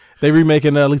They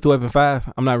remaking Lethal Weapon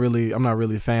 5. I'm not really a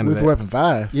fan of that. Lethal Weapon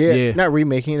 5. Yeah, not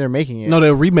remaking it. They're making it. No,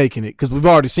 they're remaking it because we've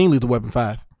already seen Lethal Weapon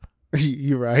 5.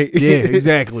 You're right. Yeah,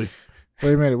 exactly.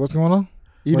 Wait a minute, what's going on?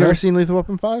 You never seen Lethal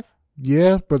Weapon 5?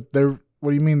 Yeah, but what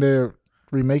do you mean they're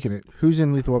remaking it? Who's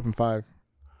in Lethal Weapon 5?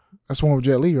 That's the one with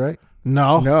Jet Li, right?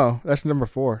 No, that's number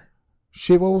 4.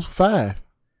 Shit, what was 5?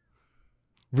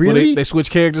 Really? Well, they switch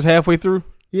characters halfway through?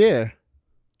 Yeah.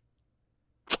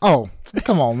 Oh,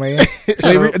 come on, man.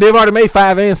 So they've already made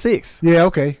 5 and 6. Yeah,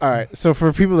 okay. All right. So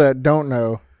for people that don't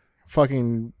know,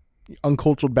 fucking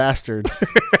uncultured bastards.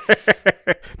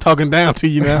 Talking down to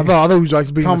you I now. thought you was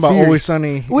like being Talking about serious. Always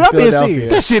Sunny. We are being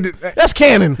serious. That shit. That's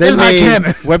canon. They That's not made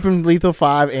canon. Weapon Lethal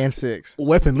 5 and 6.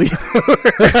 Weapon Lethal.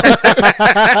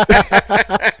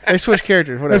 They switch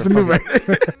characters. Whatever. That's the new one.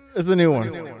 It's the new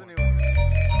one.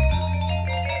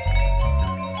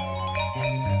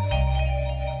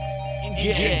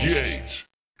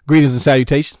 Greetings and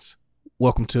salutations.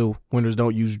 Welcome to Winners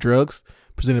Don't Use Drugs,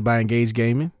 presented by Engage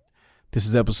Gaming. This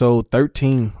is episode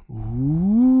 13.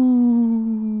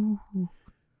 Ooh.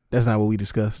 That's not what we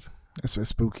discussed. That's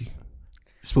spooky.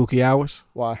 Spooky hours.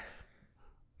 Why?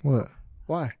 What?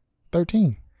 Why?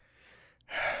 13.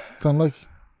 It's unlucky.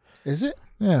 Is it?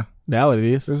 Yeah. Now it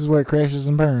is. This is where it crashes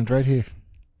and burns right here.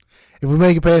 If we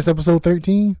make it past episode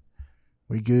 13,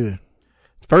 we good.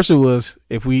 First it was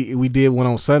if we did one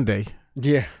on Sunday.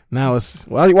 Yeah. Now it's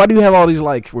why do you have all these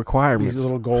like requirements? These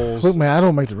little goals. Look, man, I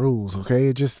don't make the rules, okay?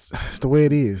 It's the way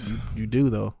it is. You do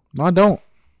though. No, I don't.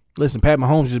 Listen, Pat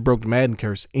Mahomes just broke the Madden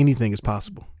curse. Anything is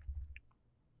possible.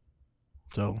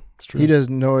 So it's true. He has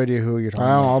no idea who you're talking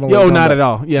about. I don't know. Yo, not at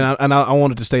all. Yeah, and I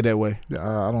wanted to stay that way.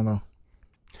 I don't know.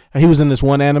 He was in this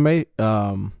one anime.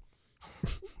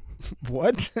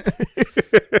 What?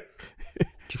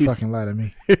 You fucking lie to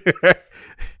me.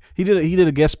 He did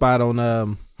a guest spot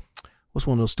on what's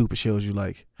one of those stupid shows you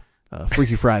like?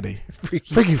 Freaky Friday.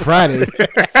 Freaky Friday.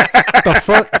 What the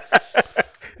fuck?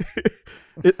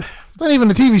 It's not even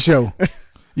a TV show.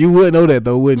 You would know that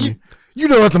though, wouldn't you? You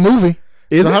know it's a movie.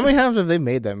 Is So it? how many times have they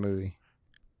made that movie?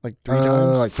 Like 3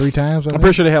 times? Like 3 times. I'm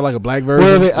pretty sure they have like a black version.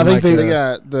 Well, I and, think like, They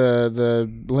got the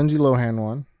Lindsay Lohan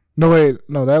one. No, wait.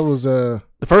 No, that was... the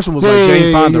first one was like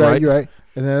Jane Fonda, you're right? You're right.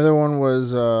 And the other one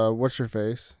was what's her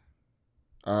face?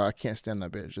 I can't stand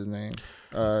that bitch. His name.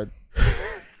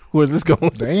 Where's this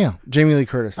going? Damn. Jamie Lee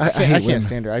Curtis. I I hate can't women.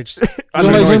 stand her. I just I You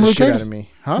don't know like you Jamie the Lee shit Curtis? out of me.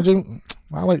 Huh?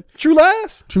 I like True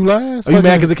Lies? True Lies. Are you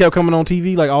mad because it kept coming on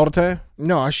TV like all the time?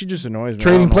 No, she just annoys me.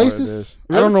 Trading I don't know what it Places? is.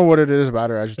 Really? I don't know what it is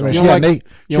about her. I just I don't mean, she You don't got like- naked.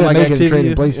 You don't like naked in Activia? Trading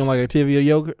You Places. don't like Activia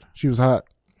yogurt? She was hot.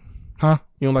 Huh?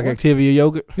 You don't like What? Activia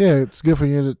yogurt? Yeah, it's good for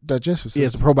your digestive system. Yeah,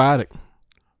 it's a probiotic.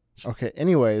 Okay.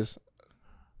 Anyways,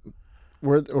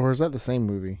 or is that the same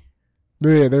movie?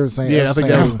 Yeah, they were saying. Yeah, I think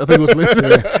it was. Yeah,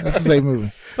 that's the same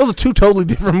movie. Those are two totally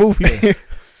different movies.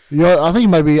 Yeah, I think you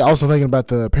might be also thinking about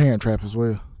the Parent Trap as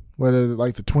well. Whether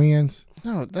like the twins.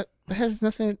 No, that has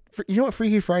nothing. You know what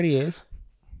Freaky Friday is?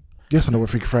 Yes, I know what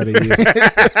Freaky Friday is.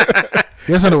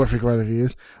 Yes, I know what Freaky Friday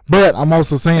is. But I'm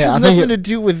also saying It has I nothing think to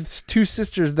do with 2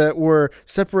 sisters that were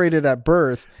separated at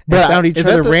birth and But found each is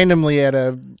that other the- randomly at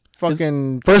a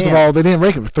fucking. first of camp. all, they didn't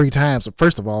rank it 3 times.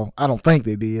 First of all, I don't think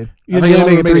they did. You I think didn't they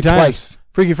only make it made 3 it times. twice.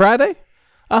 Freaky Friday?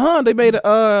 They made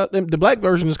the black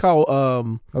version is called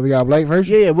Oh, they got a black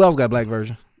version. yeah, we always got a black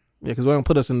version. Yeah, because we don't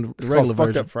put us in the It's regular called Fucked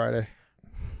version. Up Friday.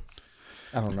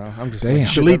 I don't know. I'm just Damn. making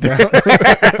shit Delete up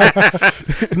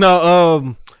that.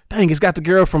 No, dang, it's got the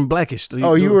girl from Blackish. now.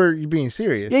 Oh, you being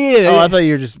serious? Yeah, yeah. Oh, yeah. I thought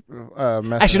you were just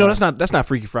messing. Actually, no, around. that's not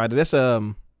Freaky Friday. That's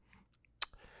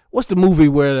what's the movie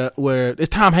where it's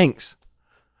Tom Hanks?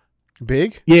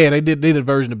 Big. Yeah, they did a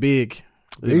version of Big,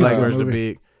 the Big's black a good version of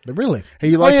movie. Big. Really? Hey,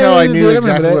 you like yeah, how yeah, I yeah, knew I remember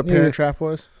exactly that, what Parent yeah. Trap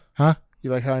was? Huh? You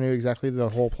like how I knew exactly the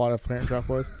whole plot of Parent Trap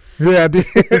was? Yeah, I did.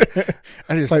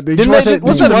 I just Like, did Didn't you watch they, it?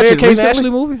 what's Did that you watch Mary it Kate recently? Ashley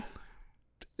movie?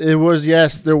 It was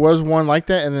there was one like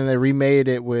that, and then they remade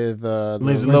it with Lindsay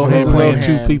Lindsay Lohan playing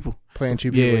Lohan 2 people. playing 2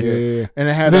 Yeah. people. Yeah, yeah. And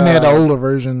it had. And then they had the older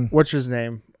version. What's his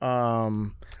name? I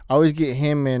always get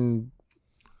him and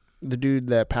the dude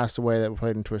that passed away that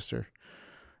played in Twister.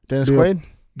 Dennis Bill- Quaid?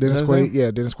 Dennis Is that his Quaid. name?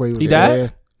 Yeah, Dennis Quaid. Was He there. died? Yeah.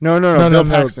 No, Bill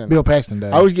Paxton. Bill Paxton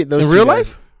died. I always get those In two real guys.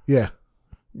 life? Yeah,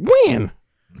 When?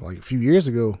 like a few years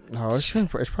ago. No, it's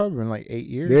probably been like 8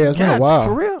 years. Yeah, it's been a God, while.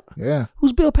 for real? Yeah,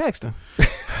 Who's Bill Paxton?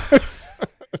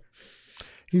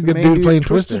 he's a The good main dude dude playing in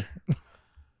Twister.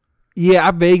 Yeah,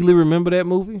 I vaguely remember that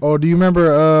movie. Oh, do you remember?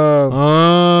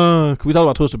 We talked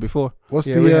about Twister before. What's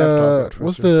Yeah, we have talked about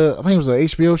what's Twister. the? I think it was an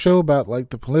HBO show about like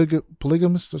the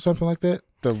polygamist or something like that.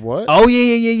 The what? Oh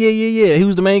yeah. He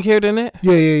was the main character in that.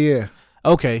 Yeah.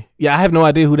 Okay, yeah, I have no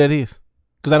idea who that is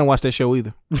because I didn't watch that show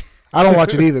either. I don't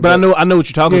watch it either. But I know what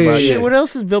you're talking Yeah, about. yeah, Yeah. Shit, what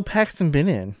else has Bill Paxton been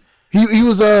in? he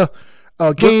was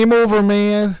Game Over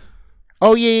Man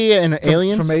Oh yeah, and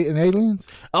Aliens. from Aliens.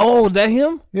 Oh, is that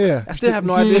him? Yeah, I still have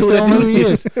no See, idea you who that still don't know dude who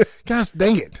he is. Gosh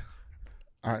dang it!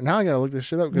 All right, now I gotta look this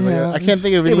shit up because Yeah, I can't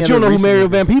think of Yeah, any. but you don't know other who Mario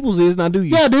recent Van Peebles is, now do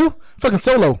you? Yeah, I do. Fucking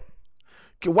Solo.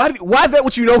 Why is that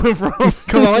what you know him from?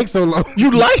 Because I like Solo. You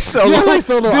like Solo? Yeah, I like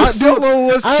Solo. Dude, Solo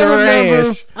was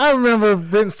trash. I remember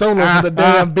renting Solo from the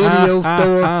damn video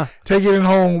store, taking it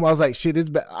home. I was like, shit, it's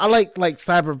bad. I like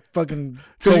cyber fucking.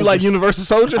 Because you like soldiers. Universal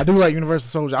Soldier? I do like Universal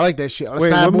Soldier. I like that shit. Wait,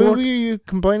 what Cyborg. movie are you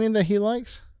complaining that he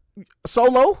likes?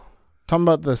 Solo? Talking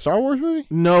about the Star Wars movie?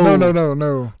 No. No.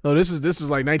 No, this is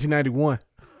like 1991.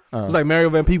 Oh. It's like Mario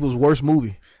Van Peebles' worst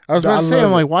movie. I was about I to say, love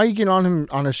I'm it. like, why are you getting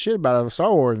on his shit about a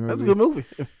Star Wars movie? That's a good movie.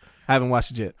 I haven't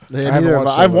watched it yet. Yeah, I haven't neither, watched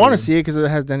but I Solo want to either. see it because it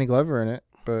has Danny Glover in it,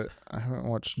 but I haven't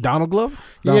watched. Donald Glover?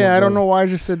 Donald Yeah, I don't Glover. know why I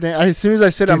just said as soon as I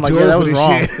said it, I'm Getting like, too yeah, that old was for this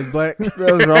wrong. shit. It's black. That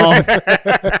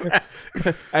was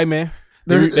wrong. Hey, man.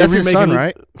 That's his son, remaking it.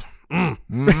 right?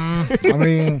 I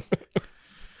mean,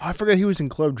 Oh, I forgot he was in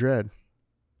Club Dread.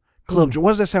 Club.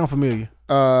 What does that sound familiar?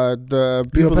 The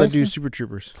Bill people that do Paxton? Super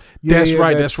Troopers. That's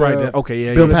right. that, That's right. Okay,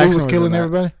 yeah. Bill Yeah. Paxton Paxton was was killing in that.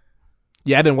 everybody.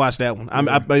 Yeah, I didn't watch that one.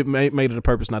 I made it a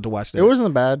purpose not to watch that. It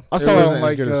wasn't bad. I It saw it wasn't on as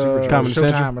like good as Super Troopers. Comedy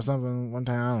Central? Showtime or something one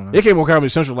time. I don't know. It came on Comedy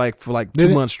Central for like Did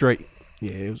 2 it? months straight.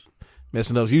 Yeah, it was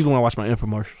messing up. It's usually when I watch my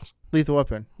infomercials. Lethal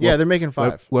Weapon. Yeah, they're making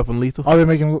 5. Weapon Lethal. Oh, they're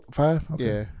making 5. Okay.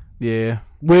 Yeah, Yeah.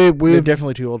 they're With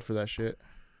definitely too old for that shit.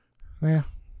 yeah.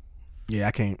 Yeah,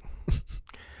 I can't.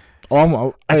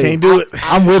 Oh, I can't do it.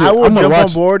 I'm with it. I will I'm gonna jump on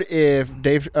watch. board if not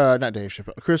Dave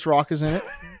Chappelle, Chris Rock is in it.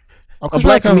 Oh, A Chris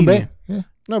black Rock coming comedian. back. Yeah.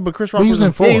 No, but Chris Well, Rock he was was in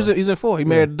in 4. Yeah, he's in 4. He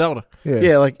married a daughter. Yeah.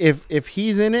 Yeah, like if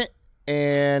he's in it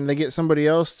and they get somebody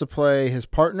else to play his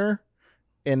partner,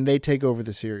 and they take over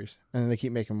the series, and then they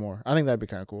keep making more. I think that'd be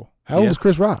kind of cool. How old Yeah. is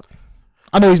Chris Rock?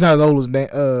 I know he's not as old as Danny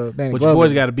But Glover. your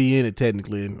boys got to be in it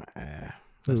technically. And,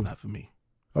 that's Who? not for me.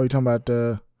 Oh, you talking about?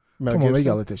 Mel Come on, man. You Gibson?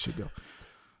 gotta let that shit go.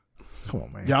 Come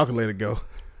on, man. Y'all can let it go.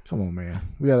 Come on, man.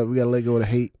 We gotta let go of the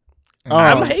hate. Oh,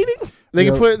 I'm hating. They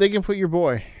Yeah. can put your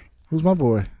boy, Who's my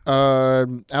boy?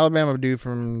 Alabama dude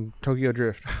from Tokyo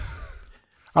Drift.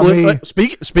 I Well, mean,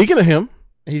 speaking of him,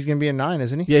 He's gonna be in 9,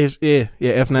 isn't he? yeah,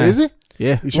 F9. is he?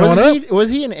 Yeah. He's showing up. Was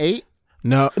he in 8?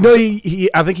 No, he.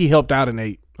 I think he helped out in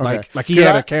 8. Okay. Like he 'Cause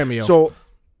had I- a cameo. So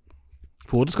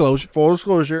Full disclosure. full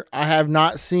disclosure, I have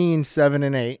not seen 7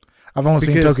 and 8. I've only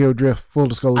seen Because Tokyo Drift. Full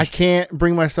disclosure. I can't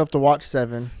bring myself to watch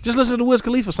 7. Just listen to the Wiz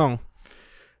Khalifa song.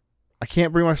 I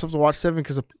can't bring myself to watch 7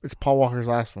 because it's Paul Walker's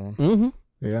last one. Mm-hmm.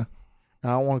 yeah, I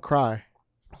don't want to cry.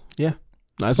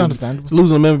 it's understandable. It's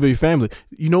losing a member of your family.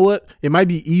 You know what? It might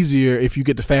be easier if you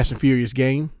get the Fast and Furious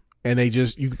game and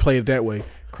you can play it that way.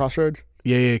 Crossroads.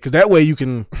 Yeah, because that way you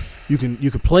can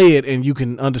play it and you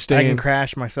can I can understand.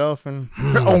 crash myself and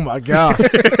Oh my god.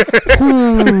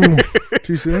 Ooh.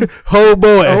 too soon. Oh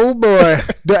boy. Oh boy.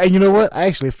 And you know what? I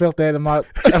actually felt that in my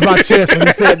chest when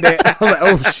you said that. I was like,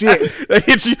 oh shit. They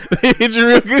hit you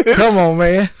real good. Come on,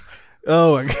 man.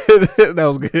 Oh my god, that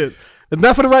was good. It's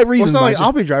not for the right Well, reasons. it's not like mind you.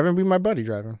 I'll be driving, it'll be my buddy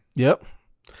driving. Yep.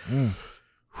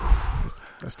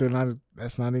 That's still not.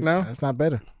 That's not even. No? That's not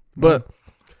better. But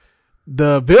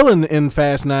the villain in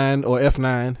Fast 9 or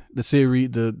F9, the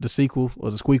series, the sequel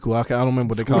or the squeakle, I don't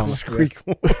remember what they call him.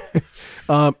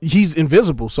 Squeakle. He's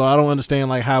invisible, so I don't understand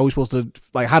like how we supposed to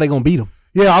how they gonna beat him.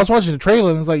 Yeah, I was watching the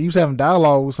trailer and it's like he was having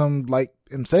dialogue with some like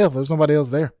himself. There's nobody else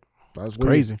there. That was weird.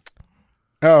 Crazy.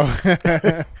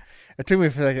 Oh. It took me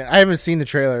for a second. I haven't seen the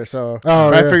trailer, so Oh,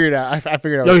 I yeah. figured out. I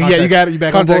figured out. Oh yeah, you got it. You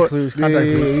back on context board. clues. Yeah, Context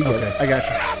yeah, clues. yeah, you got Okay, it. I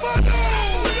got you.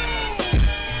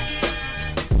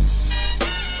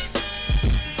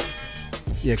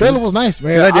 Yeah, 'cause Trailer it's- was nice,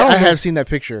 man. I don't know- have seen that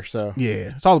picture, so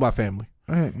yeah, it's all about family.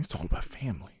 Man, it's all about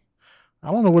family.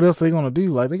 I don't know what else they're gonna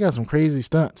do. Like they got some crazy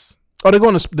stunts. Oh, they're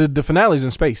going to the finale's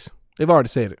in space. They've already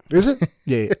said it. Is it?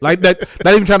 Yeah, like that.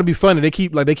 Not even trying to be funny. They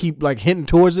keep hinting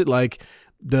towards it. Like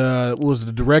what was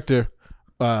the director?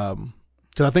 Because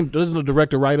I think doesn't the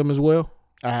director write them as well?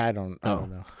 I don't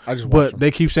know. I just watched But them.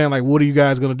 they keep saying like, what are you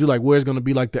guys gonna do? Like, where's gonna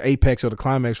be like the apex or the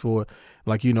climax for it?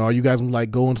 Like, you know, are you guys gonna like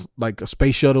go on like a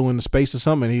space shuttle into space or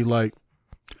something? And he like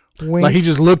he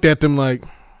just looked at them like,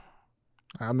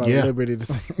 I'm not Yeah. at liberty to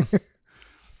say.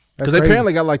 because they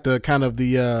apparently got like the kind of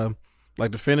the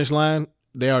like the finish line.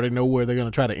 They already know where they're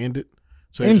gonna try to end it.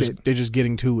 So they're just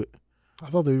getting to it. I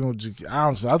thought they were going to.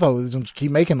 I thought they were going to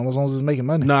keep making them as long as it's making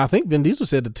money. No, I think Vin Diesel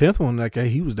said the 10th one like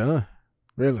he was done.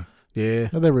 Really? Yeah.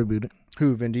 No, they rebooted.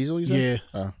 Who? Vin Diesel? You said?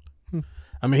 Yeah. Oh.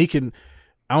 I mean, he can.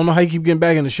 I don't know how he keep getting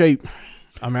back into shape.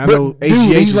 I mean, I But, know dude,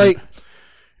 HGH he's is like,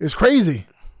 it's crazy.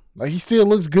 Like he still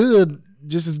looks good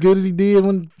just as good as he did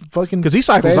when fucking. Because he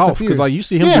cycles Fast and off. Furious. Because like you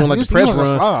see him doing like you the see press him like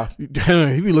a run, star.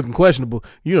 he be looking questionable.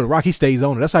 You know, the Rock, he stays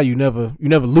on it. That's how you never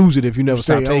lose it if you never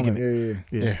stop Stay on taking it.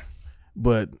 Yeah.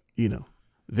 But you know,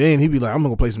 then he'd be like, I'm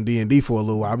gonna play some D&D for a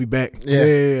little while. I'll be back.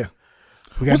 Yeah.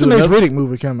 We gotta What's do the next another- Riddick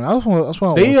movie coming? That's what I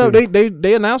want to see.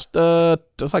 They announced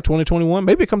it's like 2021.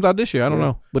 Maybe it comes out this year. I don't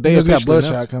know. But they There's got officially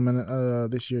Bloodshot announced. coming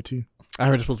this year too. I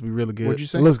heard it's supposed to be really good. What'd you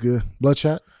say? It looks good.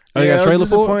 Bloodshot. Oh, they got a I trailer was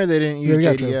for it? disappointed they didn't use they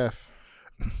got JDF.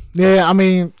 Yeah, I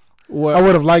mean, What I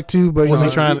would have liked to, but was you he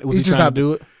know, trying? Was he he's just trying not to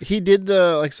do it? He did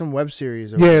some web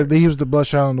series. Or Yeah, whatever. they used the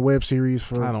Bloodshot on the web series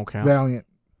for I don't count. Valiant.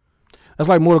 That's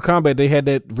like Mortal Kombat. They had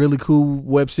that really cool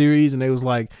web series, and they was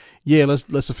like, "Yeah,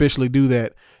 let's officially do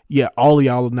that." Yeah, all of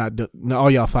y'all are not.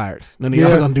 All y'all fired. None of y'all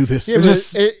Yeah. are gonna do this. Yeah, It but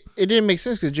just- it didn't make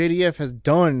sense because JDF has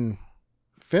done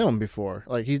film before.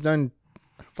 Like he's done.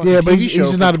 Fucking Yeah, but TV he's show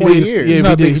just for not a 20 big. years. He's Yeah,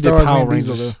 not a he big did star as Power Vin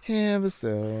Diesel, Rangers. though. Yeah, but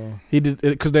still. He did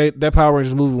because that Power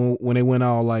Rangers movie when they went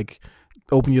all like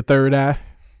open your third eye.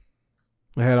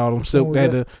 They had all them silk. was They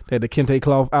had that? the kente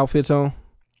cloth outfits on.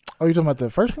 Oh, you talking about the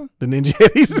first one? The ninja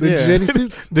Jetties. The Yeah. Jetty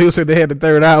suits? Dude said they had the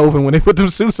third eye open when they put them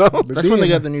suits on. That's when they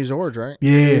got the new Zords, right?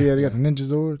 Yeah, they got the Ninja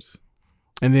Zords.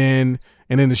 And then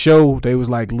the show they was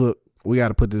like, look, we got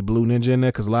to put this blue ninja in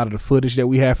there because a lot of the footage that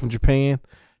we have from Japan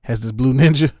has this blue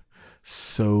ninja.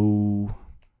 So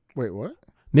Wait, what?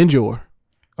 Ninja.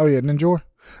 Oh yeah,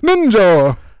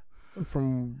 Ninja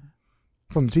From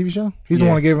from the TV show. He's Yeah. the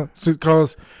one that gave him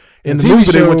because In the TV movie,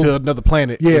 they show- went to another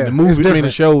planet. Yeah, in the it's movie, I mean, the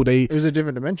different. show, it it was a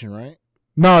different dimension, right?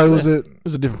 no, it was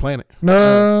was a different planet.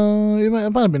 no, it might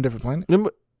have been a different planet.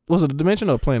 Remember, was it a dimension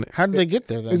or a planet? How did they get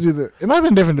there It, then? was either, it might have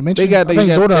been a different dimension. They I think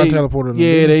Zordon they- teleported them.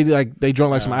 Yeah, didn't they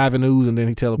drunk like some Yeah. Ivan Ooze and then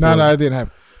he teleported. No, it didn't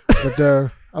happen. But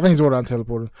I think Zordon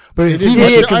teleported. But They in did TV what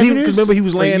Yeah, to because Ivan Ooze? remember he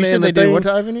was Wait, laying you there said in they the did thing. what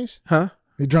to Ivanus? Huh?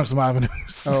 he drunk some Ivan.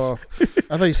 Oh,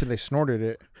 I thought you said they snorted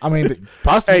it. I mean,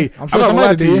 possibly. Hey, I'm sure not gonna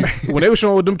lie somebody to you. did. When they were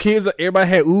showing with them kids, everybody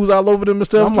had ooze all over them and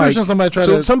stuff. I'm I'm pretty like, sure somebody tried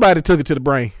so to. somebody took it to the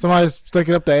brain. Somebody stuck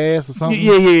it up the ass or something.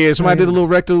 Yeah. Somebody did a little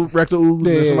rectal ooze.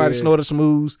 Yeah, and somebody yeah. snorted some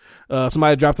ooze.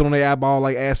 Somebody dropped it on their eyeball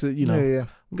like acid. You know, Yeah.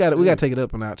 we got to take it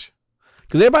up a notch.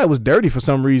 Because everybody was dirty for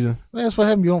some reason. That's what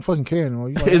happened. You don't fucking care anymore.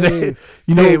 You like, Is that- hey.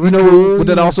 You know, Hey, we you know cool, what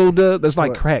that you know. also does? That's like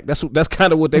What? crack. That's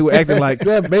kind of what they were acting like.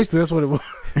 Yeah, basically that's what it was.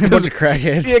 A bunch of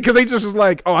crackheads. Yeah, because they just was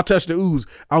like, oh, I touched the ooze.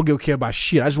 I don't give a care about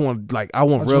shit. I just want I rub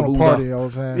just ooze want to off. party all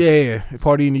the time. Yeah,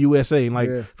 party in the USA. And like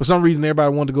Yeah. for some reason,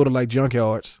 everybody wanted to go to like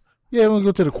junkyards. Yeah, we'll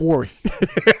go to the quarry.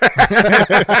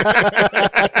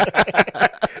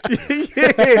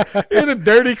 Yeah, in a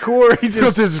dirty quarry. Go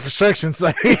Just to the construction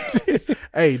site.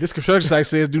 hey, this construction site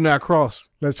says do not cross.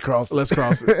 Let's cross. Let's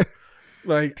cross it.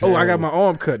 Like, oh, I got my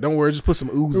arm cut. Don't worry, just put some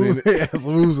ooze in it. Yeah, some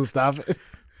ooze will stop it.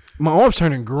 My arm's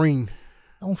turning green.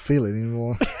 I don't feel it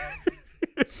anymore.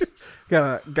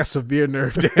 Got severe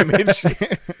nerve damage.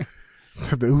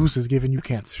 The ooze is giving you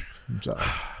cancer. I'm sorry.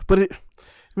 But it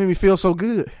made me feel so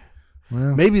good.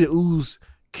 Well, Maybe the ooze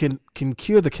can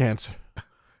cure the cancer.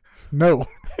 no.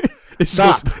 It's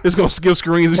Stop. gonna skip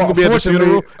screens. Well, It's gonna be at the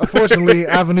funeral. unfortunately,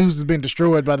 Ivan Ooze has been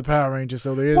destroyed by the Power Rangers,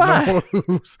 so there is Why? no more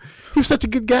Ooze. He was such a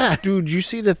good guy. Dude, you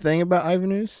see the thing about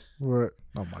Ivanus? What?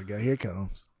 Oh my God! Here it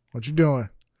comes. What you doing?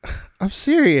 I'm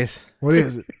serious. What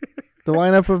is it? The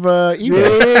lineup of Evo.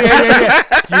 yeah.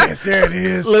 Yes, there it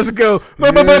is. Let's go.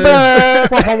 Yeah.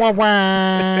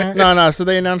 No. So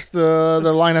they announced the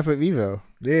lineup of Evo.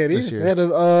 Yeah, it This is. year. They had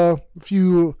a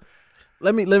few,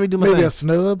 Let me do my maybe thing. a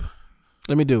snub.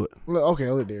 Let me do it. Okay,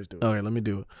 I'll let theirs do it. Okay, let me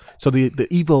do it. So the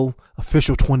Evo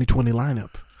official 2020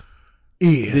 lineup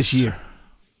Is this year,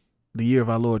 the year of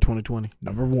our Lord 2020.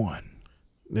 number one.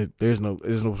 There's no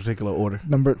particular order.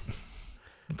 Number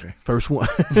First one.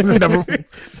 number.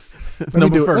 Number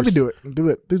Let me first. do it.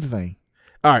 Do the thing.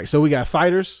 All right, so we got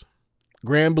Fighters,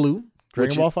 Grand Blue,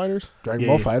 Dragon Ball Fighters? Dragon yeah,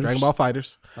 Ball Fighters. Dragon Ball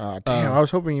Fighters. Damn, I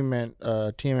was hoping you meant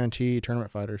TMNT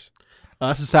Tournament Fighters.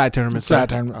 That's a side tournament. Side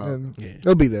so- time. Oh. Yeah.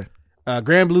 It'll be there.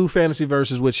 Grand Blue Fantasy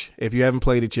Versus, which if you haven't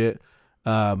played it yet,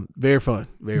 very fun.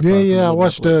 Very fun. Yeah. I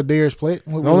watched Dares play it.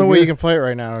 The only way you can play it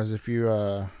right now is if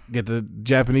you get the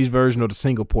Japanese version or the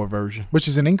Singapore version. which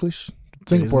is in English,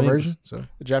 Singapore in English. version. So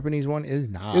the Japanese one is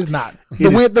not. it's not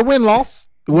It is- the win loss.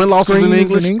 The win loss is in Screen is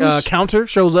English. in English? Counter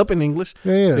shows up in English.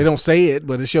 Yeah. They don't say it,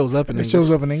 but it shows up in It English.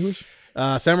 shows up in English.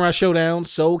 Samurai Showdown,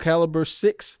 Soul Calibur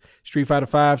 6, Street Fighter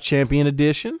 5 Champion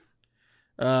Edition,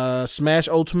 Smash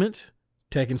Ultimate,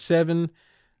 Tekken 7,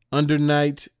 Under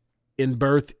Night, In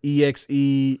Birth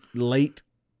EXE Late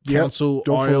Yep, Council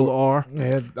go for it. RLR.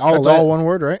 Yeah, That's all one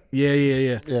word, right? Yeah.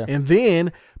 Yeah. And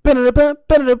then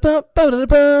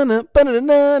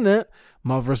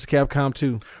Marvel vs. Capcom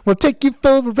 2. We'll take you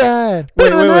for a ride.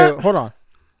 Wait, hold on.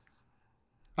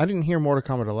 I didn't hear Mortal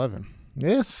Kombat 11.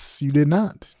 Yes, you did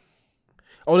not.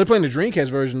 Oh, they're playing the Dreamcast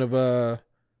version of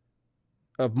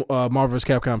Marvel vs.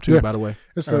 Capcom 2, Yeah. by the way.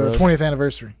 It's the 20th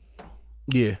anniversary.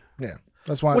 Yeah. Yeah,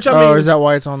 that's why. Which I mean, Oh, is that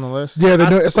why it's on the list? yeah, they're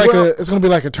doing, it's like well- it's going to be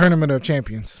like a tournament of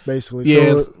champions, basically.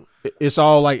 Yeah, So, it's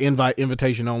all like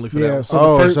invitation only for that yeah. one. So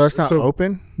Oh, the first, so that's not so,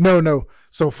 open? No.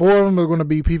 So 4 of them are going to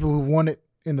be people who won it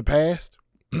in the past,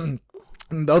 and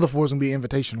the other 4 is going to be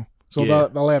invitational. So Yeah.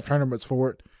 they'll have tournaments for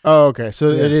it. Oh, okay. So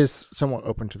Yeah. it is somewhat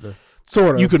open to the.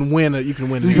 Sort of. You can win You can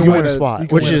You win can win a- a spot, you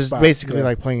can which win a is spot, basically yeah.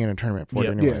 like playing in a tournament for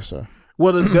Yeah. it anyway. Yeah. So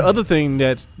Well, the other thing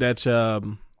that's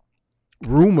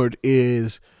rumored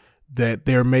is that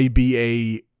there may be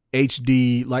a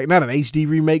HD, like not an HD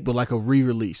remake, but like a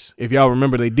re-release. If y'all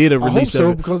remember, they did a I hope release so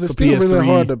of it because it's for still really PS3.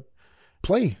 hard to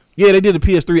play. Yeah, they did the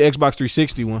PS3, Xbox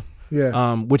 360 one,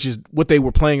 Yeah. which is what they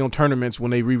were playing on tournaments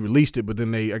when they re-released it. But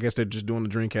then I guess they're just doing the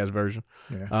Dreamcast version.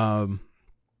 Yeah.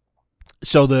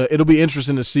 So it'll be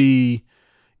interesting to see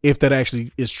if that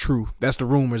actually is true. That's the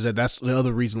rumors. That's the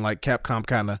other reason. Like Capcom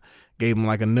kind of gave them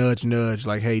like a nudge,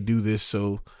 like, hey, do this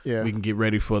so yeah. we can get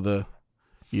ready for the,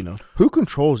 Who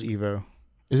controls Evo?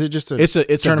 Is it just a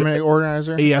it's tournament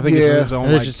organizer? Yeah, I think Yeah. it's its own.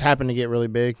 And it Like, just happened to get really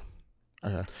big.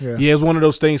 Okay. Yeah. yeah, it's one of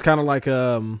those things, kind of like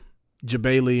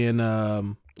Jabali and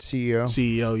CEO.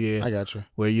 CEO. Yeah, I got you.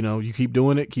 where you keep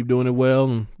doing it well,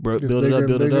 and Gets build it up, bigger and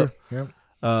build it up. bigger.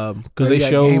 Yep. Because they got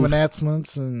showed, game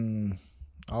announcements and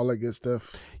all that good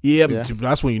stuff. yeah, Yeah.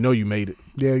 that's when you made it.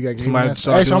 Yeah, you got game Somebody announcements.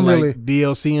 started Actually, doing I'm like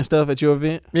DLC and stuff at your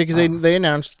event. Yeah, because they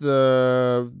announced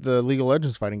the League of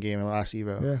Legends fighting game in the last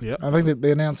Evo. Yeah. Yep. I think that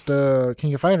they announced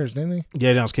King of Fighters, didn't they? Yeah,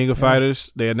 they announced King of Yeah.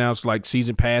 Fighters. They announced like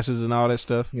season passes and all that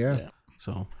stuff. Yeah. Yeah.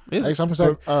 So Actually, I'm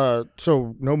excited.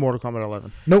 So no Mortal Kombat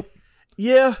 11.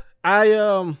 yeah,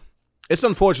 it's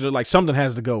unfortunate. Like something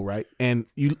has to go right, and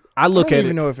I I look don't at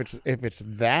even it. know if it's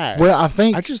that. Well, I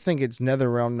think I just think it's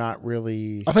NetherRealm not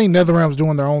really. I think NetherRealm's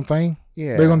doing their own thing.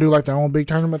 Yeah, They're gonna do like their own big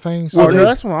tournament things. Oh Well, no,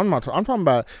 that's what I'm not. I'm talking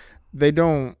about. They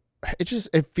don't.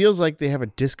 It feels like they have a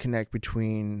disconnect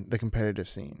between the competitive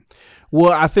scene.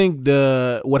 Well, I think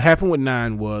what happened with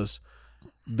 9 was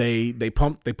they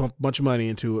pumped a bunch of money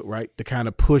into it, right, to kind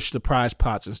of push the prize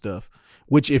pots and stuff.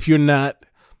 Which, if you're not,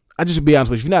 I just be honest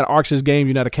with you, if you're not an ArcSys game,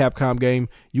 you're not a Capcom game,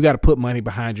 you got to put money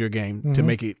behind your game to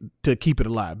make it, to keep it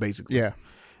alive, basically. Yeah,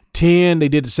 10, they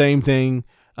did the same thing.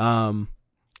 And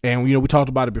we talked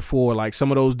about it before. Like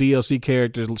some of those DLC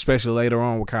characters, especially later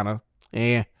on, were kind of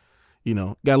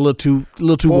got a little too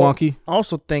Well, wonky. I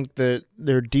also think that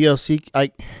their DLC.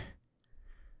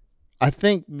 I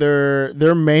think their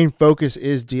main focus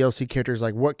is DLC characters.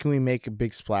 Like, what can we make a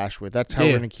big splash with? That's how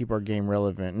Yeah. we're going to keep our game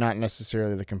relevant, not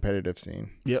necessarily the competitive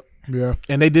scene. Yep. Yeah.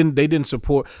 And they didn't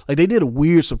support, like they did a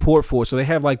weird support for it. So they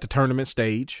have like the tournament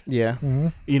stage, Yeah,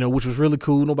 which was really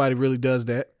cool. Nobody really does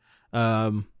that.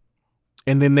 And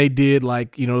then they did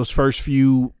like, those first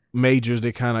few majors,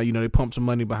 they kind of, they pumped some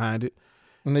money behind it.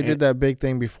 and they did that big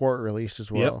thing before it released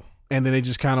as well. Yep. And then they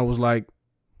just kind of was like,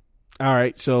 all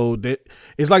right, so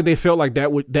it's like they felt like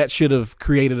that should have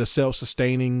created a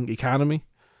self-sustaining economy.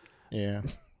 Yeah,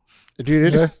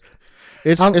 dude,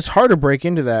 it's hard to break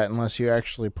into that unless you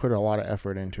actually put a lot of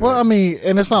effort into Well, it. I mean,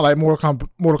 and it's not like Mortal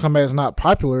Kombat is not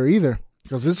popular either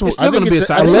because this was It's still going to be a it's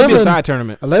side. It's going to be a 11 side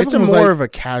tournament. 11 it's a was more like, of a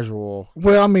casual.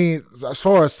 well, I mean, as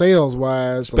far as sales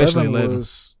wise, Especially 11 11.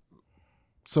 was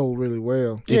sold really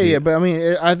well. It Yeah, did. yeah, but I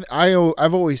mean,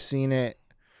 I've always seen it,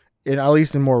 at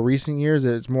least in more recent years,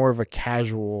 that it's more of a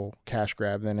casual cash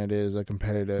grab than it is a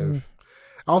competitive.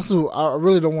 Also, I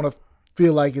really don't want to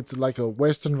feel like it's like a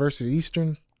Western versus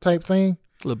Eastern type thing,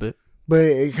 A little bit. but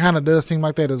it kind of does seem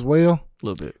like that as well. A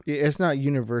little bit. It's not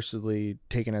universally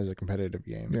taken as a competitive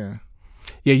game. Yeah,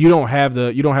 Yeah, you don't have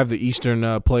the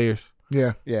Eastern players.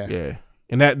 yeah. Yeah, Yeah,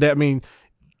 and that mean,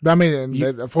 But I mean, You-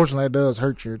 unfortunately, that does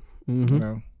hurt your, you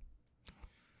know.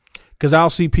 because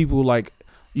I'll see people like,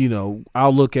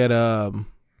 I'll look at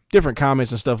different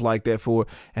comments and stuff like that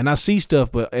and I see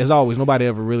stuff, but as always, nobody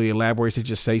ever really elaborates. They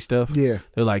just say stuff. Yeah.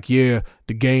 They're like, yeah,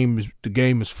 the game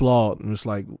is flawed, and it's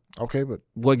like, Okay, but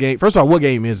what game? First of all, what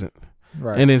game isn't?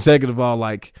 right. And then second of all,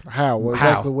 like, how? What how?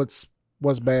 exactly?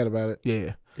 What's bad about it?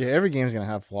 yeah, yeah. Every game's gonna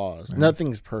have flaws.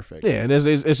 Nothing's perfect. yeah, and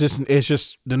it's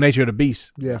just the nature of the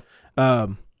beast. Yeah.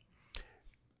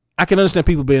 I can understand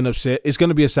people being upset. It's going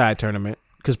to be a side tournament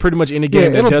because pretty much any Yeah,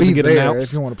 game that it'll doesn't be get there announced,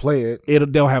 if you want to play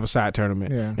it. they'll have a side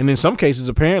tournament. Yeah. And in some cases,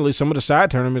 apparently, some of the side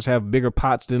tournaments have bigger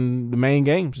pots than the main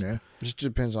games. Yeah. It just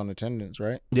depends on attendance,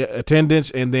 right? Yeah,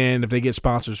 attendance, and then if they get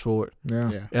sponsors for it.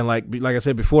 Yeah. Yeah. And like I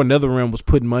said before, NetherRealm was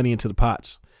putting money into the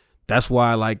pots. That's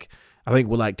why, like, I think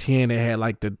with like 10, they had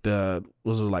like the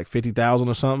was it like 50,000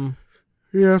 or something.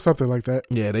 Yeah, something like that.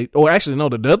 Yeah, the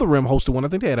other rim hosted one. I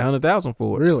think they had 100,000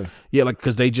 for it. Really? Yeah, like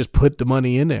because they just put the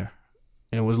money in there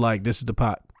and was like, "This is the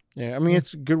pot." Yeah, I mean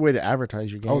it's a good way to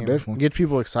advertise your game. Oh, definitely. Get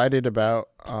people excited about,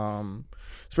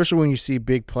 especially when you see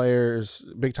big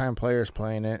time players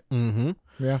playing it. Mm-hmm.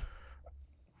 Yeah.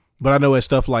 But I know at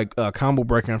stuff like Combo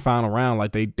Breaker and Final Round,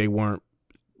 like they weren't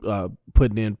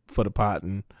putting in for the pot,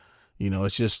 and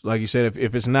it's just like you said,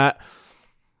 if it's not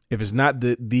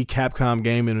the Capcom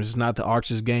game and it's not the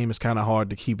Arches game, it's kind of hard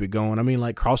to keep it going. I mean,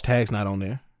 like Cross Tag's not on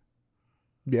there.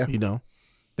 Yeah.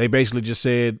 They basically just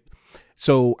said.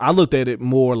 So I looked at it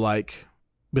more like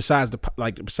besides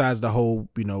the whole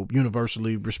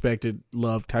universally respected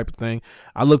love type of thing.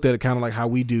 I looked at it kind of like how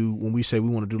we do when we say we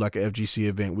want to do like a FGC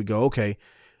event. We go, okay,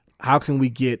 how can we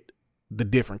get the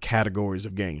different categories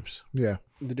of games? Yeah.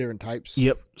 The different types.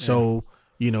 Yep. Yeah. So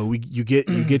you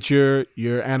get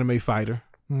your anime fighter.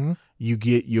 Mm-hmm. You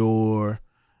get your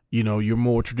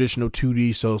more traditional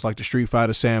 2D, so it's like the Street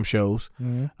Fighter Sam shows.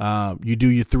 Mm-hmm. You do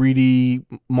your 3D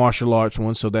martial arts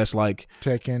ones, so that's like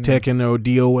Tekken or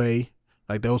DOA,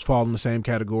 like those fall in the same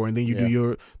category. And then you do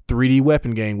your 3D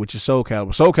weapon game, which is Soul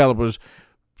Calibur. Soul Calibur's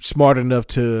smart enough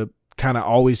to kind of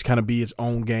always be its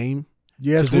own game.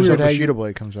 Yeah, it's There's weird like how a Shooter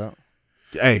Blade comes out.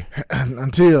 Hey,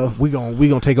 until we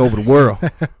gonna take over the world.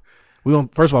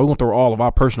 First of all, we're gonna throw all of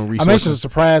our personal resources. I'm actually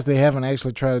surprised they haven't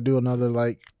actually tried to do another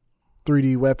like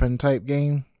 3D weapon type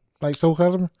game like Soul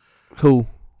Calibur. Who?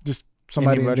 Just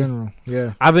somebody Anybody? in general.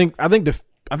 Yeah. I think I think it's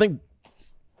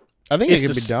it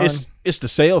could be done. It's the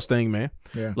sales thing, man.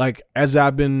 Yeah. Like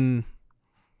the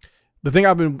thing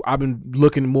I've been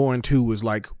looking more into is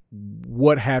like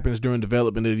what happens during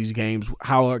development of these games,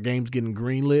 how are games getting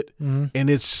greenlit, Mm-hmm. and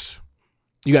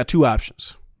you got two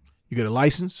options: you get a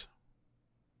license,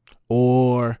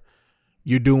 or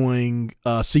you're doing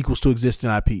sequels to existing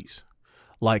IPs.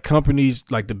 Like companies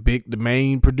like the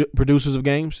main producers of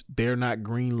games, they're not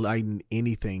greenlighting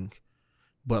anything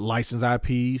but licensed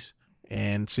IPs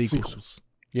and sequels.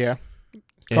 Yeah.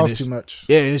 And Costs it's- too much.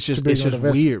 Yeah, and it's just big of an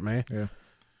investment. weird, man. Yeah.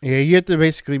 Yeah, you have to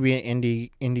basically be an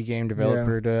indie game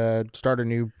developer to start a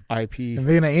new IP. And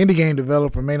then an indie game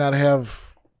developer may not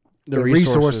have the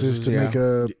resources to make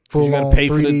a full You gotta on pay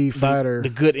 3D for fighter.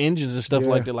 the good engines and stuff Yeah.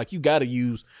 like that. Like you got to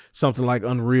use something like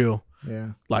Unreal,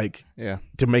 Yeah. like Yeah.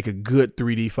 to make a good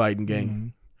 3D fighting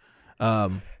game.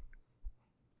 Mhm.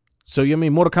 So yeah, I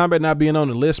mean, Mortal Kombat not being on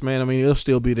the list, man. I mean, it'll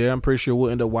still be there. I'm pretty sure we'll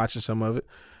end up watching some of it.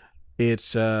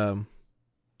 It's I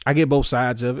get both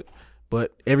sides of it,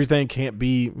 but everything can't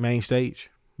be main stage.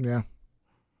 Yeah.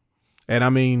 And I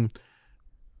mean,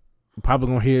 probably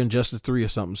gonna hear Injustice 3 or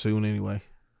something soon anyway.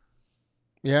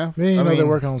 Yeah. They I know they're mean,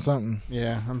 working on something.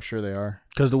 Yeah, I'm sure they are.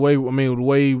 Because the way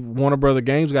Warner Brother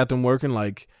Games got them working,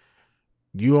 like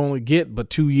you only get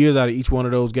but 2 years out of each one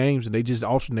of those games, and they just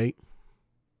alternate,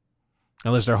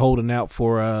 unless they're holding out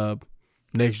for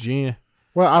next gen.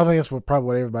 Well, I think that's probably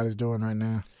what everybody's doing right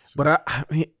now. But I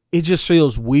mean, it just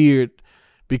feels weird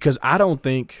because I don't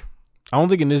think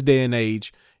in this day and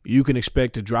age you can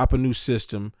expect to drop a new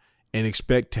system and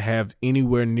expect to have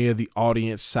anywhere near the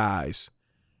audience size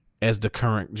as the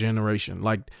current generation.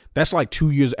 Like that's like 2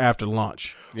 years after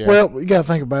launch. Yeah. Well, you got to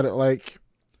think about it. Like,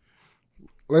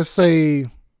 let's say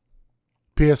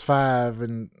PS5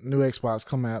 and new Xbox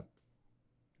come out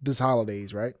this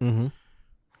holidays, right? Mm-hmm.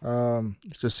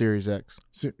 It's a Series X.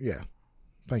 So, yeah.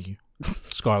 Thank you.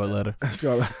 Scarlet Letter.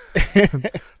 Scarlet.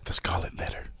 The Scarlet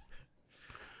Letter.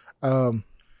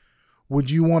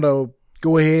 Would you want to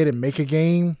go ahead and make a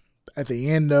game at the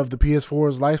end of the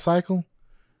PS4's life cycle?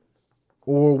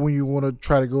 Or when you want to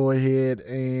try to go ahead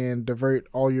and divert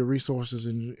all your resources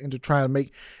into trying to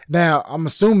make... Now, I'm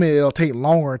assuming it'll take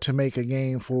longer to make a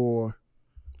game for...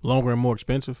 Longer and more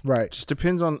expensive. Right. Just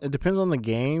depends on the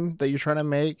game that you're trying to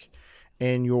make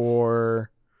and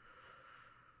your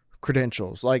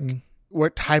credentials. Like,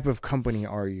 what type of company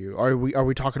are you? Are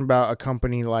we talking about a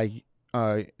company like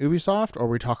Ubisoft, or are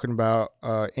we talking about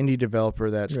indie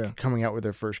developer that's coming out with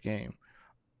their first game?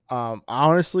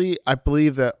 Honestly, I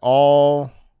believe that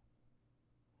all,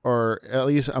 or at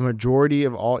least a majority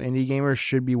of all indie gamers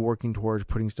should be working towards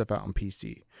putting stuff out on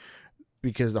PC,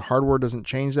 because the hardware doesn't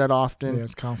change that often. Yeah,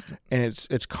 it's constant. And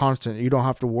it's constant. You don't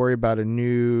have to worry about a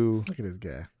new Look at this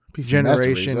guy. PC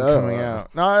generation Master Race. coming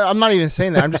out. No, I'm not even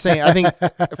saying that. I'm just saying I think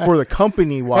for the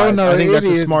company wise, I think that's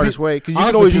the smartest way, because you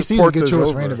can always just port those choice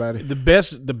over. for anybody. The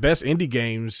best indie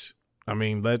games, I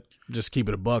mean, let's just keep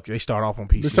it a buck. They start off on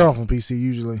PC. They start off on PC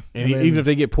usually. And then, even if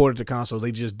they get ported to consoles,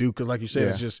 they just do, because like you said,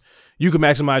 it's just, you can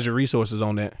maximize your resources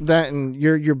on that. That, and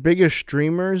your biggest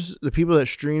streamers, the people that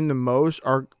stream the most,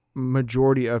 are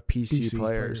majority of PC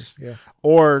players. Yeah.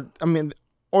 Or, I mean,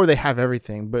 or they have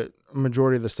everything, but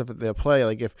majority of the stuff that they'll play,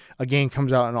 like if a game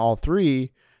comes out in all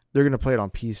three, they're going to play it on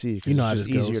PC. You know it's how just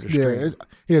this easier goes. to stream.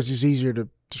 It's just easier to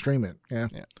stream it. Yeah.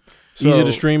 Easier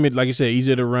to stream it, like you said,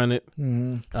 easier to run it.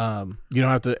 Mm-hmm. You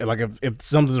don't have to, like, if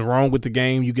something's wrong with the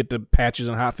game, you get the patches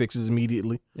and hot fixes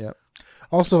immediately. Yeah.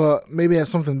 Also, maybe it has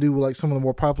something to do with like some of the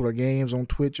more popular games on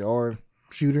Twitch are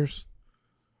shooters.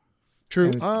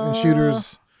 True. And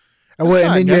shooters. And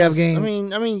then you have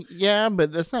games. I mean, yeah,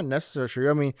 but that's not necessarily true.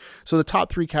 I mean, so the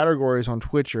top 3 categories on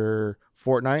Twitch are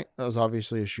Fortnite. That was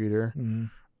obviously a shooter.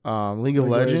 Mm-hmm. League of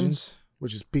Legends,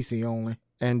 which is PC only,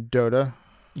 and Dota.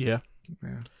 Yeah.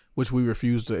 Which we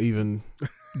refuse to even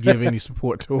give any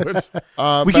support towards.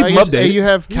 We keep them updated. You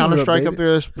have Counter-Strike up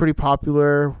there that's pretty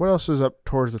popular. What else is up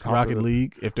towards the top? Rocket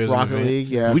League, if there's Rocket an event. League,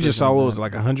 yeah. We just saw what was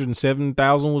like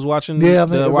 107,000 was watching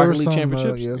the Rocket League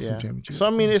championships. Some championships. So I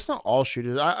mean, it's not all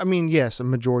shooters. I mean, yes, a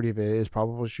majority of it is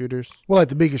probably shooters. Well, like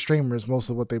the biggest streamers, most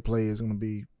of what they play is going to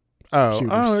be shooters.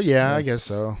 Oh, yeah, I guess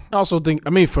so. I also think, I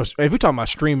mean, if we're talking about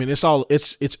streaming,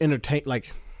 it's entertain,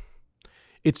 like,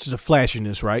 it's the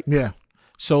flashiness, right? Yeah.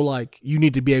 So, like, you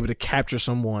need to be able to capture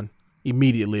someone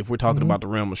immediately if we're talking about the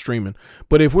realm of streaming.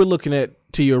 But if we're looking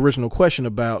to your original question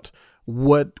about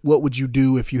what would you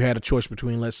do if you had a choice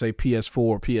between, let's say, PS4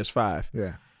 or PS5?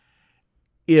 Yeah.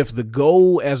 If the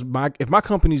goal if my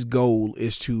company's goal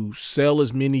is to sell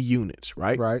as many units,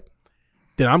 right? Right.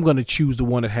 Then I'm going to choose the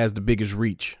one that has the biggest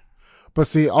reach. But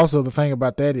see, also the thing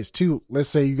about that is too, let's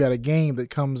say you got a game that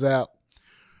comes out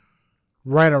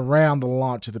right around the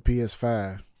launch of the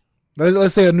PS5.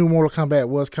 Let's say a new Mortal Kombat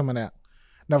was coming out.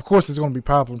 Now, of course, it's going to be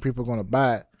popular and people are going to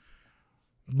buy it.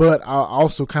 But I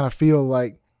also kind of feel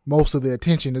like most of the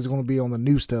attention is going to be on the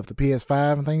new stuff, the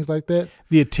PS5 and things like that.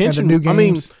 The attention, and the new games. I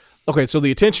mean, okay, so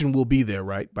the attention will be there,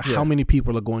 right? But how many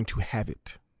people are going to have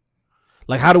it?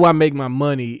 Like, how do I make my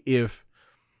money if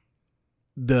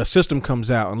the system comes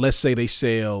out and let's say they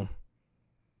sell,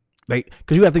 like,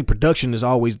 because you got to think production is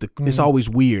always it's always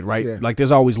weird, right? Yeah. Like, there's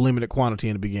always limited quantity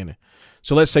in the beginning.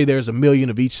 So let's say there's 1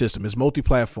 million of each system. It's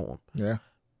multi-platform. Yeah.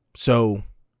 So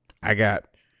I got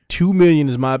 2 million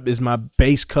is my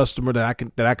base customer that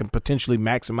I can potentially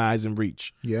maximize and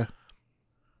reach. Yeah.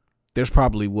 There's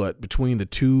probably between the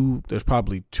two, there's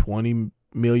probably 20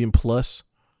 million plus,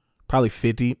 probably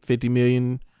 50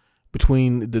 million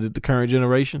between the current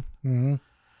generation. Mm-hmm.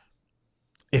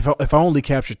 If I only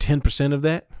capture 10% of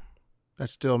that,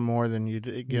 that's still more than you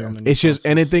get on the. It's just,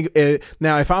 and then think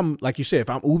now, if I'm like you said, if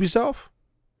I'm Ubisoft,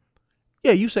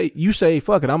 yeah, you say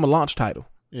fuck it, I'm a launch title.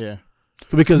 Yeah,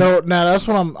 because now that's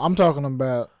what I'm talking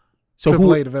about. So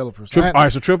AAA developers. All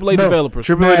right, so AAA developers.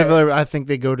 AAA developers, I think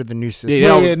they go to the new system.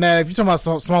 Yeah. Now, if you're talking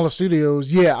about smaller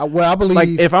studios, I believe, like,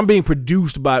 if I'm being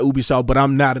produced by Ubisoft, but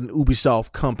I'm not an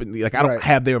Ubisoft company, like I don't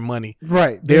have their mony,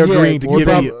 right? They're agreeing to give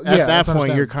me. At that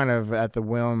point, you're kind of at the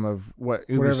whim of what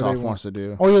Ubisoft wants to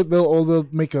do. Or they'll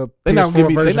make a they're not PS4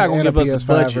 version. They're not going to give us PS5 the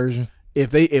budget version.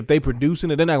 If they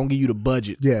producing it, they're not going to give you the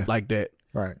budget. Like that.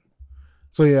 Right.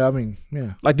 So I mean,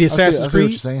 like the Assassin's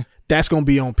Creed, saying. That's going to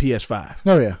be on PS5.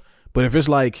 Oh yeah. But if it's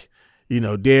like,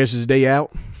 Darius' Day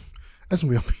Out, that's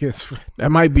gonna be on PS4.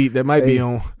 That might be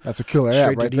on. That's a killer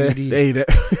app right there. Hey,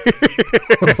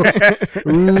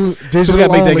 Ooh,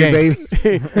 digital only, baby.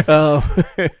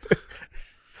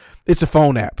 It's a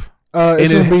phone app.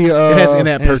 It's gonna be. It has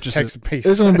in-app purchases.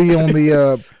 It's gonna be on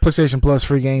the PlayStation Plus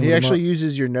free game. He actually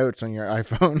uses your notes on your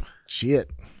iPhone.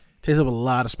 Shit. Takes up a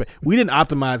lot of space. We didn't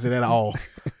optimize it at all,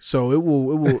 so it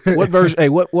will. What version? Hey,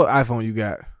 what iPhone you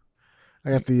got? I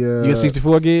got the. You got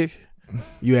 64 gig.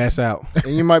 You ass out.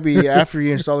 And you might be, after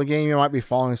you install the game, you might be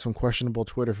following some questionable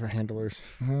Twitter handlers.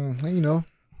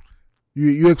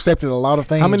 You accepted a lot of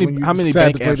things. How many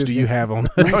bank apps do you have on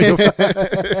your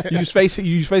phone? You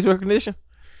use face recognition?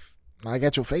 I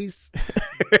got your face.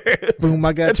 Boom,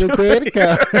 I got your credit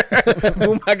card.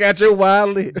 Boom, I got your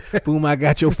wallet. Boom, I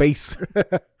got your face.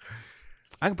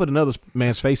 I can put another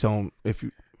man's face on if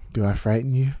you. Do I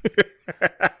frighten you?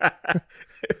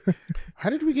 How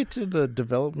did we get to the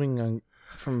developing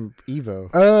from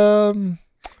Evo?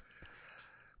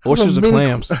 Oysters or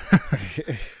clams?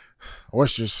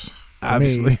 Oysters.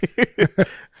 Obviously.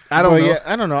 I don't know. Yeah,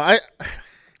 I don't know.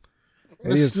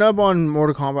 The snub on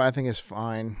Mortal Kombat, I think, is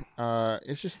fine.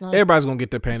 It's just not. Everybody's gonna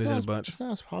get their panties in a bunch. It's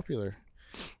not as popular.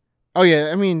 Oh yeah,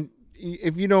 I mean,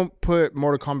 if you don't put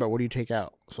Mortal Kombat, what do you take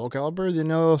out? Soul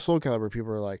Calibur? Soul Calibur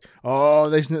people are like, oh,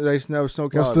 they know Soul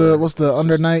Calibur. What's the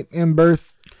Under Night in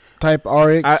Birth type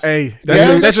RX?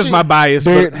 That's just my bias.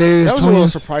 That was a little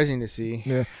surprising to see.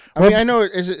 Yeah, I mean, I know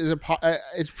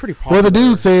it's pretty popular. Well, the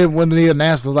dude said when they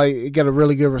announced it, like, it got a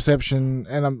really good reception,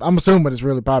 and I'm assuming it's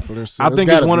really popular. So I think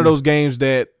it's one of those games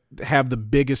that have the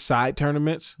biggest side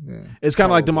tournaments. Yeah. It's kind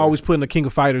of like them always putting the King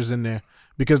of Fighters in there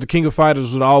because the King of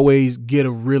Fighters would always get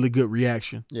a really good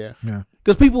reaction. Yeah.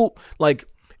 Because people, like,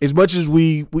 as much as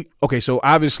we okay, so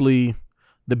obviously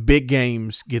the big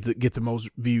games get the most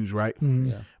views, right? Mm-hmm.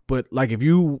 Yeah. But, like, if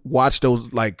you watch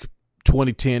those, like,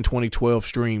 2010, 2012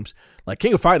 streams, like,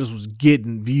 King of Fighters was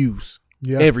getting views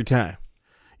every time.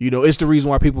 You know, it's the reason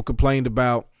why people complained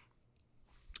about,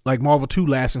 like, Marvel 2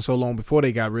 lasting so long before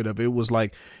they got rid of it. It was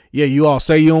like, yeah, you all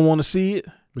say you don't want to see it,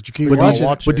 but you keep watching.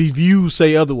 watching. But these views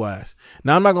say otherwise.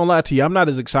 Now, I'm not going to lie to you. I'm not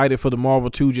as excited for the Marvel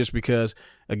 2 just because,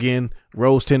 again,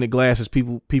 rose-tinted glasses,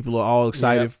 people are all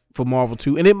excited for Marvel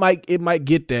 2. And it might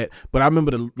get that. But I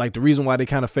remember, the reason why they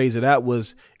kind of phased it out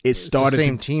was it's started the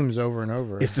same teams over and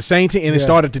over. It's the same team, and it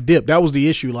started to dip. That was the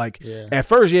issue. Like, at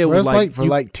first, it was like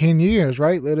for 10 years,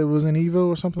 right? That it was in Evo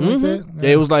or something like that? Yeah,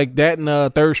 it was like that,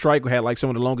 and Third Strike had, like, some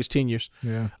of the longest tenures.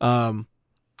 Yeah.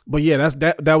 But, yeah,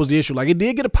 that was the issue. Like, it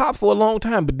did get a pop for a long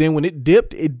time, but then when it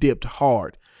dipped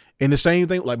hard. And the same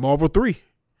thing, like Marvel 3.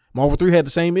 Marvel 3 had the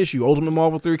same issue. Ultimate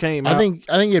Marvel 3 came out. I think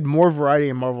you had more variety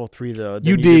in Marvel 3 though than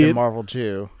you did in Marvel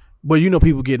 2. But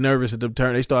people get nervous at the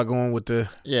turn. They start going with the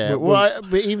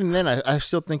but even then, I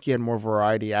still think you had more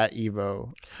variety at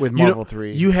Evo with Marvel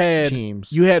 3. You had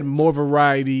teams. You had more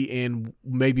variety in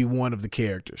maybe one of the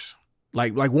characters,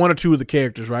 like one or two of the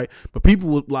characters, right? But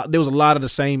there was a lot of the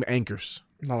same anchors.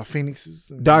 A lot of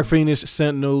Phoenixes. Dark Phoenix,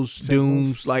 Sentinels,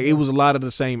 Dooms. Like, it was a lot of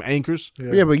the same anchors.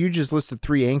 Yeah, but you just listed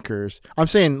 3 anchors. I'm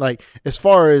saying, like, as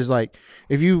far as, like,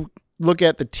 if you look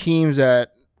at the teams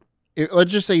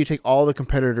let's just say you take all the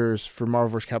competitors for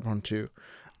Marvel vs. Capcom 2,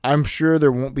 I'm sure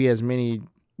there won't be as many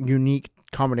unique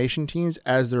combination teams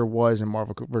as there was in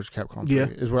Marvel vs. Capcom 3.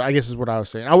 Is what I was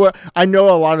saying. I know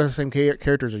a lot of the same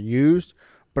characters are used,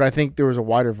 but I think there was a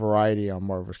wider variety on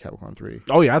Marvel vs. Capcom 3.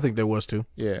 Oh, yeah, I think there was, too.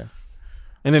 Yeah.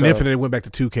 And then Infinite went back to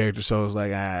 2 characters, so it was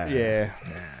like,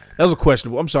 that was a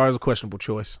questionable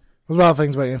choice. There's a lot of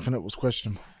things about Infinite was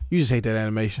questionable. You just hate that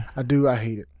animation. I do. I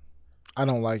hate it. I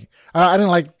don't like it. I didn't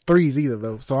like 3s either,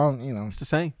 though. So it's the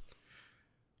same.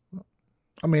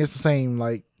 I mean, it's the same,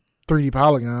 like 3D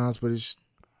polygons, but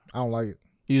I don't like it.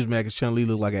 You just mad because Chun-Li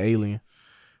look like an alien.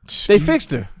 They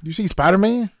fixed her. You see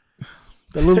Spider-Man?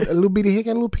 A little bitty head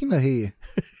got a little peanut head.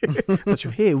 But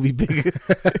your head would be bigger.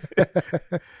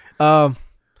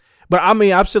 But I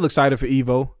mean, I'm still excited for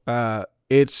Evo.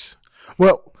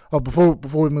 Before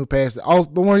we move past it,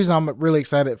 the one reason I'm really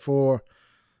excited for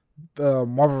the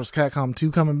Marvel vs. Capcom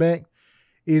 2 coming back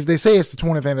is they say it's the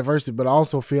 20th anniversary, but I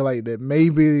also feel like that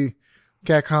maybe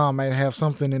Capcom might have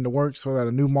something in the works for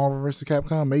a new Marvel vs.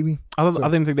 Capcom. Maybe I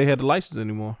didn't think they had the license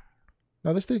anymore.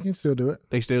 No, they can still do it.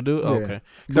 They still do it. Oh, yeah.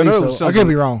 Okay, I could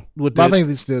be wrong, but I think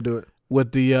they still do it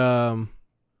with the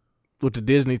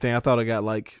Disney thing. I thought it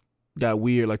got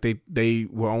weird. Like they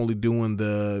were only doing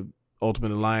the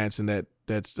Ultimate Alliance and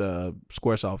that's the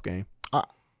SquareSoft game.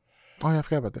 I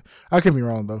forgot about that. I could be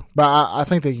wrong though, but I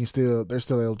think they're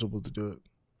still eligible to do it.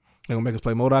 They gonna make us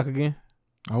play MODOK again?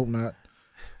 I hope not.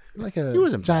 Like he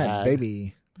wasn't giant bad.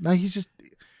 baby. No, he's just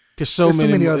there's so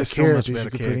many other characters so much you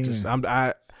could characters. put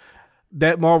in.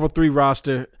 That Marvel 3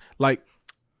 roster, like,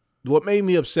 what made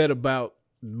me upset about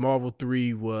Marvel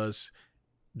 3 was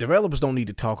developers don't need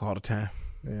to talk all the time.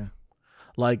 Yeah.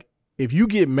 Like, if you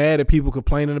get mad at people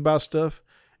complaining about stuff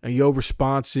and your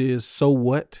response is, so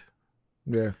what?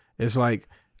 Yeah. It's like,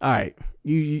 all right,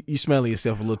 you smelling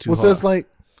yourself a little too hard. So it's like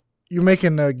you're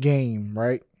making a game,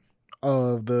 right,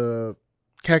 of the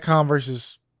Capcom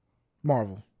versus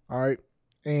Marvel, all right?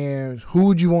 And who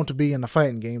would you want to be in the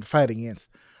fighting game to fight against?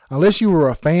 Unless you were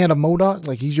a fan of MODOK,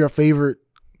 like he's your favorite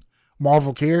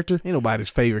Marvel character. Ain't nobody's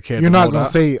favorite character. You're not going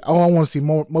to say, I want to see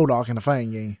MODOK in the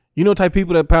fighting game. You know the type of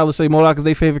people that probably say MODOK is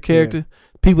their favorite character?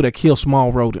 Yeah. People that kill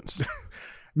small rodents.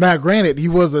 Now, granted,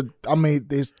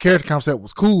 his character concept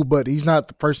was cool, but he's not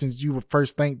the person that you would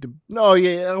first think to. No,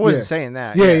 yeah, I wasn't saying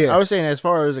that. Yeah. I was saying as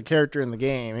far as a character in the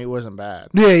game, he wasn't bad.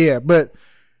 Yeah, but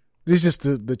it's just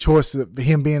the choice of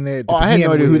him being there. I had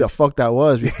no idea who the fuck that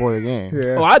was before the game.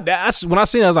 Yeah. When I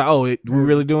seen it, I was like, we're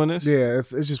really doing this? Yeah,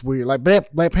 it's just weird. Like,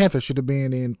 Black Panther should have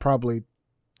been in probably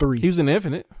 3. He was in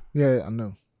Infinite. Yeah, I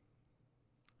know.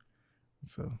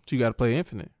 So you got to play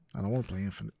Infinite. I don't want to play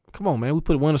Infinite. Come on, man. We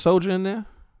put Winter Soldier in there.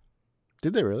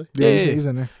 Did they really? Yeah, he's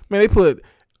in there. Man, they put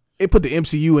the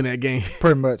MCU in that game.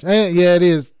 Pretty much. And yeah, it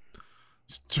is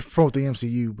from the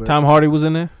MCU. But Tom Hardy was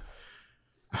in there.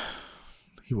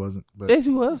 He wasn't. But yes,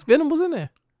 he was. Venom was in there.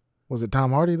 Was it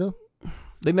Tom Hardy though?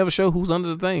 They never show who's under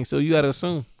the thing, so you got to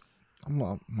assume.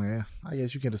 Man, I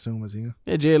guess you can assume it's him.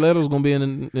 Yeah, Jared Leto's gonna be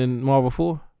in Marvel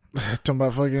 4. Talking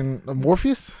about fucking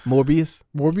Morpheus?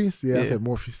 Morbius? Yeah, I said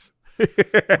Morpheus.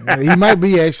 He might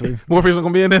be actually. Morpheus not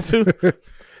gonna be in that too.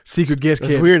 Secret guest It's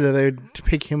kid. weird that they would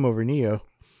pick him over Neo.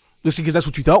 Listen, because that's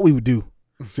what you thought we would do.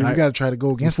 See, we got to try to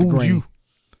go against the Fooled grain. you.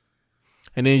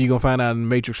 And then you're gonna find out in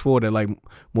Matrix 4 that like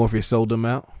Morpheus sold them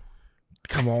out.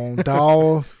 Come on, dog.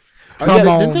 Oh, Come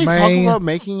on, didn't they man. talk about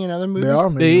making another movie? They are It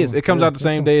making is. one. It comes Yeah, out the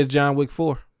same day as John Wick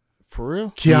 4. For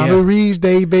real? Keanu Yeah. Reeves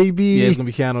Day, baby. Yeah, it's gonna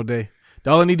be Keanu Day.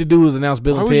 All I need to do is announce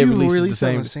Bill Why and would Ted you releases release the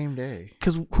that same. on the same day?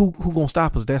 Because who gonna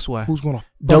stop us? That's why. Who's gonna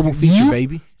Double fucking feature, you?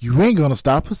 baby. You ain't gonna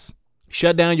stop us.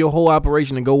 Shut down your whole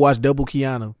operation and go watch Double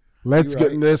Keanu. Let's You're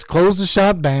get. right. Let's close the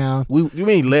shop down You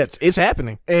mean let's? It's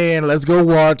happening. and let's go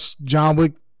watch John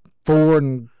Wick 4.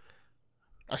 And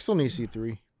I still need to see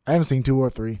 3. I haven't seen 2 or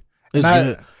 3. It's And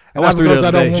good. I and watched not 3 the because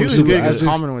other I day. don't She want was to. good I because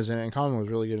just, Common was in it, and Common was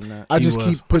really good in that. I He just was.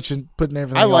 keep putting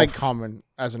everything. I like off. Common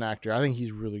as an actor. I think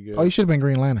he's really good. Oh, you should have been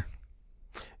Green Lantern.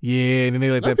 Yeah, and then they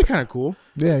let That'd that. be kind of cool.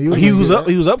 Yeah, He been was good. up.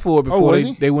 He was up for it before was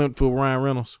he? they went for Ryan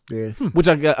Reynolds, Yeah, which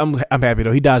I'm happy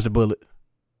though. He dodged the bullet.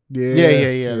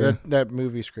 yeah, That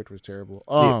movie script was terrible.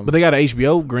 Yeah, but they got an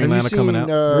HBO Green have you Lantern coming seen,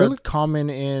 out. Really? Common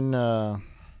in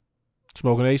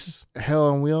Smoking Aces. Hell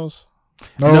on Wheels.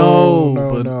 No,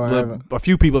 but I haven't. a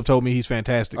few people have told me he's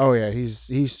fantastic. Oh yeah,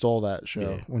 he stole that show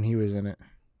Yeah. when he was in it.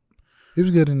 He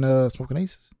was good in Smoking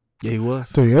Aces. Yeah, he was.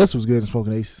 So yes, was good in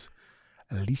Smoking Aces.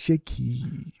 Alicia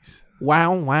Keys.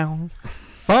 Wow.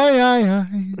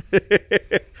 Fine.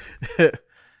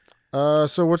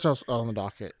 So what's else on the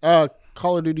docket?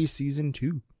 Call of Duty Season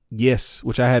 2. Yes,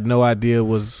 which I had no idea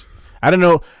was. I don't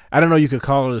know. You could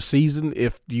call it a season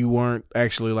if you weren't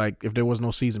actually like if there was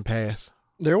no season pass.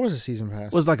 There was a season pass.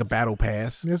 It was like a battle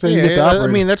pass. That's how you get the yeah, I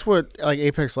operator. mean that's what like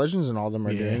Apex Legends and all of them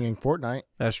are Yeah. doing in Fortnite.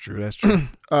 That's true.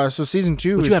 So Season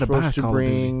 2 But is you gotta buy supposed to Call of Duty.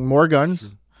 bring more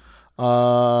guns.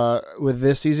 With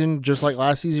this season, just like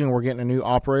last season, we're getting a new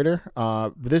operator.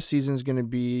 This season is going to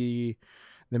be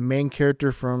the main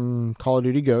character from Call of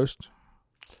Duty Ghost.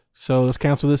 So let's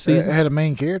cancel this It season. had a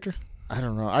main character. I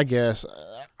don't know. I guess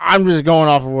I'm just going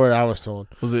off of what I was told.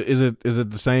 Is it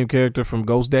the same character from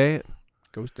Ghost Dad?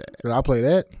 Ghost Dad. I play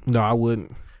that. No, I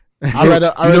wouldn't. I read.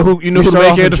 You know who the start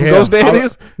main off in character from jail. Ghost Dad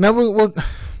is? No, well,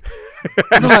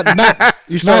 not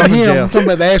You start not off in him. jail. I'm talking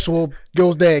about the actual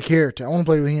Ghost Dad character. I want to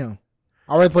play with him.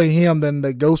 I'd rather play him than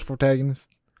the Ghost protagonist.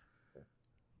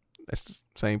 That's the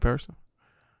same person.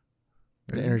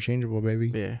 They're interchangeable,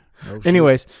 baby. Yeah.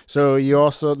 Anyways, so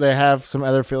they have some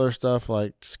other filler stuff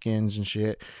like skins and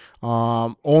shit.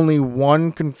 Only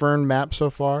one confirmed map so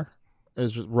far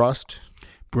is Rust.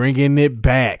 Bringing it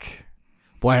back.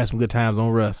 Boy, I had some good times on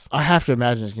Rust. I have to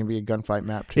imagine it's gonna be a gunfight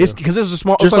map too. It's because it's a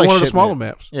small. Just It's like like one of the Shipment. smaller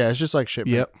maps. Yeah, it's just like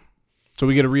Shipment. Yep. So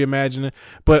we get to reimagine it,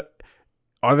 but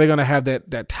are they going to have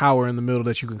that tower in the middle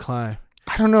that you can climb?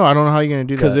 I don't know. I don't know how you're gonna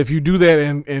do that. Because if you do that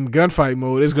in gunfight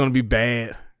mode, it's going to be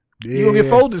bad. Yeah. You're going to get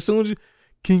folded as soon as you.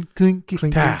 Clink, clink, clink,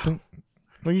 Clink, tower. clink, clink.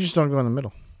 well, you just don't go in the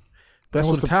middle. That's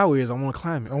What's what the tower is. I want to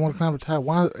climb I it. want to climb the tower.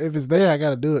 Why? If it's there, I got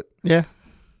to do it. Yeah,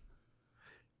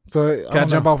 So Can I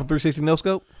jump off a 360 no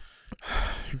scope?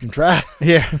 You can try.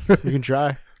 yeah, you can try.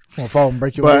 I'm gonna fall and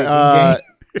break your leg. But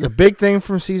the big thing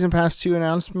from Season Pass 2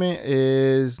 announcement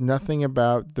is nothing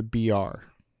about the BR.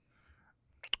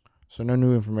 So no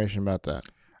new information about that.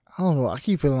 I don't know. I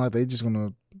keep feeling like they just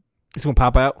gonna It's going to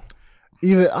pop out.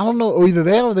 either I don't know, or either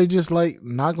that or they just like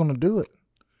not gonna do it.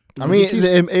 I mean,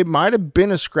 it might have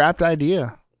been a scrapped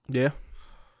idea. Yeah.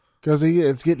 Because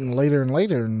it's getting later and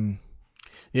later, and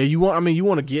Yeah, you want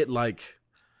to get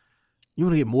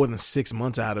more than 6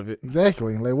 months out of it.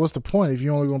 exactly like what's the point if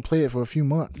you're only gonna play it for a few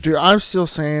months? Dude, I'm still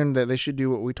saying that they should do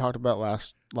what we talked about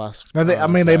last. Now they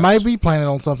class. might be planning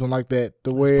on something like that,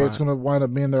 the way it's fine. gonna wind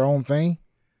up being their own thing,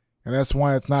 and that's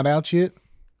why it's not out yet.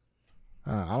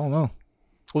 I don't know.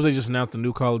 Or they just announced the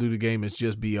new Call of Duty game is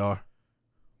just BR.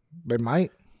 They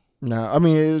might. No, I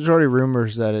mean there's already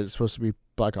rumors that it's supposed to be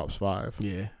Black Ops 5,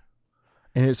 Yeah.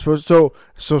 and it's supposed so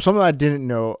something I didn't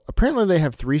know. Apparently, they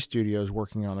have 3 studios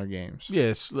working on their games.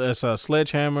 Yeah, it's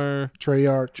Sledgehammer,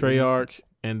 Treyarch,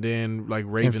 and then like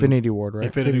Raven. Infinity Ward, right?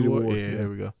 Infinity Ward. Ward, Yeah, yeah. there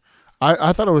we go.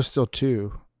 I thought it was still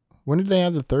 2. When did they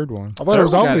have the third one? I thought it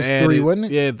was Third one got always 3, added- wasn't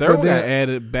it? Yeah, third But one got then-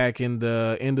 added back in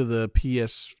the end of the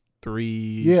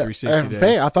PS3 Yeah. 360 In days.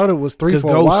 fact, I thought it was 3 'Cause for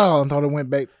a Ghost- while, and thought it went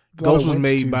back. Ghost was went to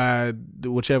made 2. by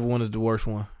whichever one is the worst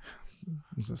one.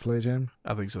 Was it Sledgehammer?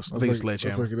 I think so. I Let's think it's look- let's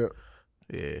Sledgehammer. look it up.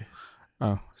 Yeah.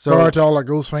 Oh, Sorry to all our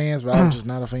Ghost fans, but I'm just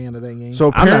not a fan of that game.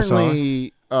 So I'm not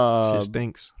apparently, Shit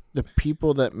stinks. the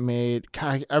people that made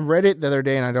God, I read it the other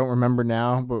day and I don't remember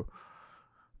now, but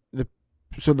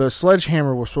the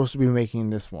Sledgehammer was supposed to be making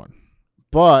this one,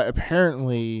 but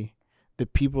apparently the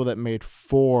people that made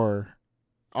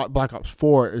Black Ops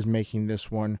 4 is making this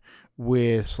one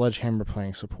with Sledgehammer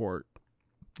playing support.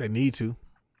 They need to.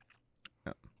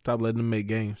 Stop letting them make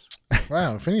games.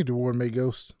 Wow, Infinity Ward made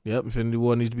Ghosts. Yep, Infinity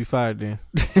Ward needs to be fired then.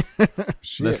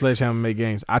 Shit. Let Sledgehammer make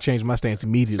games. I changed my stance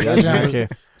immediately. I didn't care.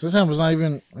 Sledgehammer's not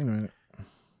even. Wait a minute.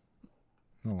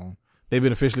 Hold on. They've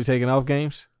been officially taken off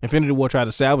games. Infinity Ward tried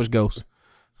to salvage Ghosts.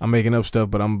 I'm making up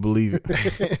stuff, but I'm gonna believe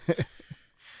it.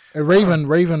 And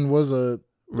Raven was a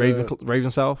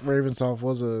Ravensoft. Ravensoft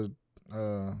was a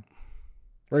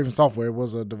Raven Software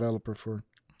was a developer for.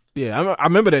 Yeah, I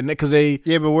remember that because they.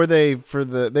 Yeah, but were they for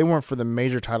the? They weren't for the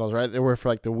major titles, right? They were for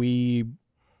like the Wii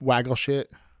waggle shit.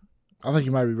 I think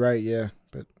you might be right. Yeah,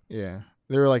 but Yeah,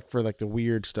 they were like for like the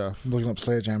weird stuff. I'm looking up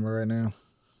Sledgehammer right now.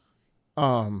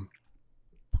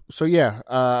 So yeah,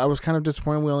 I was kind of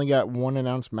disappointed we only got one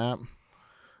announced map. I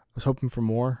was hoping for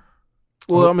more.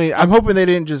 Well, I mean, I'm hoping they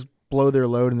didn't just blow their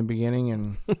load in the beginning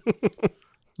and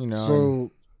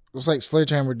So it's like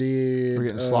Sledgehammer did. we're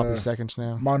getting sloppy seconds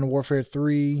now. Modern Warfare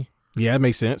 3, yeah, that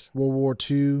makes sense. World War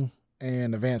 2,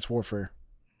 and Advanced Warfare.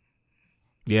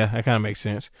 Yeah, that kind of makes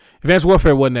sense. Advanced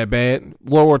Warfare wasn't that bad.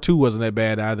 World War II wasn't that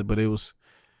bad either, but it was.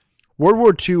 World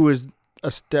War II was a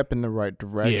step in the right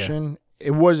direction.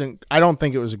 It wasn't. I don't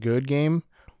think it was a good game,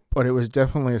 but it was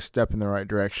definitely a step in the right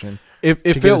direction. It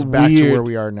to get felt us back weird to where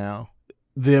we are now.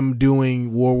 Them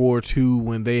doing World War II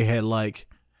when they had like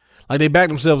they backed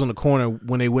themselves in the corner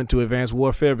when they went to Advanced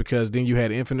Warfare, because then you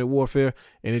had Infinite Warfare,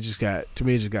 and it just got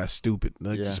stupid.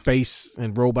 Like space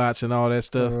and robots and all that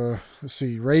stuff. Let's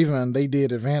see, Raven, they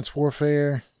did Advanced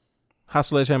Warfare. How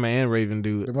Sledgehammer and Raven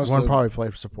do it? One probably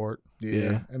played support.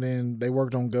 Yeah, and then they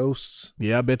worked on Ghosts.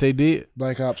 Yeah, I bet they did.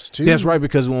 Black Ops 2. That's right,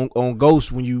 because on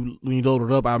Ghost, when you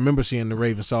loaded up, I remember seeing the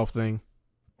Ravensoft thing.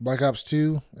 Black Ops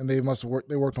 2, and they must have worked.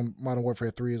 They worked on Modern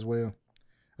Warfare 3 as well.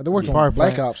 They worked on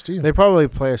Black Ops too. They probably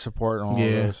play support on all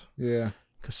those. Yeah.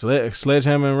 Because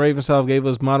Sledgehammer and Ravensoft gave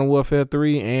us Modern Warfare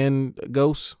 3 and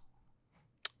Ghost.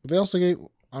 But they also gave.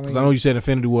 Because I know you said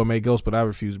Infinity War made Ghost, but I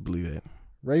refuse to believe that.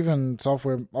 Raven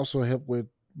Software also helped with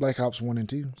Black Ops 1 and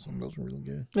 2. Some of those were really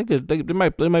good.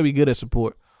 They might be good at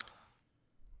support.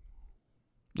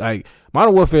 Like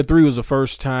Modern Warfare 3 was the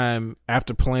first time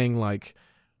after playing like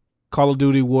Call of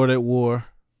Duty World at War,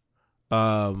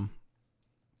 Modern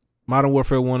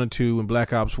Warfare 1 and 2, and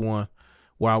Black Ops 1,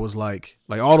 where I was like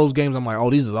all those games, I'm like, oh,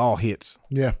 these are all hits.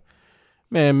 Yeah.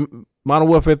 Man, Modern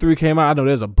Warfare 3 came out. I know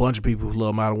there's a bunch of people who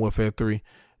love Modern Warfare 3.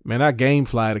 Man, I game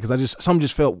flied it because something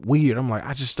just felt weird. I'm like,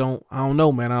 I don't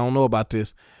know, man. I don't know about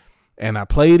this. And I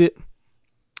played it,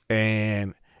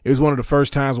 and it was one of the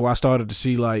first times where I started to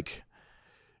see like,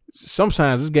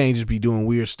 sometimes this game just be doing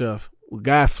weird stuff. A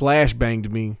guy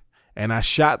flashbanged me, and I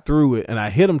shot through it, and I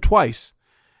hit him twice,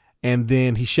 and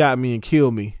then he shot me and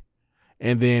killed me,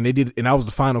 and then and I was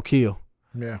the final kill.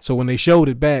 Yeah. So when they showed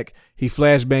it back, he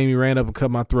flashbanged me, ran up and cut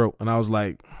my throat, and I was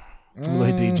like, I'm gonna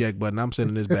hit the eject button. I'm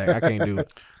sending this back. I can't do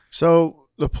it. So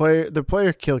the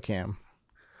player kill cam,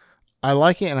 I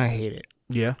like it and I hate it.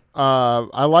 Yeah.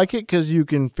 I like it because you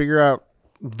can figure out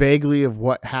vaguely of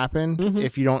what happened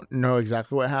if you don't know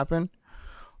exactly what happened.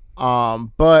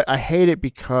 But I hate it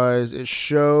because it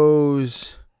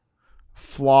shows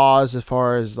flaws as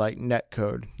far as like net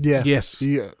code. Yeah. Yes.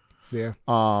 Yeah. Yeah.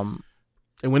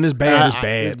 And when it's bad, it's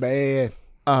bad. It's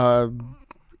bad.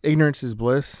 Ignorance is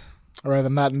bliss. I'd rather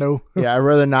not know. Yeah, I'd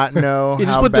rather not know. Yeah,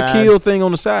 just how put bad. the kill thing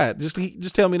on the side. Just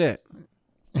tell me that.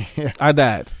 Yeah. I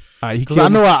died. All right, Because I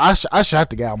know I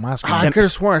shot the guy on my screen. I could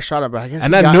have sworn I shot him, but I guess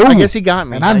I guess he got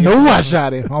me. And I know I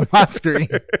shot him on my screen.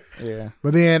 Yeah.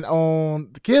 But then on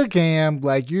the kill cam,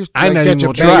 like you I like, know catch you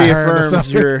your gonna try. back turn or Reaffirms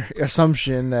something. your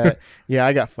assumption that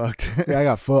I got fucked. Yeah, I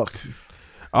got fucked.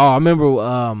 Oh, I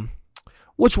remember.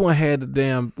 Which one had the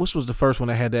damn? Which was the first one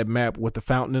that had that map with the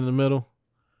fountain in the middle?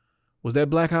 Was that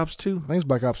Black Ops 2? I think it's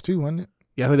Black Ops 2, wasn't it?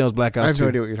 Yeah, I think that was Black Ops 2. I have no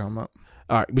idea what you're talking about.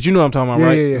 All right, but you know what I'm talking about, Yeah,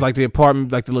 right? yeah, yeah. It's like the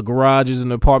apartment, like the little garages and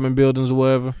the apartment buildings or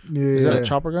whatever. Yeah. Is that a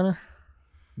chopper gunner?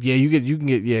 Yeah, you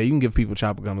can give people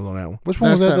chopper gunners on that one. Which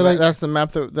one was that? That's the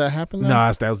map that happened.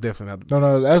 Nah, that was definitely not.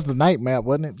 No, that's the night map,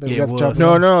 wasn't it? That we Yeah, got it the was. chopper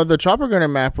No, on? no, the chopper gunner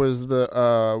map was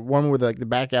the one with like the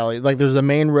back alley. Like there's the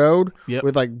main road Yep.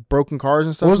 with like broken cars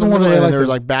and stuff. What was the in one that middle, had, and like, there's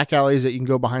the- like back alleys that you can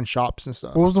go behind shops and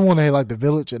stuff. What was the one that had like the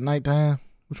village at nighttime?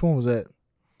 Which one was that?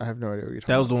 I have no idea what you're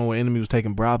talking That was the one where enemy was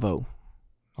taking Bravo.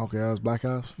 Okay, that was Black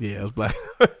Ops. Yeah, it was Black.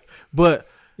 But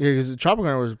Yeah, because the chopper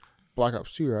gunner was Black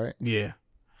Ops 2, right? yeah,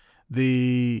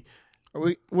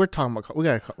 We're talking about. We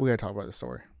gotta talk about the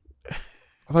story. I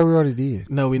thought we already did.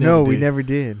 no, we never did. we never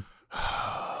did.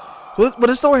 But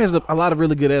the story has a lot of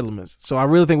really good elements. So I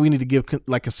really think we need to give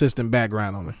like consistent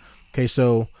background on it. Okay,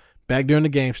 so back during the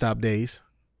GameStop days,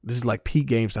 this is like peak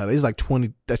GameStop. It's like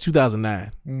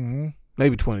 2009, Mm-hmm.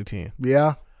 maybe 2010.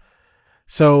 Yeah.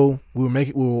 So we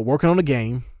were working on the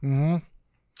game, and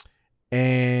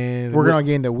working on a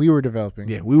game that we were developing.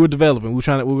 Yeah, we were developing. We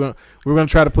were gonna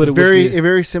try to put it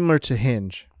very similar to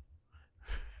Hinge.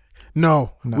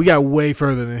 No, we got way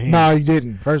further than Hinge. No, you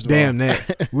didn't. First of all, damn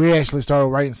that. We actually started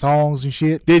writing songs and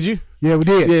shit. Did you? Yeah, we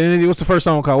did. Yeah. And what's the first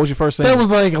song called? What's your first song? That was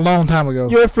like a long time ago.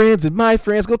 Your friends and my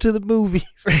friends go to the movies.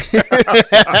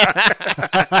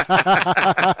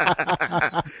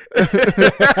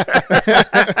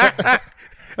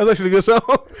 That's actually a good song.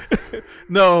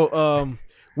 No,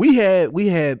 we had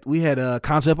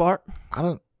concept art.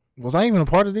 Was I even a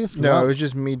part of this? No, it was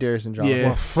just me, Darius, and John. Yeah.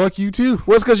 Well, fuck you too.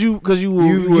 Well, it's because you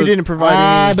didn't provide.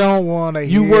 I don't want to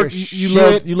hear.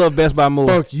 You love Best Buy more.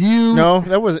 Fuck you. No,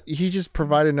 he just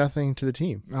provided nothing to the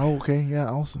team. Oh, okay, yeah,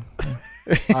 awesome.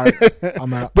 All right,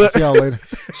 I'm out. But see y'all later.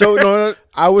 So no,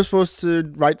 I was supposed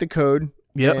to write the code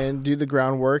Yep. and do the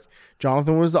groundwork.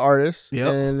 Jonathan was the artist,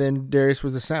 Yep. and then Darius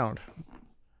was the sound.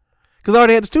 Because I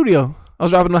already had the studio. I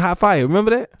was dropping the hot fire.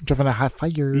 Remember that? Dropping a hot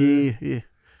fire. Yeah.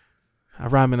 I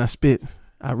rhyme and I spit.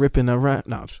 I rip and I rhyme.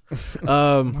 No.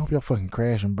 I hope y'all fucking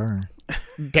crash and burn.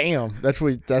 Damn, that's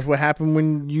what happened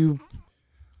when you.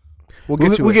 We'll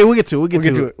get to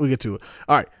it.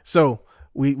 All right. So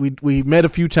we met a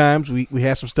few times. We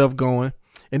had some stuff going,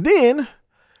 and then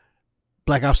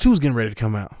Black Ops 2 is getting ready to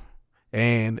come out.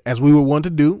 And as we were wanting to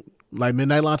do, like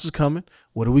Midnight Launch is coming.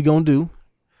 What are we gonna do?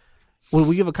 Will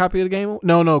we give a copy of the game?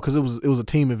 No, because it was a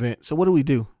team event. So what do we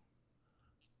do?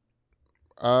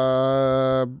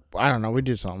 I don't know. We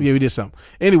did something. Yeah, we did something.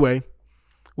 Anyway,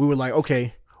 we were like,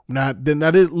 okay,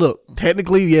 look,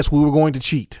 technically, yes, we were going to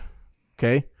cheat.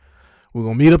 Okay, we were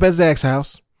gonna meet up at Zach's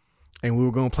house, and we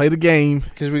were gonna play the game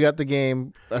because we got the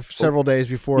game several days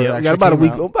before. Yeah, we got about a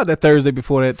week, about that Thursday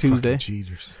before that Tuesday. Fucking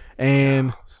cheaters.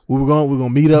 And we're gonna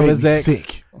meet up at Zach's.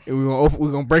 Sick. And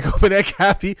we're gonna break open that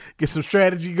copy, get some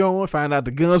strategy going, find out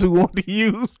the guns we want to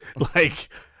use. Like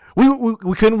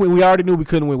we couldn't win. We already knew we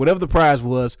couldn't win. Whatever the prize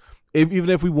was, even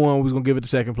if we won, we was gonna give it to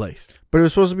second place. But it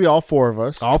was supposed to be all four of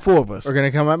us. All four of us are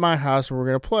gonna come at my house and we're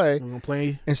gonna play. We're gonna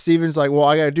play. And Steven's like, "Well,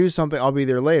 I gotta do something. I'll be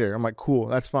there later." I'm like, "Cool,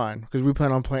 that's fine," because we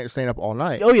plan on staying up all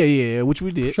night. Oh yeah, which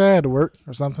we did. Sure, I had to work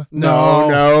or something.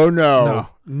 No.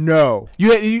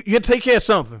 You had to take care of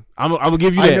something. I will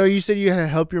give you that. I know you said you had to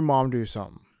help your mom do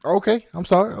something. Okay, I'm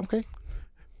sorry. Okay.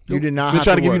 You did not. Been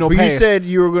trying to give you no pass. pass. You said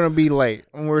you were going to be late,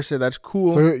 and we said that's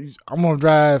cool. So I'm gonna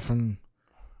drive from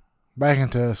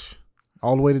Backintosh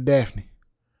all the way to Daphne.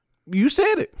 You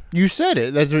said it. You said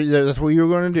it. That's what you were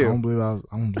going to do. I don't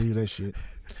believe that shit.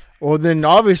 Well, then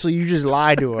obviously you just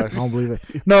lied to us. I don't believe it.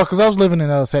 No, because I was living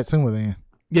in Satsuma then.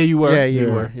 Yeah, you were. Yeah,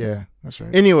 you were. Yeah, that's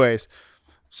right. Anyways,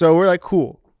 so we're like,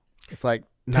 cool. It's like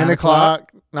 10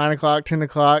 o'clock, 9 o'clock, 10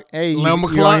 o'clock. Hey, you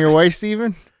on your way,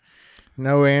 Steven?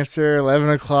 No answer. 11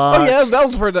 o'clock. Oh yeah, that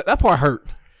was the part that part hurt.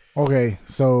 Okay,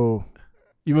 so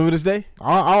you remember this day?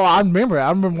 I remember. I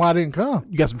remember why I didn't come.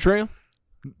 You got some trim?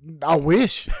 I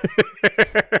wish.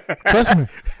 Trust me,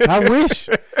 I wish.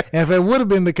 And if it would have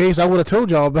been the case, I would have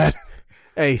told y'all about it.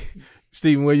 Hey,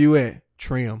 Steven, where you at?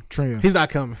 Trim. He's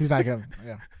not coming.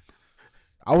 Yeah.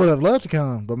 I would have loved to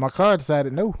come, but my car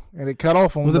decided no, and it cut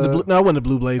off on. Was it the blue? No, it wasn't the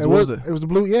Blue Blaze. What was it? It was the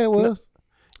blue. Yeah, it was.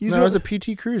 No, it was a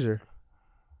PT Cruiser.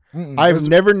 I've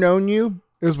never known you.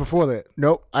 It was before that.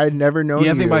 Nope, I had never known you.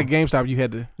 Yeah, I think by GameStop you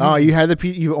had to. Oh,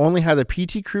 you only had the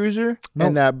PT Cruiser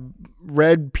and that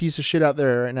red piece of shit out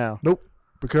there right now. Nope,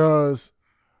 because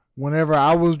whenever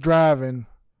I was driving,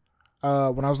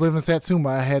 when I was living in Satsuma,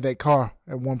 I had that car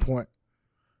at one point.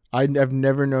 I've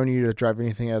never known you to drive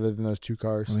anything other than those two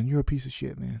cars. Well, then you're a piece of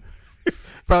shit, man.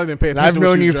 Probably didn't pay attention. I've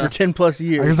known you for 10 plus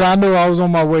years. Because I knew I was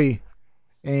on my way,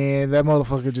 and that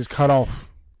motherfucker just cut off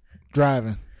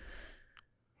driving.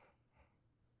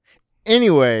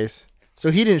 Anyways,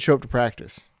 so he didn't show up to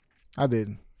practice. I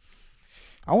didn't.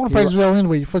 I want to practice with y'all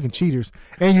anyway, you fucking cheaters.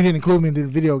 And you didn't include me in the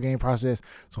video game process,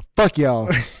 so fuck y'all.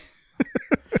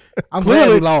 I'm glad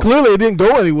we lost. Clearly, it didn't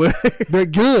go anywhere. They're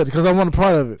good, because I want a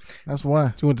part of it. That's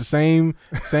why. You went the same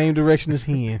direction as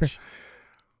Hinge.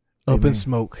 Up in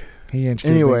smoke.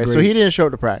 Anyway, so he didn't show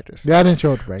up to practice. Yeah, I didn't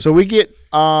show up to practice. So we get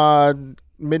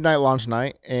midnight launch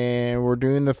night, and we're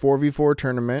doing the 4v4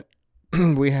 tournament.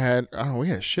 we had a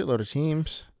shitload of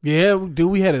teams. Yeah,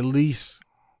 dude, we had at least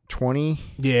 20.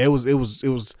 Yeah, it was. Yeah, it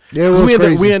was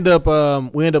crazy. We end up. I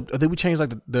think we changed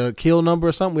like the kill number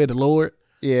or something. We had to lower it.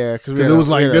 Yeah, because it was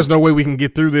like there's no way we can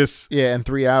get through this. Yeah, in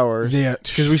 3 hours. Yeah,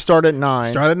 because we start at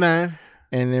 9.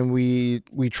 and then we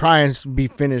try and be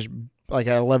finished like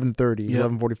at 11:30,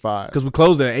 11:45. Because we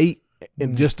closed at 8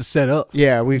 and just to set up.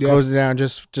 Yeah, we closed it down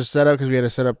just set up because we had to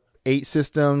set up 8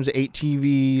 systems, 8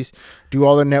 TVs, do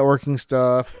all the networking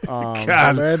stuff.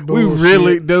 God, we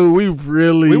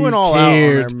really went all out on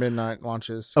cared our midnight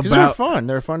launches. Because they're fun.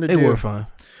 They're fun to do. They were fun.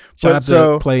 Shout out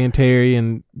to Clay and Terry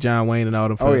and John Wayne and all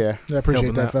them. Oh, yeah. I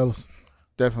appreciate that, fellas.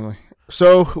 Definitely.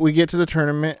 So we get to the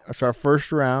tournament. It's our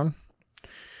first round.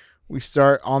 We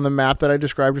start on the map that I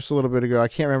described just a little bit ago. I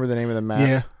can't remember the name of the map.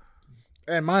 Yeah.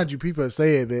 And mind you, people have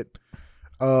said that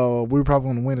we were probably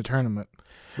going to win the tournament.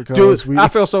 Dude, I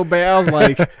felt so bad. I was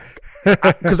like,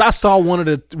 because I saw one of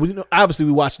the. Obviously,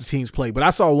 we watched the teams play, but I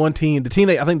saw one team. I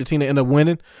think the team that ended up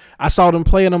winning. I saw them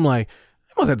play, and I'm like,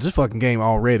 they must have this fucking game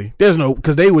already. There's no,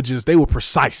 because they were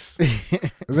precise.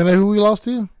 Isn't that who we lost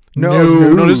to?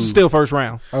 No. This is still first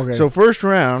round. Okay. So first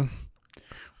round,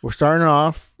 we're starting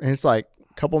off, and it's like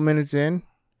a couple minutes in.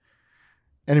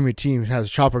 Enemy team has a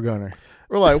chopper gunner.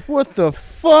 We're like, what the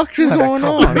fuck is going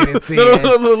on?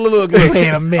 Look, wait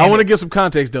a minute. I want to give some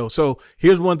context though. So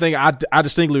here's one thing I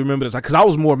distinctly remember this because I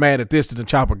was more mad at this than the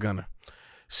chopper gunner.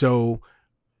 So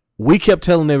we kept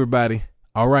telling everybody,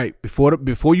 all right,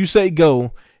 before you say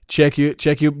go, check your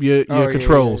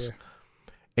controls, yeah.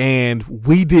 And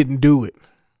we didn't do it.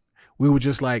 We were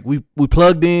just like we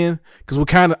plugged in because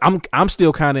I'm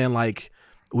still kind of in like.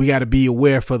 We got to be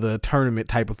aware for the tournament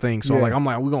type of thing. So I'm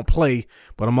like, we're going to play,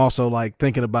 but I'm also like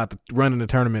thinking about running the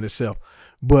tournament itself.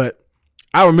 But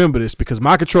I remember this because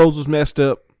my controls was messed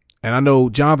up. And I know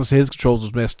Jonathan said his controls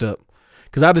was messed up.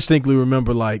 Because I distinctly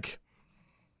remember like,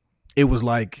 it was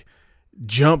like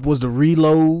jump was the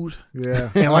reload. Yeah.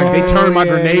 And like they turned my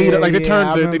grenade, like they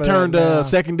turned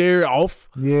secondary off.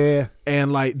 Yeah.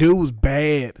 And like, dude was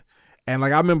bad. And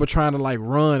like I remember trying to like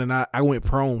run, and I went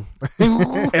prone,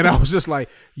 and I was just like,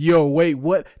 "Yo, wait,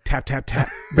 what? Tap, tap, tap."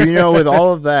 But with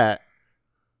all of that,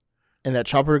 and that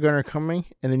chopper gunner coming,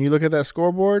 and then you look at that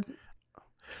scoreboard.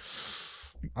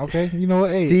 Okay, you know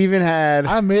what? Hey, Steven had.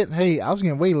 I admit, I was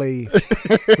getting waylaid.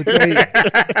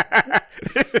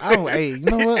 Hey, you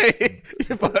know what?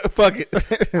 Fuck it.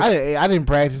 I didn't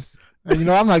practice. I'm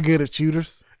not good at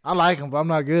shooters. I like them, but I'm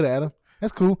not good at them.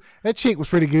 That's cool. That chick was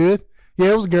pretty good. Yeah,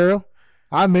 it was a girl.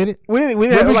 I admit it. We didn't be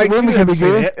good. Like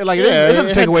it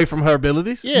doesn't take away from her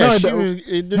abilities. Yeah,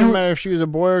 it didn't matter if she was a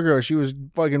boy or a girl. She was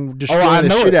fucking destroying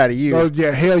the shit out of you. Oh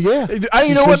yeah, hell yeah.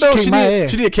 You know what though? She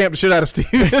did camp the shit out of Steve.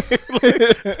 How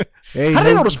did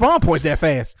they know the spawn points that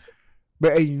fast?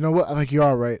 But hey, you know what? I think you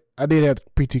are right. I did have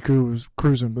PT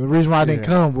cruising, but the reason why I didn't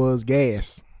come was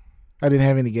gas. I didn't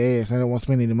have any gas. I didn't want to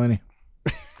spend any money.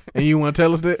 And you want to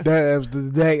tell us that? That was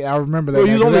the day. I remember that. Well,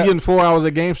 you was only getting 4 hours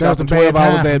at GameStop and 12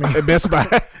 hours at Best Buy.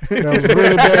 That was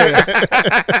really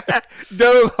bad.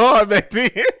 That was hard back then.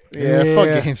 Yeah, fuck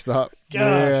GameStop.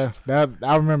 Gosh. Yeah,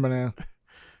 I remember now.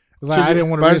 Like, I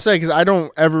didn't want to. I say because I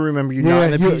don't ever remember you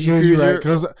not in the PG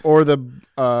Cruiser or the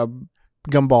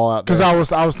gumball out there.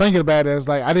 Because I was thinking about it. It's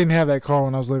like I didn't have that car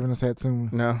when I was living in Satsuma.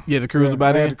 No. Yeah, the Cruiser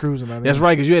by then. I had the Cruiser by then. That's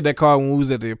right, because you had that car when we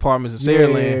was at the apartments in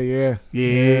Saraland.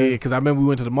 Yeah. Because I remember we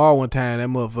went to the mall one time. That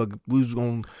motherfucker, we was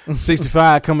on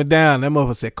 65 coming down. That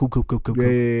motherfucker said, cool.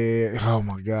 Yeah. Oh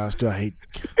my gosh, I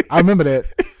remember that.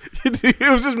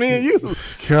 It was just me and you.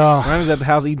 God. Ryan was at the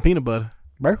house eating peanut butter.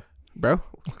 Bro,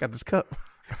 got this cup.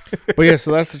 But yeah,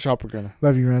 so that's the chopper gunner.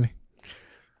 Love you, Randy.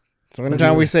 So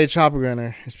anytime we say chopper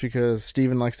gunner, it's because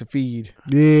Steven likes to feed.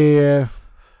 Yeah.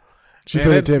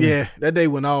 That day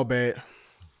went all bad.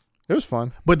 It was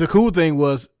fun. But the cool thing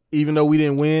was, even though we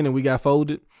didn't win and we got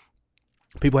folded,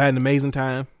 people had an amazing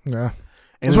time. Yeah.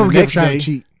 And then the next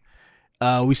day,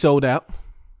 we sold out.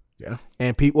 Yeah.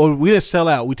 And we didn't sell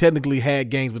out. We technically had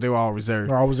games, but they were all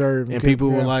reserved. And people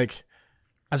were like,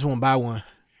 I just want to buy one.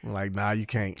 I'm like, nah, you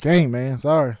can't. Game, man.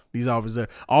 Sorry. These all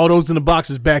reserved. All those in the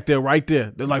boxes back there, right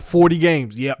there. They're like 40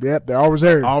 games. Yep, they're all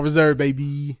reserved. All reserved,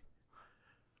 baby.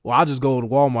 Well, I'll just go to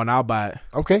Walmart and I'll buy it.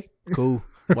 Okay. Cool.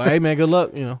 Well, hey, man, good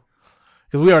luck, Because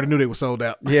we already knew they were sold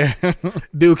out. Yeah.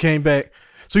 Dude came back.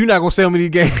 So you're not going to sell me these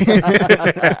games? It's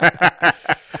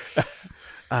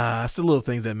the little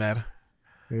things that matter.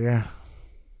 Yeah.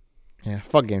 Yeah,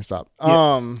 fuck GameStop.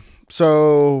 Yeah.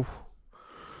 So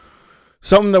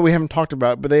something that we haven't talked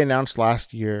about, but they announced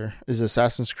last year, is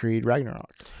Assassin's Creed Ragnarok.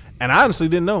 And I honestly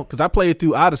didn't know because I played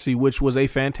through Odyssey, which was a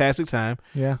fantastic time.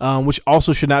 Yeah. Which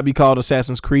also should not be called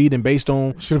Assassin's Creed. And based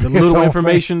on the little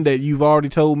information that you've already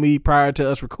told me prior to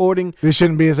us recording, this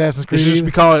shouldn't be Assassin's Creed. It should just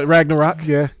be called Ragnarok.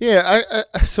 Yeah. Yeah.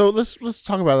 So let's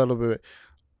talk about that a little bit.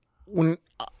 When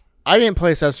I didn't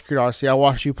play Assassin's Creed Odyssey, I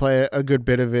watched you play a good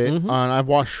bit of it. And I've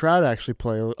watched Shroud actually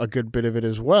play a good bit of it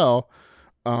as well.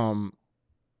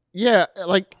 Yeah,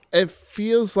 like It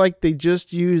feels like they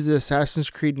just used the Assassin's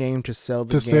Creed name to sell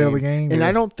the game. And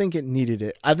I don't think it needed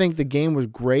it. I think the game was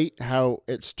great how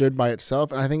it stood by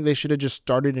itself, and I think they should have just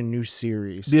started a new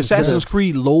series. The Assassin's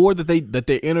Creed lore that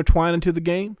they intertwine into the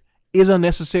game is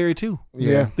unnecessary too.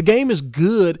 Yeah. The game is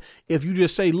good if you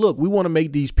just say, look, we want to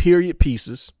make these period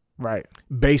pieces right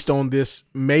based on this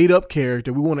made up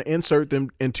character. We want to insert them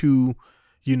into,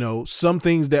 some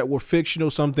things that were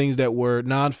fictional, some things that were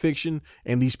nonfiction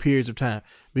in these periods of time.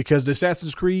 Because the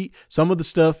Assassin's Creed, some of the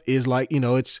stuff is like,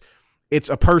 it's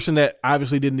a person that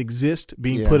obviously didn't exist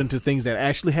being put into things that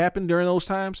actually happened during those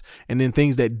times, and then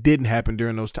things that didn't happen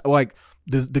during those times, like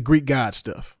the Greek god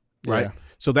stuff, right? Yeah.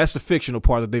 So that's the fictional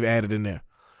part that they've added in there.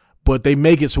 But they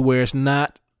make it to where it's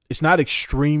not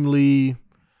extremely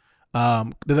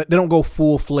they don't go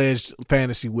full-fledged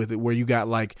fantasy with it where you got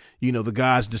like, the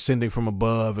gods descending from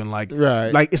above and like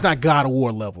it's not God of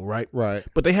War level, right? Right.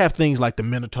 But they have things like the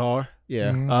Minotaur.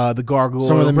 Yeah. The gargoyle.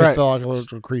 Some of the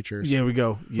mythological creatures. Yeah, we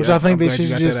go. Yeah, which I think they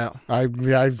should just.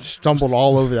 I stumbled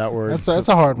all over that word. That's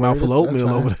a hard word. Mouthful of oatmeal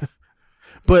over there.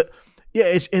 But yeah,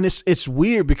 it's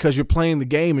weird because you're playing the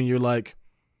game and you're like,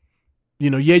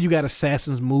 you got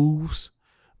assassin's moves,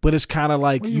 but it's kind of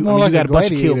like you got a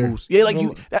bunch of kill moves. Yeah, like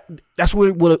that's what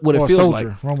it feels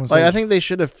like. Like I think they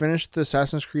should have finished the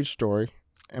Assassin's Creed story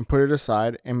and put it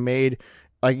aside and made,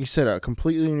 like you said, a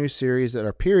completely new series that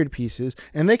are period pieces,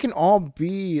 and they can all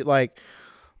be like,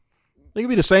 they can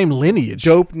be the same lineage.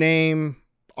 Dope name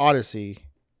Odyssey,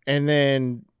 and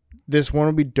then this one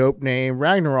will be dope name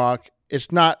Ragnarok.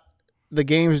 It's not the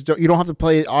games. You don't have to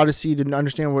play Odyssey to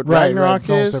understand what Ragnarok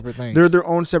is. They're their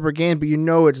own separate game, but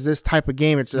it's this type of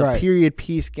game. It's a period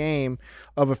piece game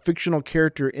of a fictional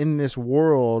character in this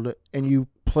world, and you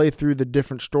play through the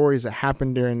different stories that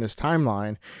happened during this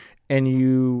timeline, and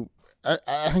you.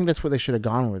 I think that's what they should have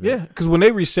gone with. Yeah, because when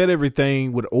they reset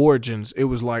everything with Origins, it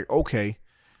was like, okay,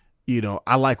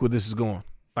 I like where this is going.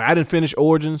 Like, I didn't finish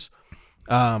Origins,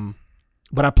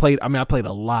 but I played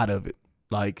a lot of it.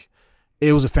 Like,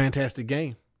 it was a fantastic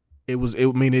game. It was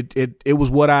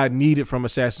what I needed from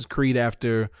Assassin's Creed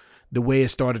after the way it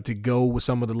started to go with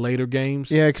some of the later games.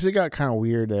 Yeah, because it got kind of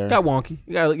weird there. Got wonky.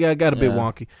 It got a bit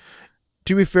wonky.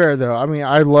 To be fair, though,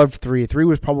 I loved 3. 3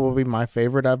 was probably my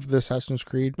favorite of the Assassin's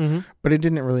Creed, but it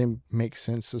didn't really make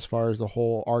sense as far as the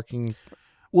whole arcing.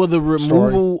 Well, the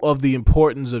removal of the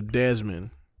importance of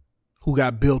Desmond, who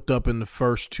got built up in the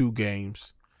first 2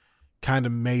 games, kind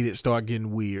of made it start getting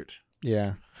weird.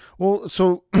 Yeah. Well,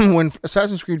 so when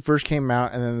Assassin's Creed first came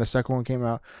out and then the second one came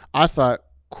out, I thought,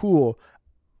 cool,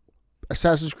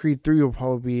 Assassin's Creed 3 will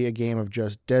probably be a game of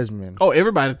just Desmond. Oh,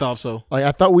 everybody thought so. Like,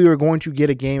 I thought we were going to get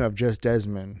a game of just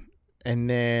Desmond. And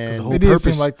then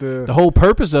the whole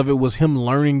purpose of it was him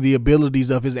learning the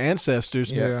abilities of his ancestors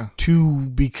to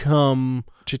become...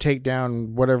 to take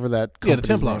down whatever that... Yeah, the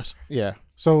Templars. Yeah.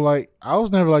 So, like, I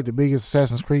was never, like, the biggest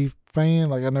Assassin's Creed fan.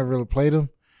 Like, I never really played them.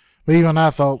 But even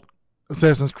I thought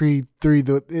Assassin's Creed 3,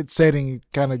 its setting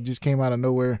kind of just came out of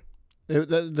nowhere.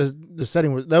 The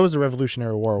setting was the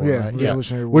Revolutionary War one, right?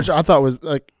 Revolutionary War. Which I thought was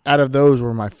like out of those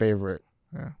were my favorite.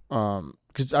 Yeah.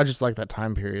 Because I just like that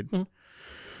time period. I'm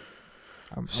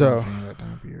not a fan of that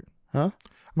time period. Huh?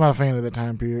 I'm not a fan of that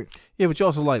time period. Yeah, but you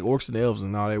also like orcs and elves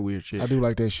and all that weird shit. I do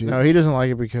like that shit. No, he doesn't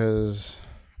like it because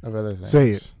of other things. Say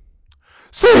it.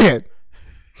 Say it.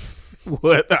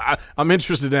 What? I'm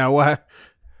interested now. Why?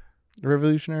 The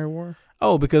Revolutionary War?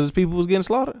 Oh, because people was getting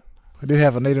slaughtered. I did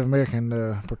have a Native American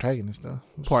protagonist, though.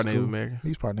 Part Native American.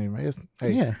 He's part Native American.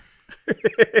 Hey, yeah.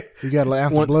 You got an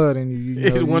ounce of blood in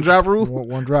you. One drop rule?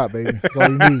 One drop, baby. That's all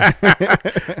you need.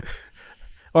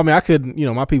 Well, I mean, I couldn't,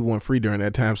 my people weren't free during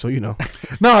that time, so, No,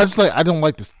 I just I don't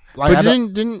like this. Like, but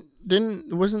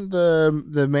wasn't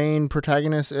the main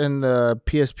protagonist in the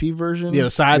PSP version? Yeah, the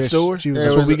side store.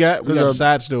 That's what we got. We got a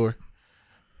side store.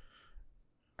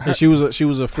 And she was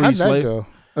a free slave. Go?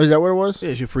 Oh, is that what it was? Yeah,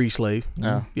 she's a free slave.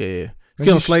 Oh. Yeah.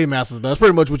 Killing slave masters. That's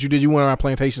pretty much what you did. You went around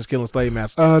plantations killing slave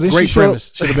masters. Great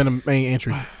premise. Should have been a main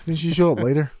entry. Didn't she show up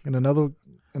later in another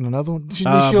one? She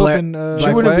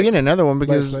wouldn't be in another one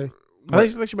because I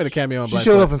think she made a cameo on Black Flag. She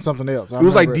showed Flag. up in something else. It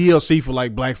was like DLC for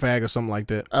like Black Flag or something like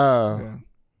that.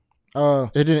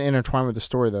 It didn't intertwine with the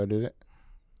story though, did it?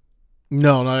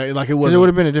 No, like it wasn't. Because it would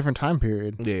have been a different time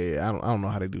period. Yeah, I don't know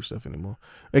how they do stuff anymore.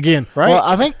 Again, right? Well,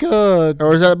 I think,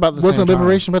 or is that about the wasn't same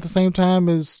Liberation about the same time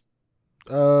as?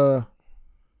 Yeah,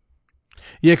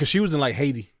 because she was in like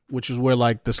Haiti, which is where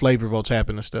like the slave revolts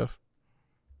happened and stuff,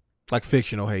 like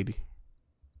fictional Haiti.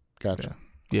 Gotcha.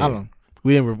 Yeah, I don't know.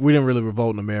 We didn't really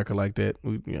revolt in America like that.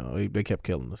 They kept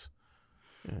killing us.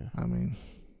 Yeah. I mean.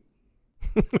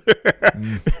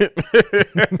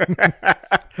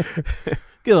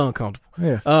 get uncomfortable.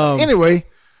 Yeah. Anyway,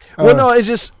 well, no,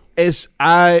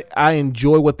 I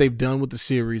enjoy what they've done with the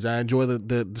series. I enjoy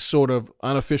the sort of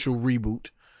unofficial reboot,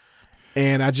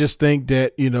 and I just think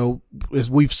that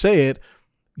as we've said,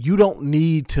 you don't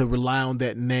need to rely on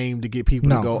that name to get people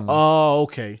to go, oh,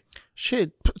 okay.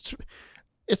 Shit,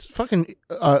 it's fucking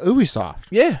Ubisoft.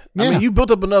 Yeah. I mean, you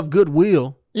built up enough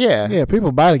goodwill. Yeah. Yeah,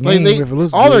 people buy the game if it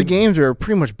looks all good. their games are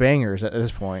pretty much bangers at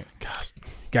this point. Gosh,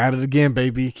 got it again,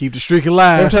 baby. Keep the streak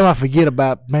alive. Every time I forget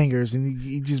about bangers, and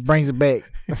he just brings it back.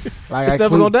 Like, it's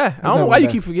never going to die. I don't know why you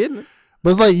keep forgetting it. But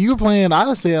it's like you were playing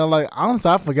Odyssey.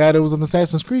 Honestly, I forgot it was an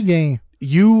Assassin's Creed game.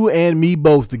 You and me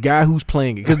both, the guy who's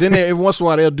playing it. Because then every once in a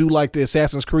while they'll do like the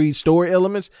Assassin's Creed story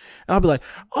elements. And I'll be like,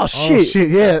 oh, shit.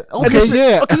 Yeah. Okay,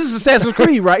 yeah. Because it's Assassin's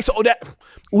Creed, right? So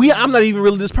I'm not even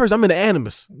really this person. I'm in the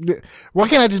Animus. Why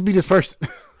can't I just be this person?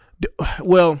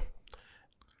 Well,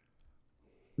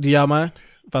 do y'all mind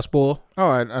if I spoil? Oh,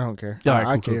 I don't care. All right,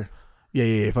 I cool. care.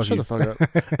 Yeah. Fuck Shut you. the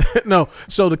fuck up. No.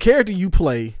 So the character you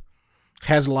play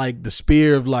has like the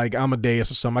spear of like Amadeus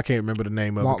or something. I can't remember the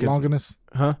name of it. Longinus?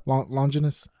 Huh?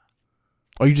 Longinus?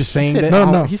 Are you just saying that?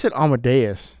 No. He said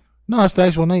Amadeus. No, that's the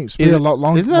actual name. Spear Isn't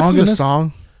that from the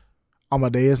song?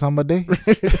 Amadeus.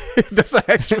 That's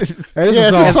actually That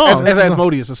is a song. That's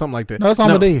Asmodeus or something like that. No, it's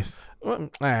Amadeus. Well,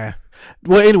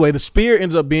 anyway, the spear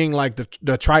ends up being like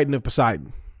the trident of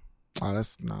Poseidon. Oh,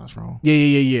 that's wrong.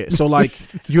 Yeah. So like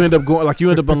you end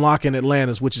up unlocking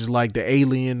Atlantis, which is like the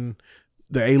alien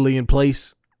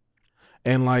place,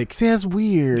 and like see, that's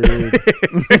weird.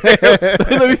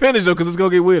 let me finish though, because it's gonna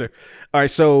get weirder. All right,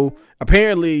 so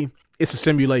apparently it's a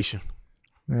simulation.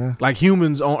 Yeah, like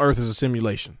humans on Earth is a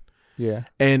simulation. Yeah,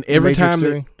 and every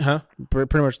time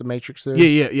pretty much the Matrix theory.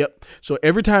 Yep. So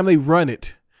every time they run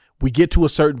it, we get to a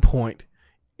certain point,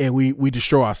 and we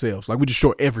destroy ourselves. Like we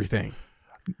destroy everything.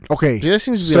 Okay, that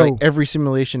seems to be like every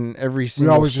simulation, every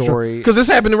single story. Because it's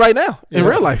happening right now in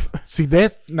real life. See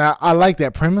that? Now I like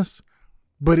that premise,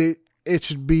 but it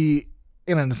should be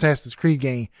in an Assassin's Creed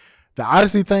game. The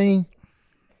Odyssey thing,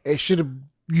 you should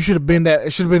have been that.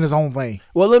 It should have been its own thing.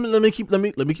 Well, let me keep going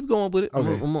with it.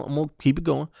 Okay. I'm gonna keep it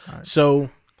going. Right.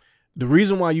 So the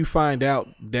reason why you find out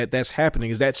that that's happening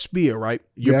is that spear, right?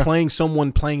 You're playing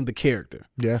someone playing the character.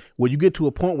 Yeah. Well, you get to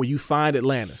a point where you find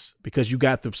Atlantis because you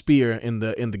got the spear in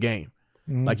the game.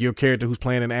 Mm-hmm. Like your character who's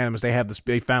playing in Animus,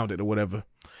 they found it or whatever,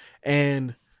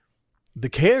 and the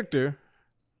character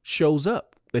shows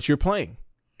up that you're playing,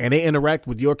 and they interact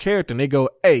with your character, and they go,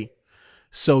 "Hey,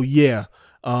 so yeah,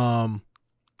 I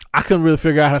couldn't really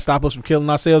figure out how to stop us from killing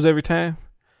ourselves every time,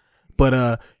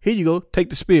 but here you go, take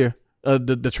the spear."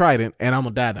 The trident, and I'm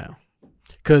gonna die now,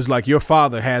 because like your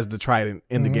father has the trident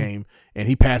in the game, and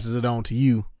he passes it on to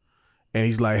you, and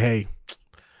he's like, "Hey,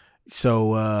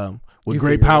 so with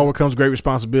great power comes great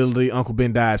responsibility. Uncle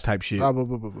Ben dies," type shit.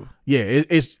 Yeah,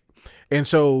 it's and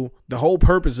so the whole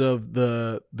purpose of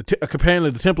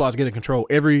apparently the Templars get in control.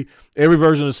 Every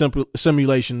version of the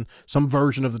simulation, some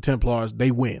version of the Templars, they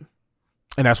win,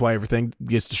 and that's why everything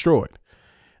gets destroyed.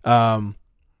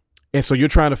 And so you're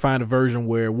trying to find a version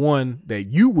where, one, that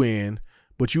you win,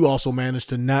 but you also manage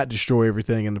to not destroy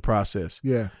everything in the process.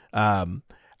 Yeah. I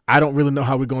don't really know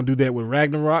how we're going to do that with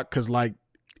Ragnarok, because like...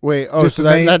 Wait, so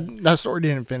that story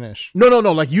didn't finish? No,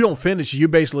 like you don't finish. You're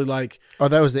basically like... Oh,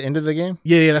 that was the end of the game?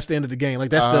 Yeah, that's the end of the game. Like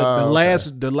that's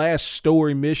the last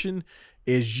story mission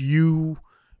is you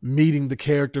meeting the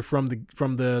character from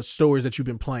the stories that you've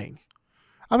been playing.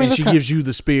 I mean, and she gives you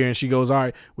the spear, and she goes, "All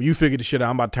right, well, you figured the shit out.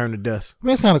 I'm about to turn to dust." I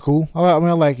mean, it's kind of cool. I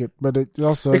like it, but it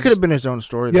also could have been its own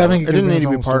story. Yeah, though. I think it didn't need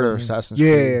to be part of Assassin's Creed.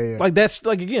 Yeah. Like that's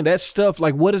like again, that stuff.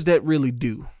 Like, what does that really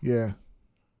do? Yeah,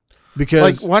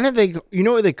 because like, why didn't they? You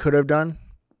know what they could have done?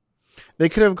 They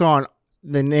could have gone.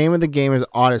 The name of the game is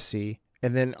Odyssey,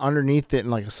 and then underneath it,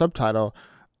 in like a subtitle,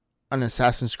 an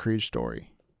Assassin's Creed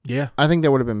story. Yeah, I think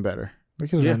that would have been better. We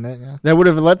could have done that, yeah. That would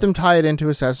have let them tie it into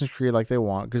Assassin's Creed like they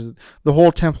want, because the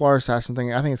whole Templar assassin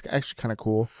thing, I think it's actually kind of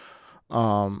cool.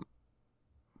 But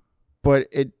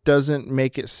it doesn't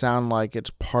make it sound like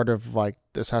it's part of like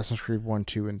the Assassin's Creed 1,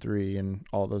 2, and 3 and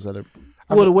all those other...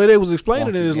 Well, the way they was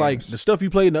explaining it is like the stuff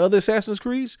you played in the other Assassin's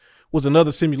Creeds was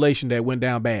another simulation that went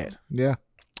down bad. Yeah.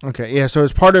 Okay, yeah, so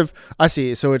it's part of... I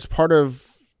see. So it's part of...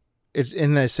 It's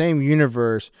in the same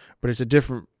universe, but it's a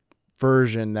different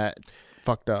version that...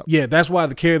 fucked up. Yeah, that's why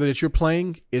the character that you're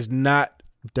playing is not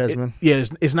Desmond.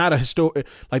 It's not a historic,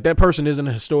 like that person isn't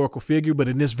a historical figure, but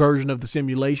in this version of the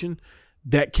simulation,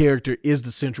 that character is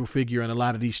the central figure in a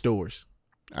lot of these stories.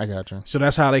 I gotcha. So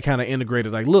that's how they kind of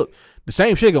integrated. Like, look, the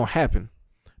same shit gonna happen,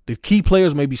 The key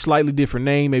players may be slightly different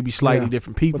name, maybe slightly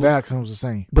different people. But the outcome's the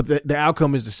same. But the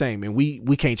outcome is the same, and we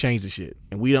can't change the shit.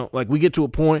 And we don't we get to a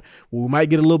point where we might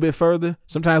get a little bit further.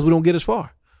 Sometimes we don't get as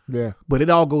far. Yeah. But it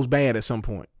all goes bad at some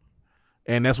point.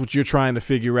 And that's what you're trying to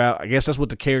figure out. I guess that's what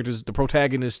the characters, the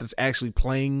protagonist that's actually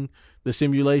playing the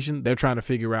simulation, they're trying to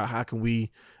figure out how can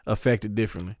we affect it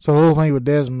differently. So the whole thing with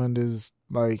Desmond is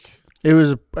like... It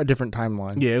was a different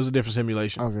timeline. Yeah, it was a different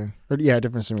simulation. Okay. Yeah, a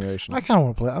different simulation. I kind of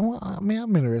want to play. I'm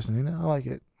interested in it. I like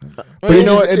it. But you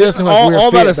know what? It does seem like all weird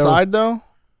that fit, aside, though,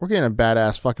 we're getting a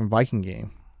badass fucking Viking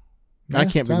game. I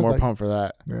can't be more pumped for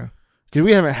that. Yeah. Because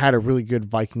we haven't had a really good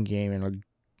Viking game in a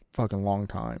fucking long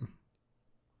time.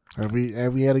 Have we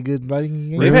had a good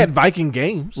Viking game? They've had Viking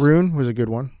games. Rune was a good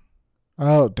one.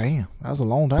 Oh, damn. That was a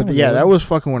long time ago. Yeah, that was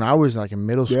fucking when I was like in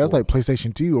middle school. Yeah, that was like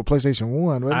PlayStation 2 or PlayStation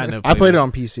 1. Wasn't I played it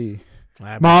on PC.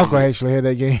 My uncle actually had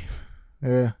that game.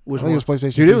 Yeah. Which I think it was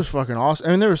PlayStation 2. Dude, it was fucking awesome. I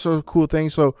mean, there were so cool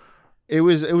things. So it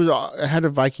had a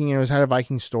Viking, and it had a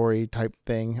Viking story type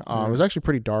thing. It was actually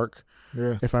pretty dark.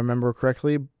 Yeah. If I remember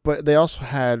correctly, but they also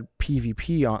had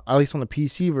PvP on, at least on the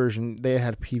PC version, they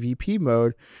had PvP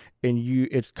mode, and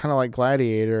it's kind of like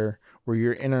Gladiator, where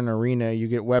you're in an arena, you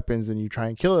get weapons, and you try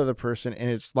and kill the other person, and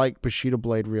it's like Bushido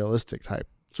Blade realistic type.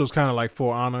 So it's kind of like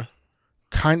For Honor.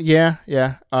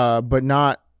 Yeah. But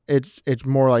not. It's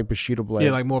more like Bushido Blade.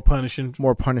 Yeah, like more punishing.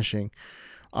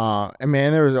 And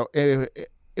man,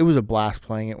 it was a blast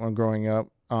playing it when growing up.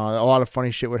 A lot of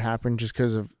funny shit would happen just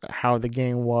because of how the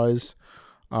game was.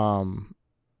 And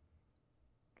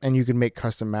you could make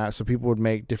custom maps, so people would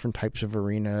make different types of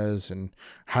arenas, and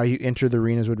how you enter the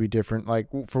arenas would be different. Like,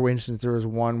 for instance, there was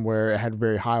one where it had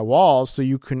very high walls, so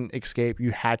you couldn't escape.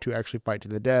 You had to actually fight to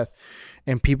the death,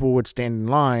 and people would stand in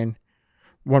line.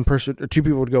 One person or two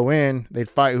people would go in, they'd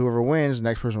fight. Whoever wins, the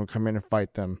next person would come in and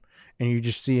fight them, and you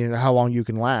just see how long you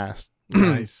can last.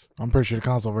 Nice. I'm pretty sure the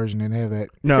console version didn't have that.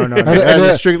 No, that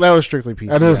was strictly PC.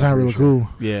 That does sound really cool.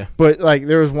 Yeah, but like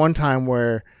there was one time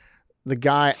where the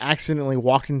guy accidentally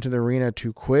walked into the arena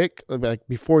too quick, like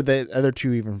before the other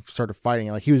two even started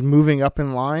fighting. Like he was moving up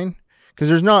in line. Because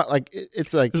there's not like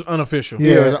it's like it was unofficial.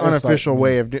 Yeah, it was an unofficial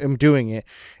way of doing it,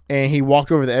 and he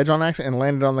walked over the edge on accident and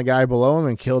landed on the guy below him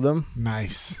and killed him.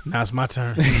 Nice. Now it's my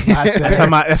turn.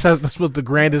 That's what's the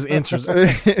grandest entrance.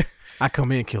 I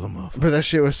come in and kill him off. But that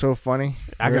shit was so funny.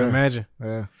 I can imagine.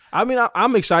 Yeah. I mean,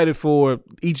 I'm excited for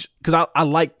each because I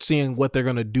like seeing what they're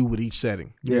gonna do with each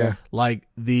setting. Yeah. Like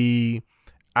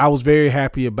I was very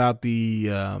happy about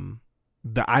the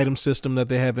item system that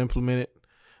they have implemented.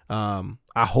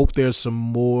 I hope there's some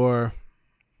more.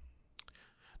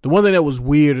 The one thing that was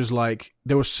weird is like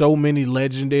there were so many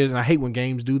legendaries, and I hate when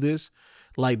games do this.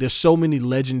 Like there's so many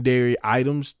legendary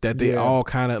items that they all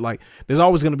kind of like. There's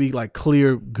always going to be like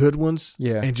clear good ones,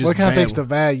 and just it kind of takes the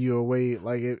value away.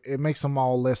 Like it makes them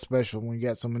all less special when you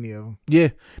got so many of them.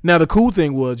 Yeah. Now the cool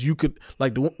thing was you could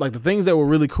the things that were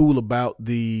really cool about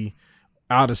the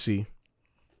Odyssey,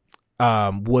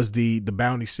 was the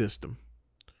bounty system,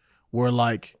 where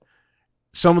like.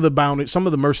 Some of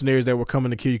the mercenaries that were coming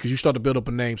to kill you, because you start to build up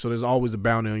a name, so there's always a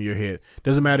bounty on your head.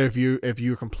 Doesn't matter if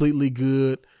you're completely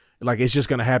good, like it's just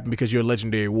gonna happen because you're a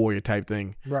legendary warrior type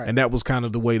thing. Right. And that was kind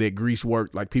of the way that Greece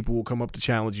worked. Like people will come up to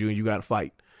challenge you, and you got to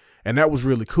fight, and that was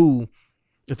really cool.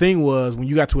 The thing was when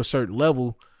you got to a certain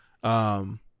level,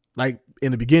 like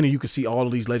in the beginning, you could see all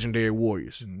of these legendary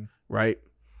warriors, right?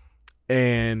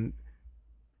 And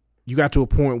you got to a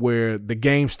point where the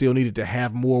game still needed to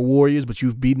have more warriors, but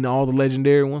you've beaten all the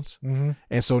legendary ones. Mm-hmm.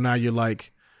 And so now you're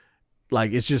like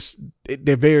it's just,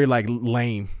 they're very like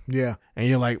lame. Yeah. And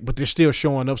you're like, but they're still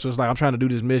showing up. So it's like, I'm trying to do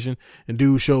this mission, and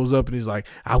dude shows up and he's like,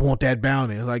 I want that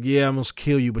bounty. It's like, yeah, I'm going to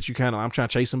kill you, but I'm trying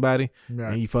to chase somebody,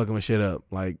 and you fucking with shit up.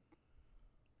 Like,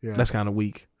 that's kind of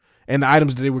weak. And the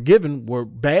items that they were given were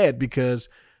bad because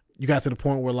you got to the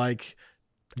point where like,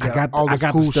 I got cool the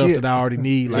stuff shit that I already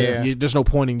need. Like, there's no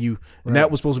point in you. And that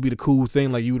was supposed to be the cool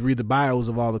thing. Like, you would read the bios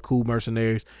of all the cool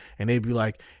mercenaries, and they'd be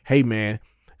like, hey, man,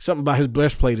 something about his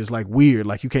breastplate is, like, weird.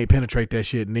 Like, you can't penetrate that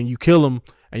shit. And then you kill him,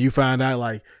 and you find out,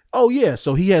 like, oh, yeah,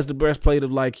 so he has the breastplate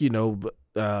of, like, I was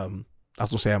going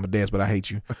to say Amadeus, but I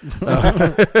hate you.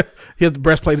 He has the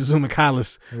breastplate of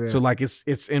Zumikalis. Yeah. So, like,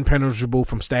 it's impenetrable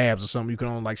from stabs or something. You can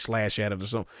only, like, slash at it or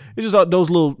something. It's just those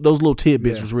little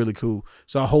tidbits was really cool.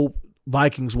 So I hope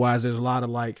Vikings wise, there's a lot of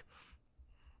like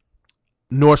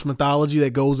Norse mythology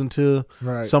that goes into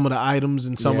some of the items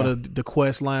and some of the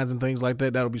quest lines and things like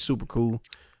that. That'll be super cool.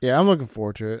 Yeah, I'm looking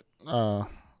forward to it. I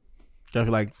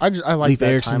like Leif that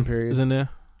Erikson time period is in there.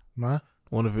 What?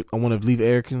 I wonder if Leif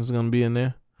Erikson's gonna be in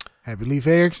there. Happy Leif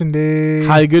Erikson Day.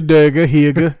 Hi, good Durga,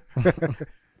 here.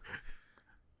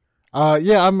 Yeah,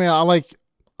 I mean, I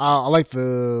I like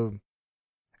the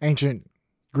ancient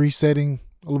Greece setting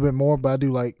a little bit more, but I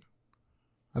do like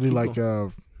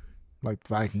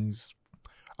Vikings.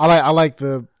 I like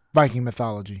the Viking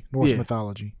mythology, Norse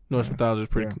mythology. Norse mythology is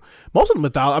pretty cool. Most of the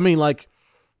mythology, I mean, like,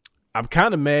 I'm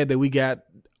kind of mad that we got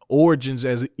origins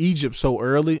as Egypt so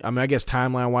early. I mean, I guess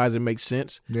timeline wise, it makes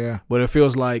sense. Yeah. But it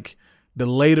feels like the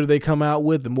later they come out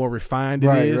with, the more refined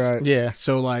it is. Right. Yeah.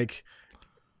 So, like,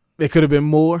 it could have been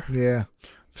more. Yeah.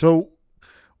 So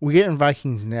we get in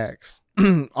Vikings next.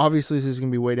 Obviously, this is going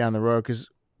to be way down the road because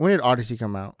when did Odyssey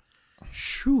come out?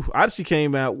 Shoo. Odyssey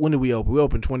came out. When did we open? We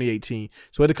opened 2018.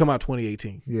 So it had to come out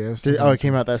 2018. Yes. It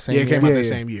came out that same year? Yeah, it came out that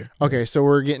same year. Okay, so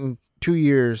we're getting 2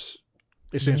 years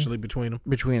essentially between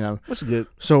them. That's good.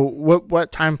 So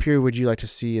what time period would you like to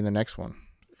see in the next one?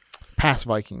 Past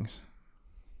Vikings.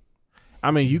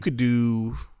 I mean, you could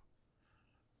do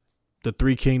the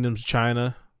Three Kingdoms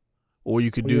China, or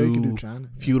you could do China,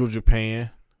 feudal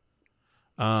Japan.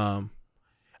 I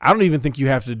don't even think you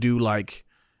have to do like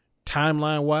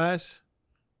timeline wise.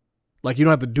 Like, you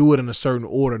don't have to do it in a certain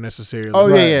order necessarily. Oh,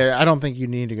 yeah. I don't think you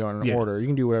need to go in an order. You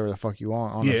can do whatever the fuck you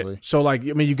want, honestly. Yeah. So, like,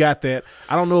 I mean, you got that.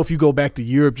 I don't know if you go back to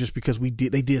Europe just because they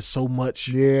did so much.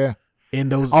 Yeah. In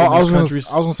those countries.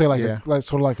 I was gonna say like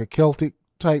sort of like a Celtic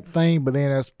type thing, but then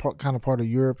that's kind of part of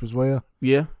Europe as well.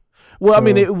 Yeah. Well, I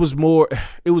mean, it was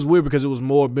weird because it was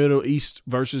more Middle East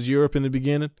versus Europe in the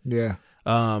beginning. Yeah.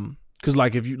 Because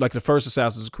like if you like the first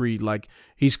Assassin's Creed, like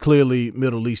he's clearly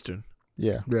Middle Eastern.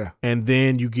 Yeah. Yeah. And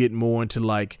then you get more into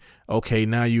like, okay,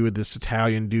 now you're this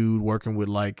Italian dude working with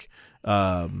like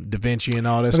Da Vinci and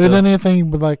all that stuff. Have they done anything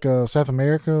with like South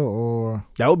America or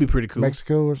that would be pretty cool.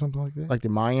 Mexico or something like that? Like the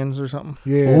Mayans or something?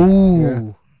 Yeah. Ooh.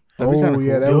 Yeah. That'd be kinda cool.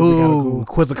 Yeah, that would be kind of cool.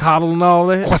 Quetzalcoatl and all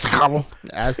that. Quetzalcoatl.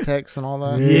 Aztecs and all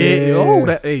that? Yeah.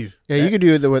 Oh, you could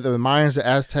do it with the Mayans, the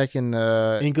Aztec, and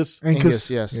the Incas.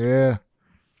 Yes. Yeah.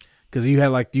 Because you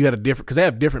had a different, because they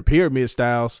have different pyramid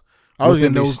styles. I was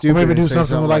going to be stupid maybe do and say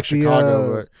something like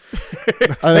Chicago, but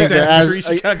I think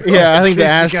I think the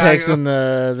Aztecs and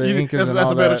the Incas and that's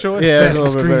all a better that. choice. Yeah, that's a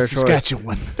little bit better choice.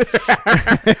 Saskatchewan.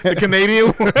 The Canadian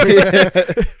one.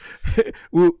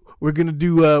 We're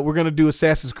gonna do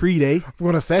Assassin's Creed, eh? We're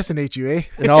gonna assassinate you, eh?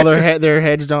 And all their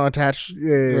heads don't attach. Yeah.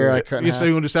 They're like cut in So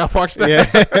you gonna do South Park style? Yeah.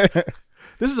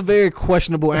 This is a very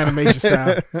questionable animation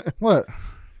style. What?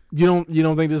 You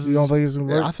don't think this is? You don't think it's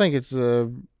gonna work? I think it's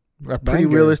a pretty Banger.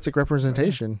 realistic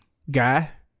representation. Guy?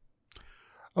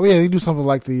 Oh yeah, they do something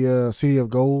like the City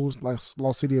of Gold, like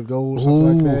Lost City of Gold, or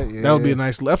something like that. Yeah. That would be a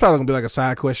nice. That's probably gonna be like a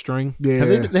side quest string. Yeah.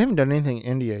 They haven't done anything in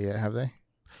India yet, have they?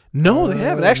 No, they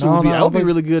haven't. Actually, that would be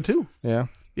really good too. Yeah.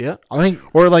 Yeah. I think,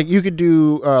 or like you could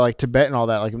do like Tibet and all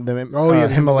that, like the the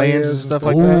Himalayas and stuff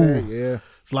like Ooh. that. Yeah.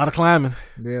 It's a lot of climbing.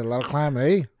 Yeah, a lot of climbing.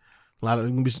 Hey. A lot of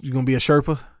you're gonna be a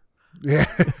Sherpa. Yeah.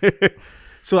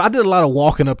 So I did a lot of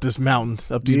walking up these mountain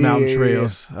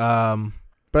trails.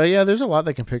 But yeah, there's a lot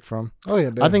they can pick from. Oh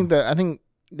yeah, definitely. I think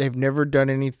they've never done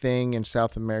anything in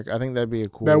South America. I think that'd be a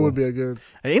cool. That would be a good.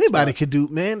 Anybody could do,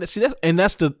 man. See,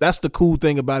 that's the cool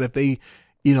thing about if they,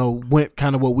 went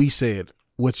kind of what we said,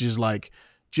 which is like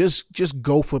just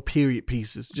go for period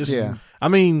pieces. I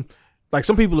mean, like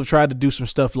some people have tried to do some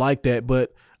stuff like that,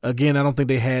 but again, I don't think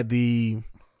they had the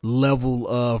level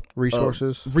of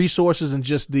resources and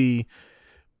just the.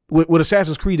 With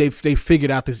Assassin's Creed, they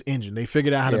figured out this engine. They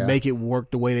figured out how to make it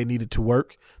work the way they needed to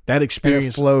work. That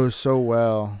experience and it flows so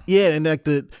well. Yeah, and like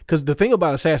because the thing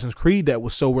about Assassin's Creed that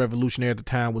was so revolutionary at the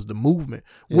time was the movement,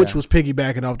 which was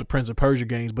piggybacking off the Prince of Persia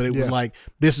games. But it was like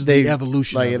this is the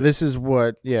evolution. Like of it. this is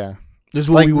what this is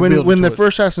what we were building when the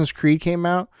first Assassin's Creed came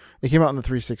out. It came out in the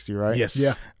 360, right? Yes.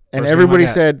 Yeah. And everybody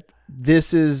said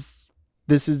this is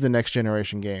the next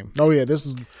generation game. Oh yeah,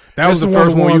 that was the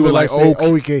first one you were like,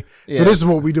 okay. So this is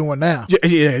what we're doing now.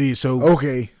 Yeah. So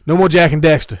okay, no more Jack and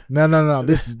Dexter. No.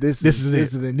 This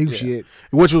is the new shit.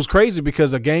 Which was crazy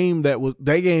because that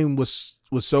game was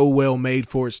so well made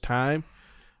for its time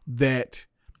that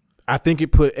I think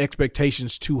it put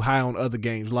expectations too high on other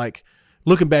games. Like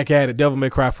looking back at it, Devil May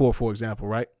Cry 4, for example,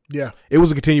 right? Yeah, it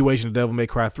was a continuation of Devil May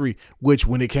Cry 3, which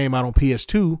when it came out on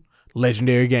PS2,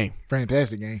 legendary game,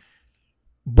 fantastic game.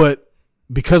 But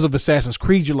because of Assassin's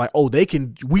Creed, you're like,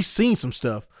 we seen some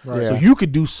stuff. Right. So you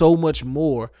could do so much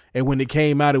more. And when it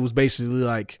came out, it was basically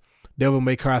like Devil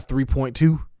May Cry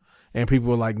 3.2. And people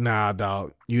were like, nah,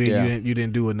 dog, you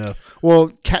didn't do enough.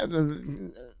 Well,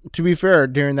 to be fair,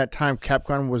 during that time,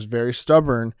 Capcom was very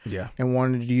stubborn and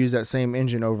wanted to use that same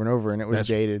engine over and over, and it was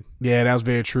dated. Yeah, that was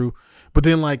very true. But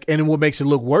then, like, and then what makes it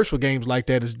look worse for games like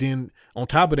that is then, on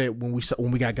top of that, when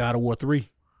we got God of War 3.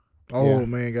 Oh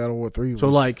man, God of War 3. So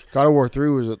like God of War 3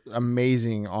 was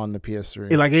amazing on the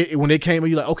PS3. When it came,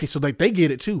 you're like, okay, so like they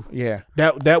get it too. Yeah.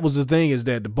 That was the thing, is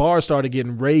that the bar started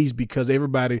getting raised because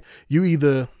everybody, you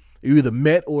either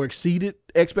met or exceeded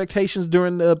expectations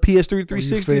during the PS3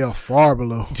 360. You fell far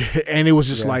below. And it was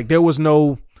just like there was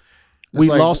no. We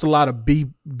like, lost a lot of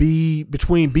between B-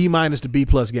 to B+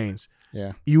 games.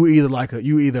 Yeah. You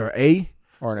either A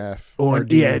or an F or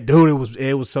D. yeah, dude.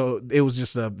 It was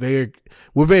just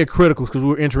we're very critical because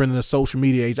we're entering the social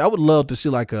media age. I would love to see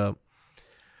like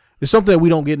it's something that we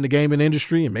don't get in the gaming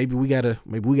industry, and maybe we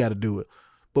gotta do it.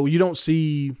 But you don't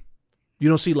see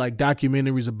like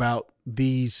documentaries about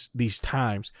these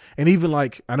times, and even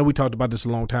like I know we talked about this a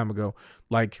long time ago,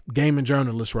 like gaming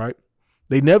journalists, right?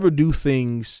 They never do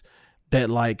things that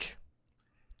like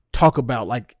talk about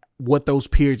like what those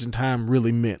periods in time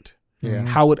really meant. Yeah.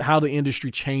 How the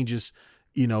industry changes,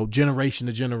 generation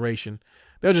to generation.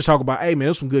 They'll just talk about, hey man,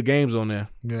 there's some good games on there.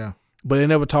 Yeah. But it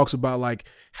never talks about like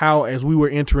how, as we were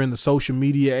entering the social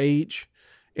media age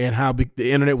and how the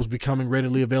internet was becoming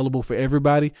readily available for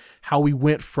everybody, how we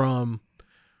went from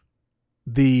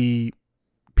the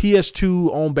PS2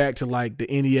 on back to like the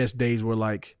NES days where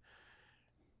like,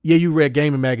 yeah, you read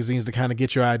gaming magazines to kind of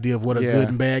get your idea of what a good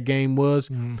and bad game was.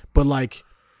 Mm-hmm. But like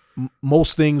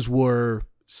most things were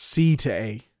C to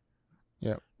A.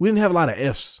 Yeah. We didn't have a lot of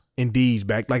F's and D's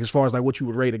back, like as far as like what you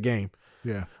would rate a game.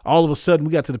 Yeah. All of a sudden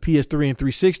we got to the PS3 and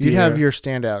 360. You have your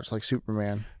standouts like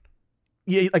Superman.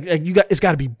 Yeah, like it's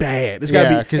got to be bad. It's got to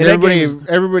be, because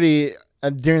everybody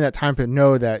during that time period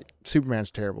know that Superman's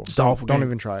terrible. It's awful. Don't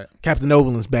even try it. Captain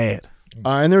Overland's bad.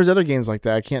 And there was other games like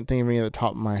that. I can't think of any at the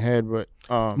top of my head, but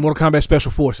Mortal Kombat Special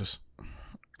Forces.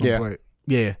 Yeah.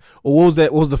 Yeah. Or what was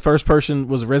that? What was the first person?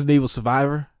 Was it Resident Evil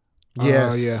Survivor?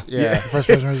 Yes. Yeah. First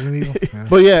person Resident Evil. Yeah.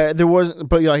 But yeah, there was.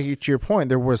 But like to your point,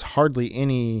 there was hardly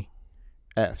any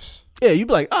Fs. Yeah, you'd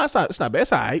be like, oh, it's not bad.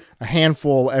 It's all right. A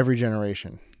handful every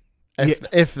generation.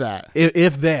 If that.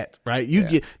 If that, right?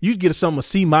 You get some a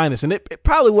C-, and it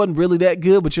probably wasn't really that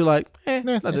good, but you're like,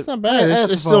 it's not bad.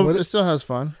 It still has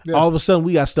fun. Yeah. All of a sudden,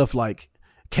 we got stuff like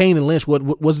Kane and Lynch,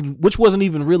 which wasn't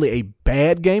even really a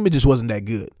bad game. It just wasn't that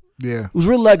good. Yeah, it was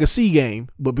really like a C game,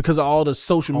 but because of all the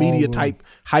social media type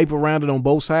hype around it on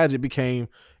both sides,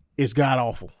 it's god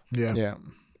awful. Yeah.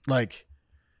 Like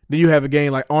then you have a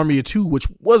game like Army of Two, which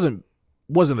wasn't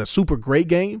a super great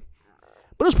game,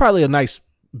 but it was probably a nice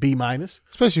B-.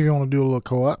 Especially if you want to do a little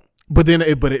co-op. But then,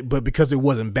 but because it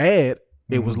wasn't bad,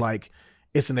 it was like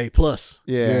it's an A+.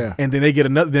 Yeah. And then they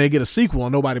get a sequel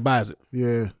and nobody buys it.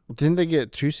 Yeah. Didn't they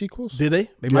get 2 sequels? Did they?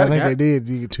 I think they did.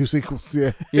 You get 2 sequels.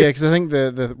 Yeah. Yeah, because I think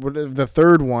the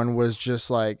third one was just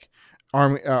like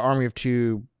Army of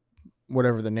Two,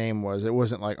 whatever the name was. It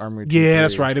wasn't like Army of Two. Yeah,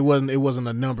 that's right. It wasn't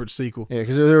a numbered sequel. Yeah,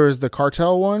 because there was the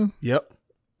Cartel one. Yep.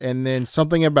 And then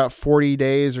something about 40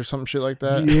 days or some shit like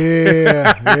that.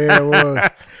 Yeah, it was.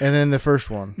 And then the first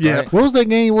one. Yeah. Right? What was that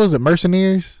game? What was it?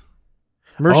 Mercenaries?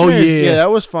 Oh, yeah. Yeah, that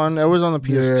was fun. That was on the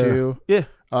PS2. Yeah.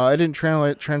 It didn't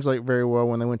translate very well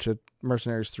when they went to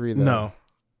Mercenaries 3, though. No.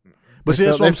 But see,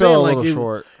 that's what I'm saying. A like little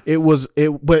short.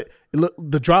 But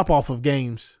the drop off of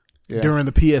games during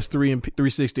the PS3 and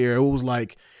 360 era, it was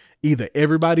like either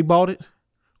everybody bought it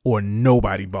or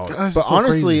nobody bought it. That's but so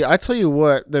honestly, crazy. I tell you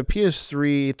what, the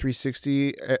PS3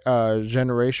 360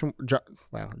 generation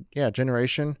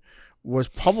was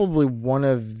probably one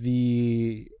of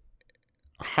the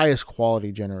highest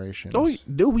quality generations. Oh,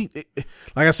 dude,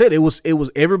 like I said, it was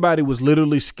everybody was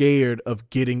literally scared of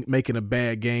making a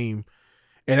bad game.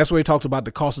 And that's why he talked about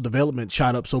the cost of development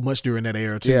shot up so much during that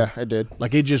era too. Yeah, it did.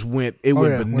 Like it just went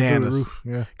bananas.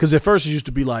 Yeah. Because at first it used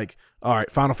to be like, all right,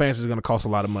 Final Fantasy is going to cost a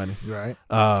lot of money. Right.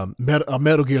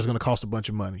 Metal Gear is going to cost a bunch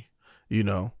of money,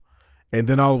 And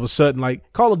then all of a sudden,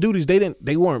 like Call of Duties,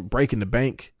 they weren't breaking the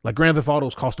bank. Like Grand Theft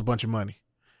Autos cost a bunch of money,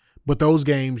 but those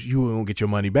games you won't get your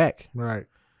money back. Right.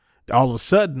 All of a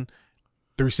sudden,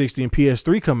 360 and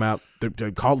PS3 come out.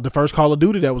 The first Call of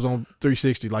Duty that was on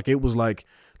 360, like it was like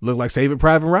looked like Saving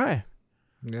Private Ryan.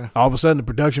 Yeah. All of a sudden, the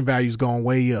production value's gone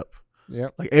way up.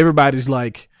 Yep. Like everybody's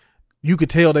like, you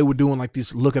could tell they were doing like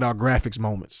these look at our graphics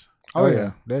moments. Oh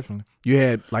yeah, definitely. You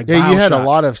had like you had a BioShock.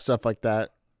 lot of stuff like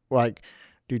that. Like,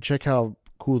 dude, check how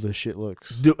cool this shit looks.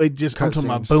 Dude, it just comes to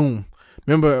my boom.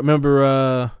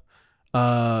 Remember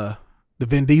the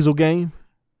Vin Diesel game?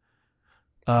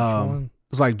 It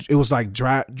was like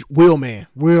Wheelman.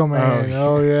 Wheelman.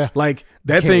 Oh yeah. Like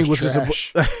that thing was just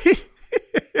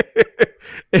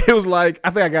it was like I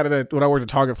think I got it when I worked at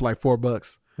Target for like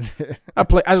 $4.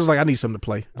 I was like I need something to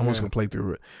play. I'm just gonna play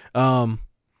through it.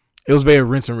 It was very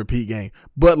rinse and repeat game,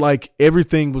 but like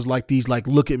everything was like these like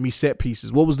look at me set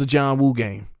pieces. What was the John Woo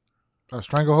game?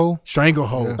 Stranglehold.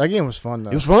 Stranglehold. Yeah. That game was fun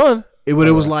though. It was fun. It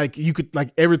was like you could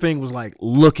like everything was like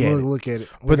look at it.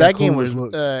 But that game was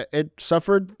it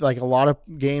suffered like a lot of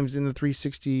games in the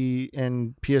 360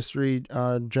 and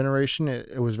PS3 generation.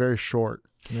 It was very short.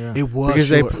 Yeah. It was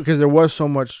because there was so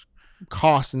much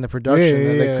cost in the production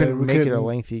that they couldn't make it a couldn't.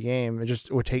 lengthy game.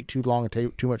 It would take too long and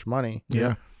take too much money.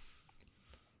 Yeah.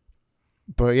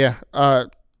 But yeah, I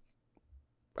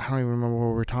don't even remember what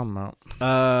we were talking about.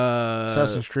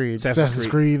 Assassin's Creed. Assassin's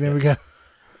Creed. Then we got.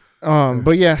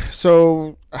 But yeah,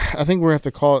 so I think we have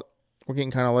to call it. We're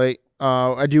getting kind of late.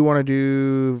 I do want to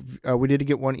do. We did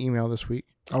get one email this week.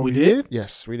 Oh, we did?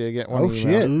 Yes, we did get one. Oh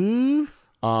shit!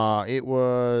 It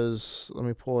was. Let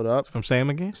me pull it up. From Sam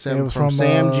again. It was from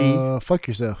Sam G. Fuck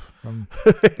yourself.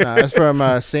 That's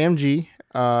from Sam G.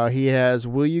 He has.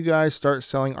 Will you guys start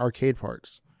selling arcade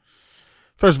parts?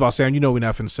 First of all, Sam, you know we're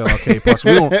not finna sell arcade parts.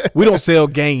 We don't sell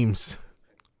games.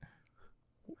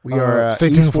 We are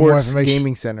stay tuned for more esports information.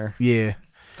 gaming center. Yeah.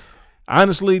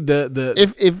 Honestly, the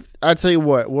if I tell you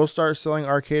what, we'll start selling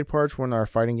arcade parts when our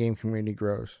fighting game community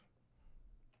grows.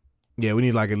 Yeah, we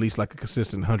need like at least like a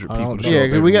consistent 100 people. To show Yeah, up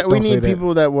because every we need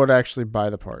people that would actually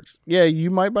buy the parts. Yeah, you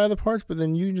might buy the parts, but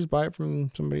then you can just buy it from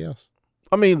somebody else.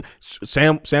 I mean,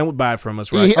 Sam would buy it from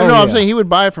us, right? I'm saying he would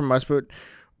buy it from us, but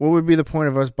what would be the point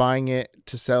of us buying it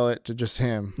to sell it to just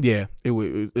him? Yeah, it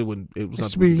wouldn't. It was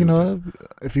not. Be,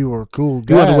 if you were a cool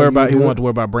guy, he wanted to worry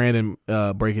about Brandon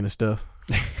breaking his stuff.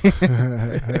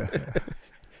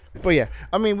 But yeah,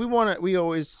 I mean, we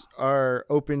always are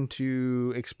open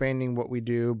to expanding what we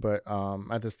do, but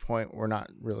at this point, we're not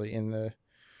really in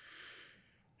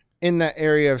that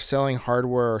area of selling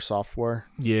hardware or software.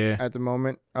 Yeah, at the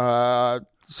moment,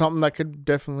 something that could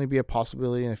definitely be a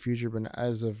possibility in the future, but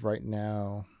as of right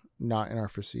now, not in our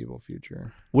foreseeable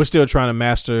future. We're still trying to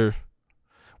master.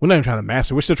 We're not even trying to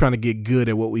master. We're still trying to get good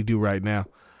at what we do right now.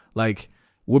 Like,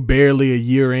 we're barely a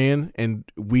year in, and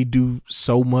we do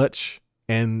so much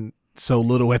and so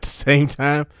little at the same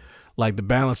time. Like, the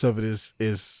balance of it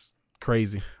is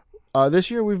crazy.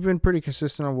 This year we've been pretty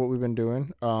consistent on what we've been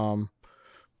doing.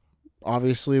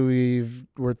 Obviously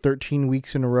we're 13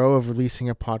 weeks in a row of releasing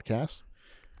a podcast.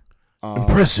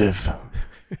 Impressive.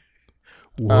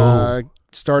 Whoa.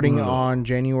 Starting on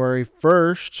January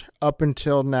 1st up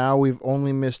until now, we've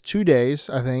only missed 2 days,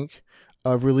 I think,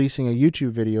 of releasing a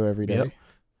YouTube video every day. Yep.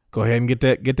 Go ahead and get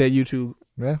that YouTube.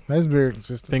 Yeah, that's very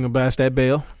consistent. Finger blast that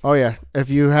bell. Oh yeah, if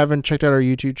you haven't checked out our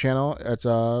YouTube channel, it's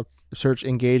search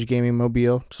Engage Gaming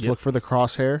Mobile. Just look for the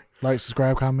crosshair. Like,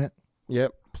 subscribe, comment.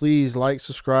 Yep. Please like,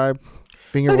 subscribe,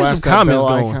 finger Look at blast some that comments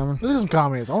bell going. icon. Look at some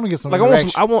comments. I want to get some. Like,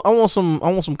 I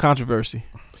want some controversy.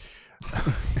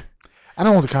 I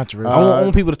don't want the controversy. I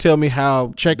want people to tell me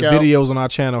how check the out videos on our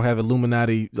channel have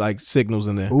Illuminati like signals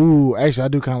in there. Ooh, actually, I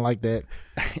do kind of like that.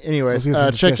 Anyways, Let's get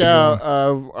some check discussion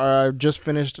out. I just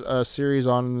finished a series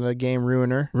on the game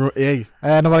Ruiner, Hey,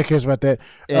 Nobody cares about that.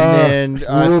 and then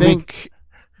I think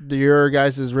your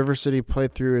guys' River City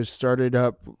playthrough has started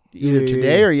up either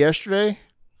today or yesterday.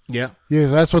 yeah, Yeah,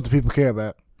 that's what the people care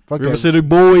about. Fuck River that. City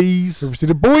boys. River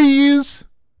City boys.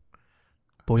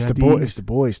 Boy, It's IDs. the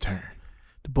boys' turn.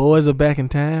 The boys are back in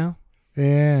town.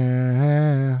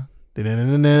 Yeah.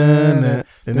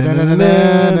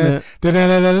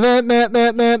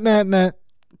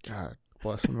 God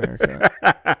bless America.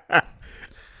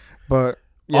 But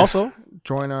yeah, Also,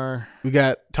 join our. we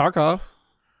got Tarkov.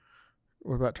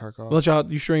 What about Tarkov? Let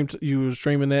you were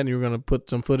streaming that and you were gonna put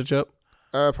some footage up.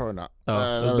 Probably not. Oh,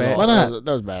 that that's was bad. all- Why not?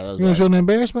 That was bad. That was You want bad. to show an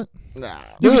embarrassment? Nah.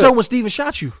 You can Good. show when Steven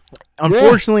shot you.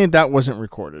 Unfortunately, that wasn't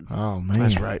recorded. Oh, man.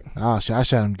 That's right. Oh, shit, I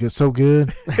shot him good, so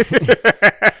good.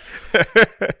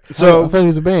 So I thought he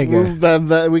was a bad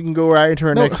guy. we can go right into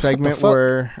our No, next what the segment fuck?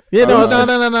 where. Yeah, no,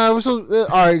 No. We're so,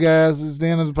 all right, guys. It's the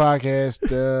end of the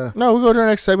podcast. No, we go to our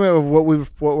next segment of what we're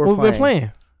We've been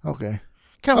playing Okay.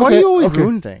 God, why do you always Okay.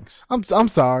 ruin things? I'm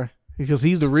sorry. because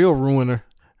he's the real ruiner.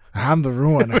 I'm the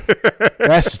ruiner.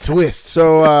 That's the twist.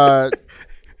 So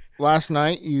last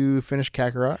night you finished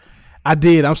Kakarot, I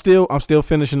did. I'm still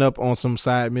finishing up on some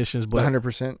side missions, but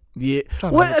 100%. yeah.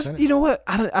 Trying to Well, 100% it. you know what?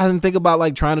 I didn't think about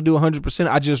like trying to do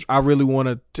 100%. I really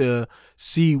wanted to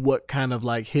see what kind of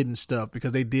like hidden stuff,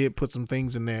 because they did put some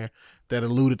things in there that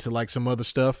alluded to like some other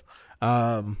stuff.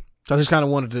 So I just kind of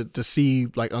wanted to see,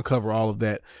 like, uncover all of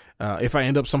that. If I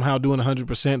end up somehow doing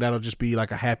 100%, that'll just be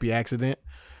like a happy accident.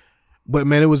 But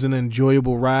man, it was an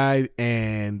enjoyable ride,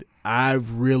 and I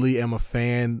really am a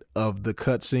fan of the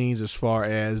cutscenes as far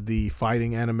as the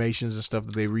fighting animations and stuff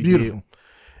that they redid. Beautiful.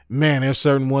 Man, there's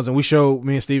certain ones, and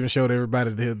me and Steven showed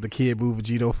everybody the Kid Buu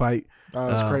Vegito fight. Oh,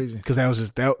 that's crazy. Because that was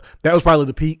just that was probably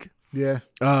the peak. Yeah.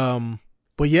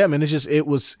 But But yeah, man, it's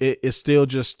was a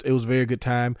very good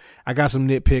time. I got some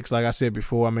nitpicks, like I said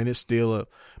before. I mean, it's still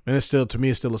to me,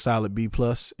 it's still a solid B+,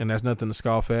 and that's nothing to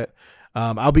scoff at.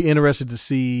 I'll be interested to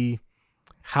see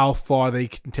how far they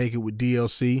can take it with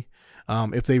DLC.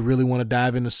 If they really want to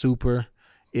dive into Super,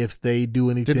 if they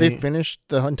do anything. Did they finish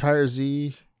the entire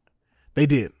Z? They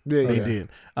did. Yeah, they did.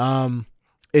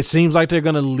 It seems like they're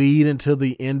going to lead until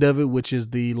the end of it, which is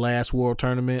the last World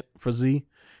Tournament for Z,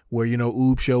 where,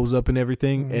 Oob shows up and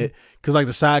everything. Because like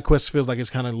the side quest feels like it's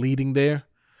kind of leading there.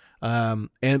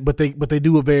 But they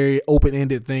do a very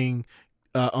open-ended thing,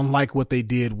 unlike what they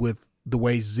did with the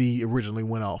way Z originally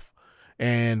went off.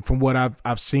 And from what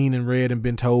I've seen and read and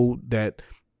been told,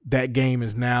 that game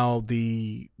is now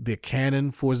the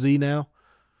canon for Z now.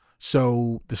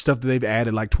 So the stuff that they've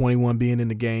added, like 21 being in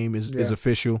the game, is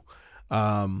official.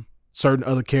 Certain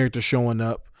other characters showing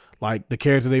up, like the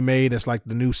character they made that's like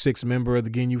the new 6th member of the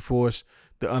Ginyu Force,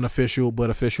 the unofficial but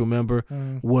official member,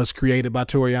 was created by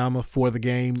Toriyama for the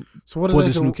game. So what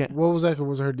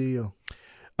was her deal?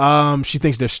 She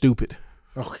thinks they're stupid.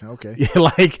 Okay. Yeah,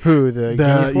 like who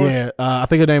I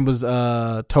think her name was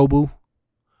Tobu.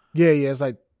 Yeah, it's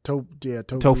like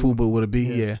Tofu, but would it be?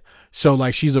 Yeah. So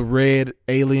like she's a red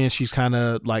alien. She's kind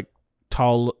of like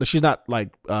tall. She's not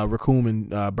like Raccoon and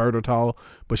Birdo tall,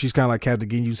 but she's kind of like Captain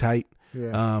Ginyu's height.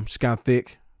 Yeah. She's kind of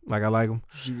thick. Like I like them.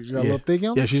 She got a little thick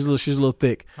on? Yeah, she's a little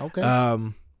thick. Okay.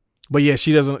 But yeah,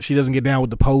 she doesn't get down with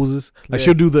the poses. Like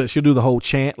she'll do the whole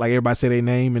chant, like everybody say their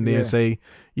name and then say,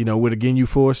 we're the Ginyu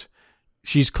Force.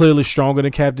 She's clearly stronger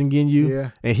than Captain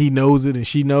Ginyu, and he knows it, and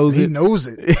she knows it. He knows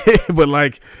it, but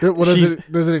like,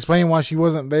 does it explain why she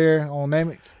wasn't there on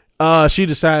Namek? She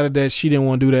decided that she didn't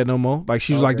want to do that no more. Like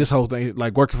she's like, this whole thing,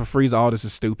 like working for Frieza, all this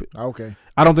is stupid. Okay,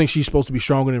 I don't think she's supposed to be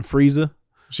stronger than Frieza.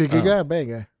 She a good guy, or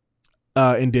bad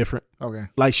guy? Indifferent. Okay,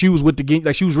 like she was with the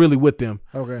like she was really with them.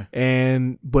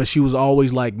 Okay, but she was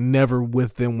always like never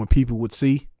with them when people would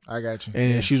see. I got you.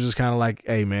 And she was just kind of like,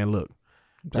 hey man, look.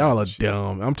 Y'all are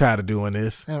dumb. I'm tired of doing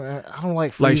this. I don't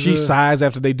like Frieza. Like she sighs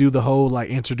after they do the whole like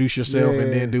introduce yourself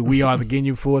and then do we are the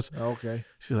Ginyu Force. Okay.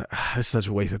 She's like, it's such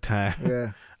a waste of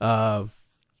time. Yeah.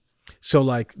 So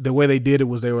like the way they did it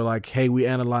was they were like, hey, we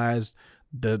analyzed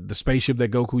the spaceship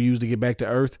that Goku used to get back to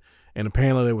Earth, and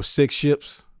apparently there were 6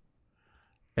 ships.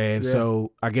 And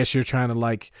so I guess you're trying to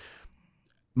like.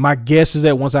 My guess is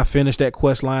that once I finish that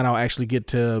quest line, I'll actually get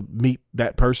to meet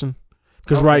that person.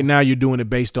 Because right now you're doing it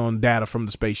based on data from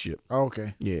the spaceship.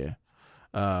 Okay. Yeah.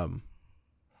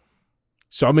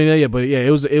 So I mean, it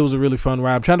was a really fun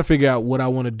ride. I'm trying to figure out what I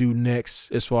want to do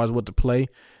next as far as what to play.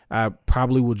 I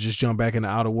probably will just jump back into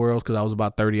Outer Worlds because I was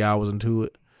about 30 hours into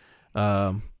it.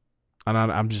 And I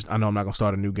know I'm not gonna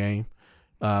start a new game.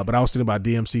 But I was thinking about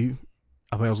DMC.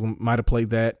 I think might have played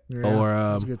that, or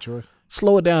that's a good choice.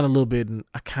 Slow it down a little bit, and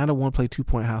I kind of want to play 2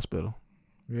 Point Hospital.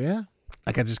 Yeah.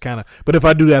 Like I just kind of, but if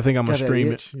I do that, I think I'm gonna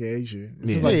stream it. Yeah, you should.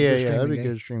 That'd be a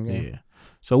good stream game. Yeah.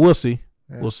 So we'll see.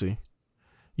 Yeah. We'll see.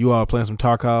 You all playing some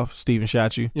Tarkov? Steven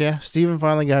shot you. Yeah, Steven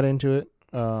finally got into it.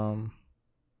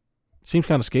 Seems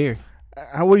kind of scary.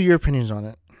 What are your opinions on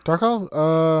it?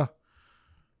 Tarkov?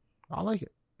 I like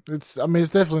it. It's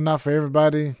definitely not for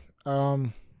everybody.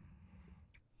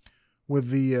 With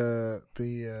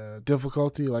the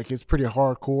difficulty, like it's pretty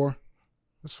hardcore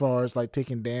as far as like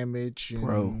taking damage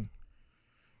and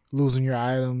losing your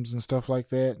items and stuff like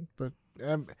that. But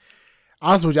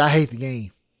honestly with you, I hate the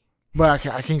game, but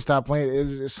I can't stop playing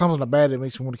it. It's something about it that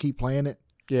makes me want to keep playing it.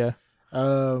 Yeah.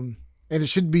 And it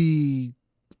should be.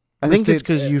 I think it's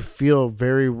because you feel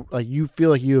like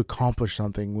you accomplish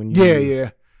something when you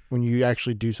when you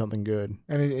actually do something good.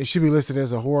 And it should be listed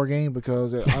as a horror game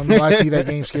because unlikely that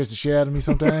game scares the shit out of me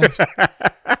sometimes.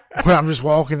 When I'm just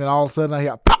walking and all of a sudden I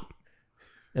hear pop,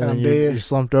 and I'm dead. You're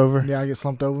slumped over. Yeah, I get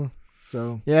slumped over.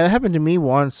 So yeah, it happened to me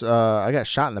once. I got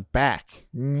shot in the back.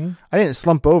 Mm-hmm. I didn't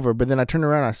slump over, but then I turned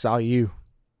around and I saw you.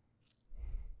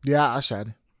 Yeah, I shot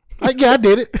it. I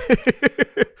did it.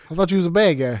 I thought you was a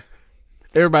bad guy.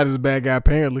 Everybody's a bad guy,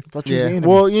 apparently. I thought you was an enemy.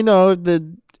 Well,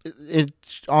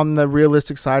 it's on the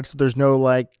realistic side, so there's no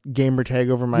like gamer tag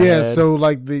over my head. Yeah, so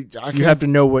like you have to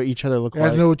know what each other look like. You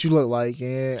have to know what you look like,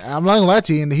 and I'm not gonna lie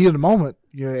to you. In the heat of the moment,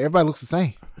 everybody looks the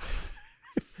same.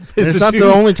 It's not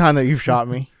the only time that you've shot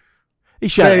me. He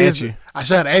shot at you. I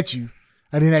shot at you.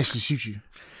 I didn't actually shoot you.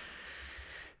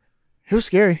 It was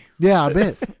scary. Yeah, I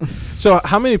bet. So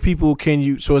how many people can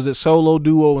you? So is it solo,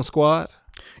 duo, and squad?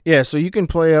 Yeah, so you can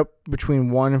play up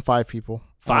between 1 and 5 people.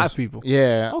 5 people.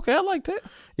 Yeah. Okay, I like that.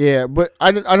 Yeah, but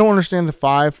I don't understand the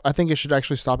 5. I think it should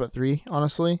actually stop at 3,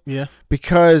 honestly. Yeah.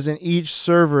 Because in each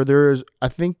server, I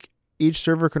think each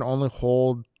server can only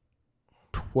hold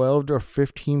 12 to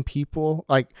 15 people,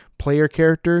 like player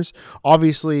characters.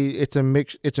 Obviously, it's a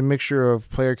mixture of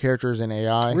player characters and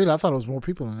AI. Really, I thought it was more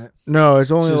people than that. No,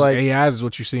 it's only like AI is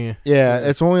what you're seeing. Yeah,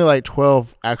 it's only like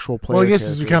 12 actual players. Well, I guess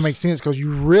this kind of makes sense because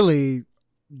you really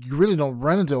don't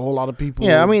run into a whole lot of people.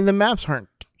 Yeah, I mean the maps aren't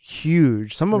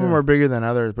huge. Some of them are bigger than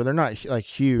others, but they're not like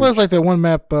huge. Well, it's like that one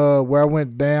map where I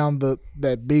went down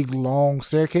that big long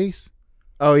staircase.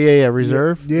 Oh yeah,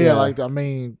 reserve. Yeah, like I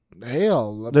mean,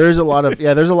 hell, there's a lot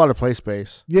of play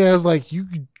space. Yeah, it's like you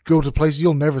could go to places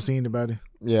you'll never see anybody.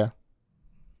 Yeah,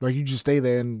 like you just stay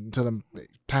there until the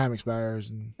time expires,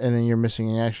 and then you're missing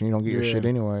in action. You don't get your shit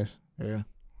anyways. Yeah,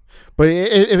 but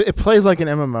it plays like an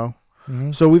MMO.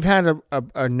 Mm-hmm. So we've had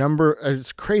a number.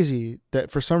 It's crazy that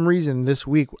for some reason this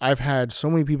week I've had so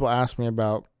many people ask me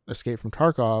about Escape from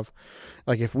Tarkov,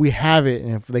 like if we have it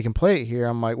and if they can play it here.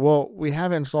 I'm like, well, we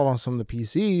have it installed on some of the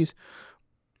PCs,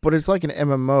 but it's like an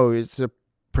MMO. It's a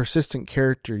persistent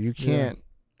character. You can't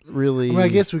really. I mean, I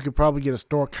guess we could probably get a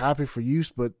store copy for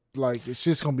use, but like it's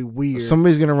just gonna be weird.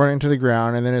 Somebody's gonna run into the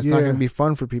ground, and then it's not gonna be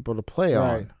fun for people to play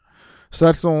on. So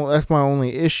that's my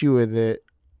only issue with it.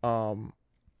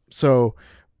 So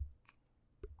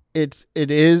it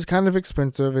is kind of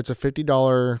expensive. It's a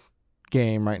 $50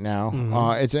 game right now.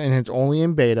 Mm-hmm. It's only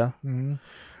in beta. Mm-hmm.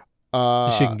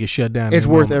 This shit can get shut down. It's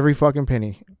worth every fucking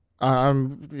penny.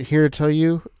 I'm here to tell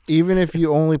you, even if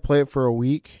you only play it for a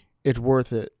week, it's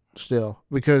worth it still,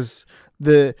 because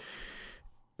the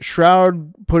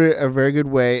Shroud put it a very good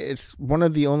way. It's one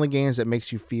of the only games that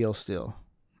makes you feel still.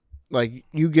 Like,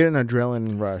 you get an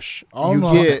adrenaline rush.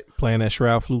 Get playing that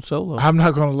Shroud flute solo. I'm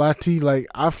not gonna lie to you. Like,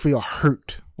 I feel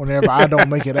hurt whenever I don't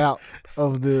make it out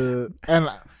of the. And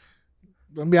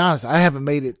let me be honest, I haven't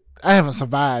made it. I haven't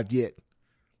survived yet,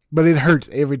 but it hurts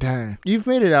every time. You've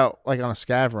made it out like on a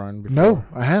scav run before. No,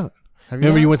 I haven't.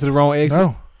 Remember you went to the wrong exit?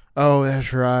 No. Oh,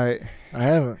 that's right. I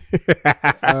haven't.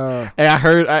 Hey, I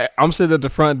heard. I'm sitting at the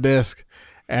front desk,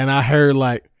 and I heard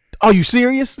like, "Are you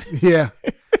serious?" Yeah.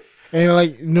 And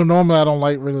like, you know, normally I don't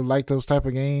really like those type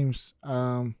of games,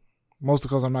 mostly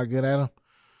because I'm not good at them.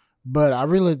 But I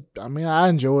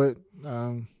enjoy it.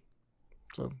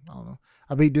 So I don't know.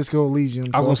 I beat Disco Elysium.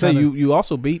 I was gonna say you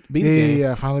also beat the game.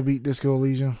 Yeah, I finally beat Disco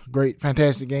Elysium. Great,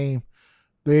 fantastic game.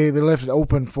 They left it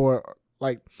open for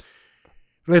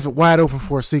left it wide open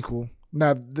for a sequel.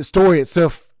 Now the story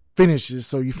itself finishes,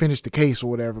 so you finish the case or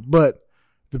whatever. But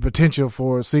the potential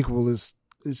for a sequel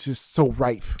it's just so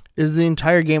ripe. Is the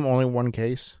entire game only one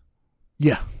case?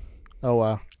 Yeah. Oh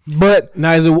wow. But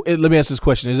now, let me ask this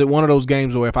question: is it one of those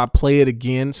games where if I play it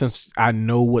again, since I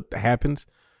know what happens,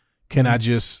 can I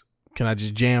just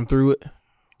jam through it?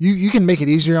 You can make it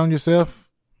easier on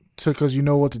yourself, because you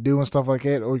know what to do and stuff like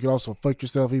that, or you can also fuck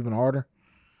yourself even harder.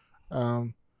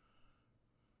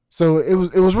 So it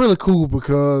was really cool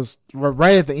because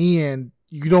right at the end,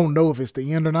 you don't know if it's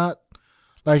the end or not.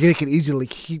 Like, it could easily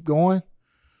keep going,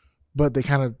 but they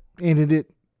kind of ended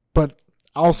it. But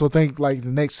I also think like the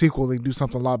next sequel they do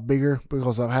something a lot bigger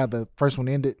because of how the first one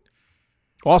ended.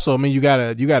 Also, I mean, you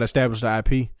gotta establish the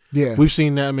IP. Yeah, we've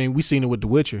seen that. I mean, we've seen it with The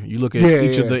Witcher. You look at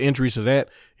each of the entries of that,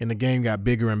 and the game got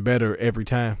bigger and better every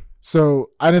time. So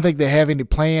I didn't think they have any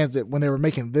plans that when they were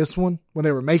making this one, when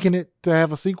they were making it to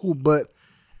have a sequel. But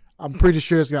I'm pretty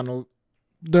sure it's gotten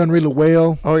done really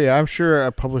well. Oh yeah, I'm sure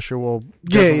a publisher will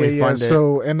definitely fund it.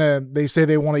 So, and they say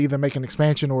they want to either make an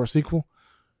expansion or a sequel.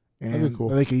 And that'd be cool.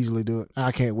 They could easily do it.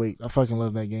 I can't wait. I fucking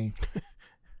love that game.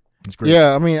 It's great.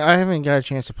 Yeah, I mean, I haven't got a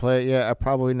chance to play it yet. I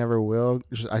probably never will.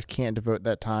 I can't devote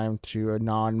that time to a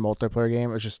non-multiplayer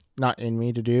game. It's just not in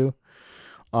me to do.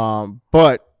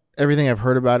 But everything I've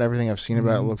heard about, everything I've seen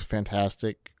about it looks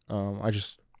fantastic. I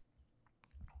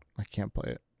can't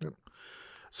play it. Yep.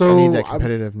 So I need that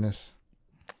competitiveness.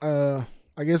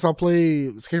 I guess I'll play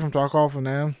Escape from Tarkov for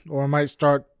now, or I might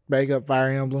start back up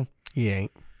Fire Emblem. He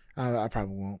ain't. I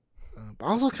probably won't. I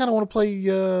also kind of want to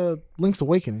play Link's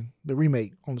Awakening, the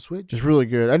remake on the Switch. It's really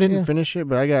good. I didn't finish it,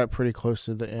 but I got pretty close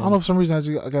to the end. I don't know, for some reason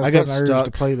I got stuck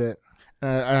to play that.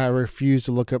 And I refuse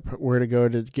to look up where to go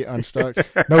to get unstuck.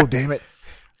 No, damn it.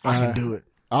 I can do it.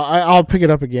 I'll pick it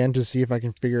up again to see if I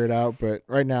can figure it out, but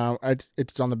right now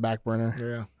it's on the back burner.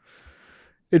 Yeah.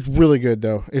 It's really good,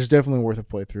 though. It's definitely worth a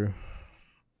playthrough.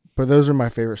 But those are my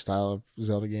favorite style of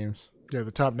Zelda games. Yeah,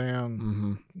 the top-down.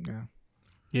 Mm-hmm. Yeah.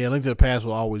 Yeah, Link to the Past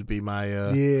will always be my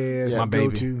my baby.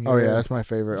 Go-to. Oh yeah, that's my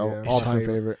favorite. All-time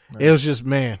favorite. It was just,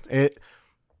 man,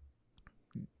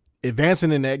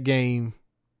 advancing in that game,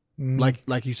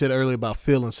 like you said earlier about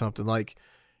feeling something, like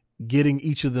getting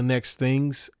each of the next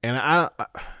things. And I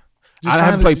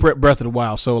haven't played Breath of the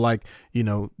Wild, so like, you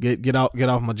know, get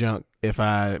off my junk. if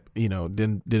I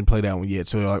didn't play that one yet.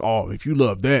 So they're like, oh, if you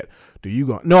love that, do you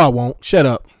go? No, I won't. Shut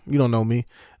up. You don't know me.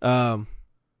 That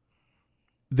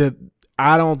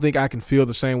I don't think I can feel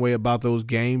the same way about those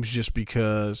games just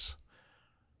because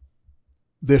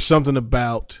there's something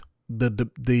about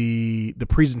the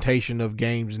presentation of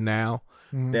games now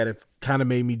that have kind of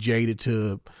made me jaded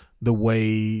to the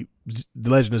way The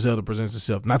Legend of Zelda presents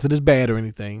itself. Not that it's bad or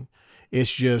anything.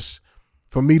 It's just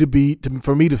for me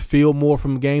to feel more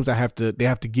from games, they have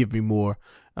to give me more.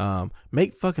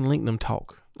 Make fucking Link them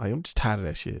talk. Like, I'm just tired of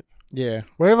that shit. Yeah.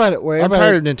 I'm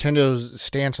tired of Nintendo's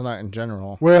stance on that in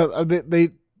general. Well, they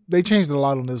changed a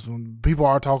lot on this one. People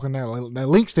are talking now.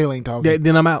 Link still ain't talking. Yeah,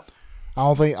 then I'm out. I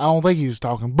don't think he was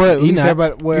talking. But at least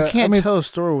everybody. Well, you can't tell a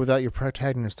story without your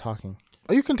protagonist talking.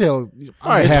 You can tell.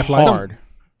 All right, it's hard.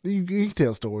 You can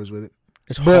tell stories with it.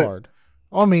 It's hard.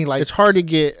 I mean, like, it's hard to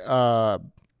get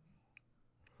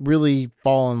really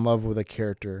fall in love with a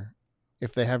character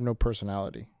if they have no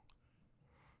personality.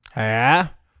 Yeah.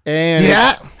 And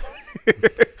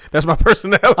that's my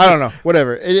personality. I don't know.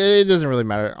 Whatever. It doesn't really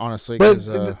matter, honestly. But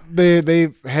they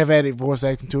have added voice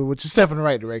acting to it, which is a step in the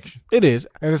right direction. It is.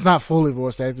 And it's not fully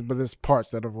voice acted, but there's parts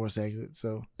that are voice acted.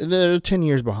 So they're 10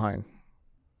 years behind.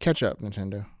 Catch up,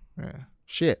 Nintendo. Yeah.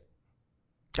 Shit.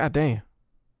 God damn.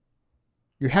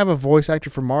 You have a voice actor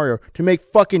for Mario to make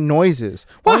fucking noises.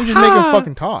 Why don't you just make him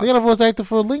fucking talk? They got a voice actor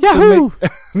for Link Yahoo! to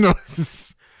make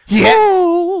noises. Yeah.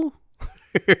 Oh.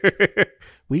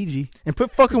 Ouija. And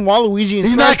put fucking Waluigi in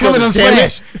He's Smash not coming on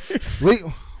Brothers,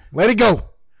 Smash. Let it go.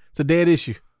 It's a dead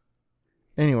issue.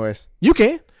 Anyways. You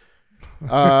can.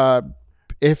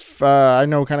 If I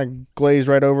know kind of glazed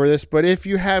right over this, but if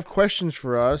you have questions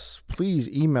for us, please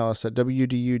email us at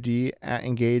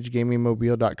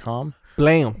wdud@engagegamingmobile.com.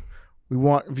 Blam. We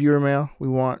want viewer mail. We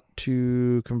want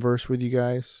to converse with you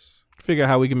guys. Figure out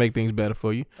how we can make things better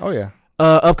for you. Oh, yeah.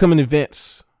 Upcoming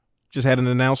events. Just had an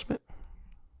announcement.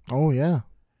 Oh, yeah.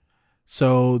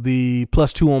 So the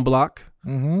 +2 on Block,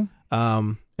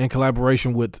 Mm-hmm. in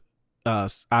collaboration with I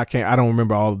don't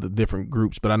remember all of the different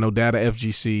groups, but I know Data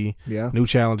FGC, New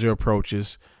Challenger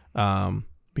Approaches,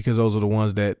 because those are the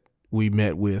ones that we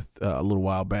met with a little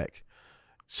while back.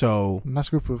 So nice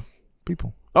group of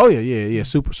people. Oh yeah.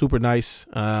 Super nice.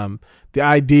 The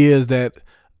idea is that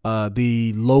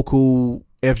the local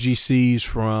FGCs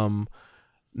from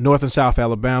North and South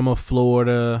Alabama,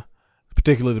 Florida,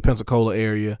 particularly the Pensacola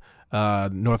area,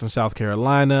 North and South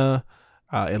Carolina,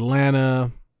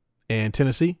 Atlanta, and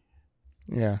Tennessee.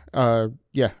 Yeah.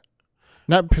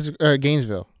 Not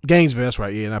Gainesville. Gainesville, that's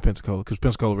right. Yeah, not Pensacola, because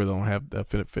Pensacola really don't have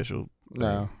the official thing.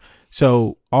 No.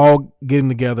 So all getting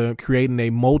together, creating a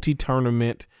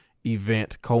multi-tournament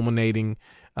event culminating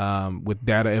with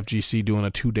Data FGC doing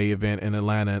a 2-day event in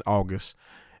Atlanta in August.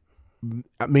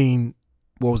 I mean,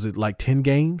 what was it, like 10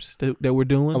 games that we're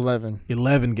doing? 11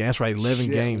 games. That's right, 11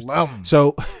 games. 11.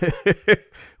 So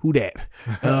who that?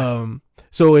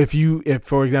 So if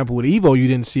for example with Evo you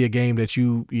didn't see a game that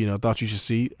you thought you should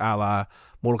see, a la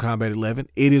Mortal Kombat 11,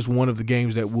 it is one of the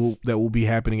games that will be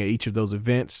happening at each of those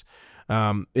events.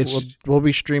 We'll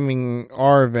be streaming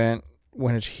our event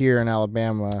when it's here in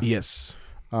Alabama. Yes.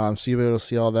 So you'll be able to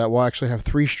see all that. We'll actually have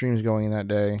 3 streams going that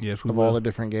day. Yes, of all the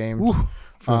different games. Woo.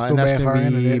 And that's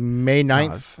going to be May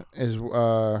 9th is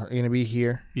going to be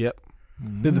here. Yep.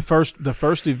 Mm-hmm. The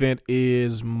first event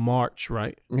is March,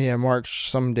 right? Yeah, March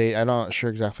some date. I'm not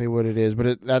sure exactly what it is,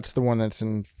 but that's the one that's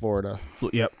in Florida.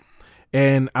 Yep.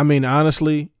 And I mean,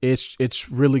 honestly,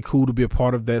 it's really cool to be a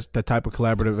part of that type of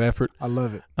collaborative effort. I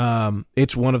love it.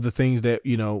 It's one of the things that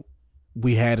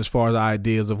we had as far as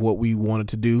ideas of what we wanted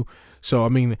to do. So I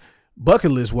mean,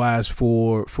 bucket list wise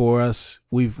for us,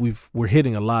 we're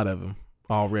hitting a lot of them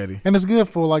already, and it's good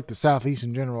for like the Southeast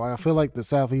in general. I feel like the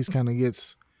Southeast kind of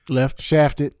gets left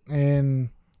shafted in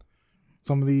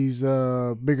some of these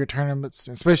bigger tournaments,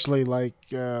 especially like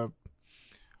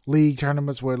league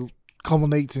tournaments where it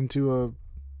culminates into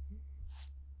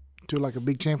like a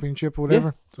big championship or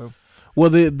whatever. Yeah. So, well,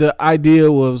 the idea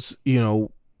was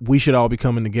we should all be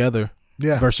coming together,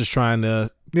 versus trying to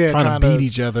beat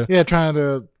each other. Yeah, trying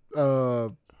to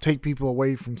take people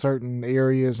away from certain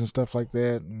areas and stuff like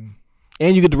that.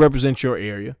 And you get to represent your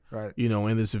area, right?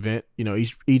 In this event,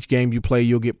 each game you play,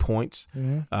 you'll get points.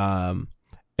 Mm-hmm.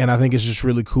 And I think it's just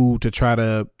really cool to try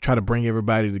to bring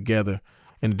everybody together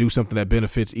and to do something that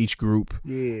benefits each group.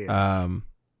 Yeah.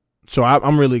 So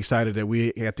I'm really excited that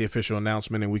we got the official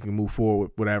announcement and we can move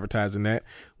forward with advertising that.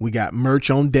 We got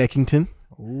merch on Deckington.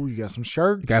 Oh, you got some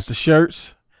shirts. Got the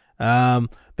shirts.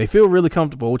 They feel really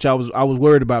comfortable, which I was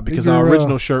worried about because our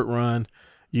original shirt run,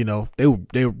 you know,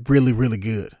 they're really, really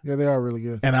good. Yeah, they are really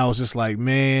good. And I was just like,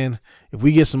 man, if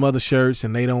we get some other shirts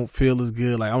and they don't feel as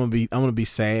good, like I'm gonna be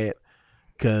sad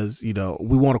because, you know,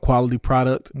 we want a quality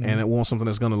product and it wants something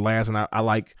that's gonna last. And I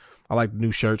like the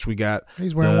new shirts we got.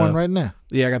 He's wearing one right now.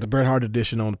 Yeah, I got the Bret Hart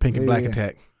edition on, the pink and black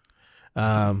attack.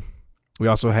 We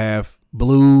also have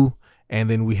blue, and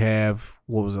then we have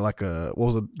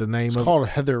the name It's of called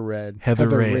Heather Red. Heather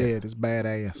Red. Is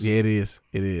badass. Yeah, it is.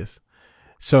 It is.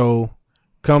 So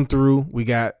come through. We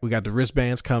got the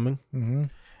wristbands coming,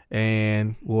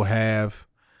 and we'll have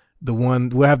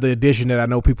the edition that I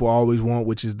know people always want,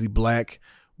 which is the black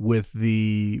with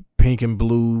the pink and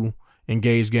blue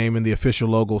Engage Gaming, the official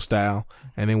logo style,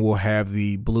 and then we'll have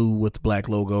the blue with the black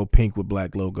logo, pink with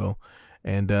black logo,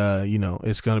 and you know,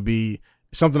 it's gonna be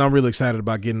something I'm really excited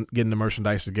about getting the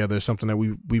merchandise together. It's something that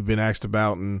we've been asked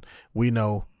about, and we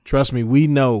know, trust me, we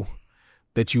know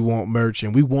that you want merch,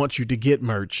 and we want you to get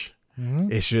merch.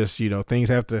 It's just, you know, things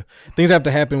have to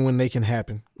happen when they can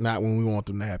happen, not when we want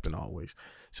them to happen always.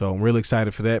 So I'm really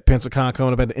excited for that. Pensacon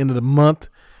coming up at the end of the month.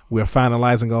 We're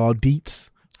finalizing all deets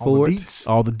for it.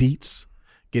 All the deets.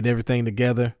 Getting everything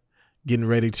together. Getting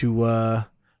ready to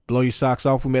blow your socks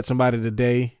off. We met somebody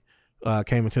today,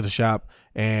 came into the shop,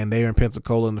 and they were in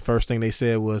Pensacola, and the first thing they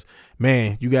said was,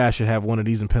 man, you guys should have one of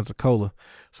these in Pensacola.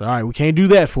 So, all right, we can't do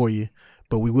that for you,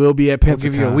 but we will be at Pensacon.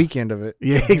 We'll give you a weekend of it.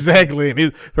 Yeah, exactly. And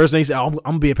his first thing he said, I'm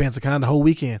going to be at Pensacon the whole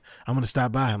weekend. I'm going to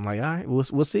stop by. I'm like, all right,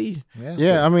 we'll see.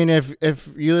 Yeah, I mean, if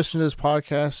you listen to this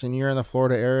podcast and you're in the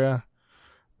Florida area,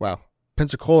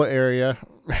 Pensacola area,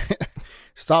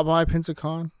 stop by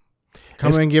Pensacon.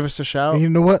 Come in and give us a shout. And you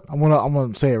know what? I'm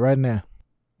gonna say it right now.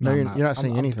 No, you're not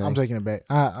saying anything. I'm taking it back.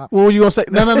 What were you gonna say?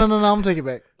 No. I'm taking it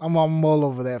back. I'm all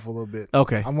over that for a little bit.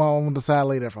 Okay. I'm gonna decide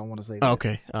later if I want to say that.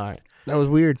 Okay. All right. That was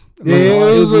weird. Yeah,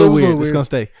 it was a little weird. It's gonna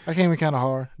stay. I came in kind of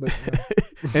hard, but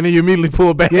and then you immediately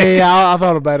pulled back. Yeah. I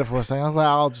thought about it for a second. I was like,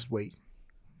 I'll just wait.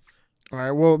 All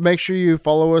right. Well, make sure you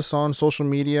follow us on social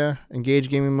media. Engage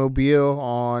Gaming Mobile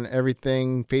on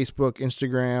everything: Facebook,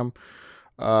 Instagram,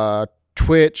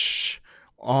 Twitch.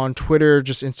 On Twitter,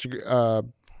 just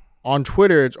Instagram. On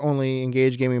Twitter, it's only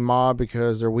Engage Gaming Mob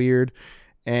because they're weird.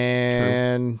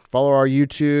 And follow our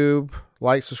YouTube,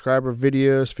 like, subscribe our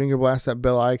videos, finger blast that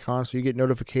bell icon so you get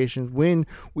notifications when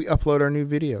we upload our new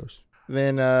videos.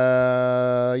 Then,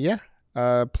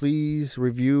 please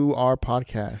review our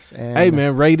podcast. And hey,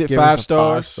 man, rate it 5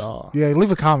 stars. Yeah,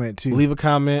 leave a comment too. Leave a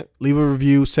comment, leave a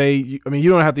review. You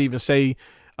don't have to even say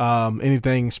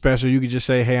anything special. You could just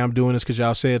say, hey, I'm doing this because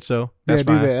y'all said so. That's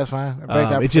fine. Do that. That's fine. In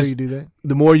fact, I prefer you do that.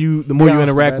 The more you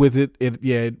interact with it,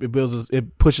 it builds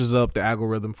it pushes up the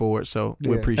algorithm for it. So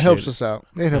we appreciate it. Helps us out.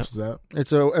 It helps us out.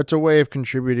 It's a way of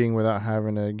contributing without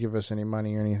having to give us any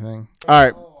money or anything. All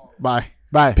right. Bye.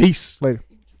 Peace. Later.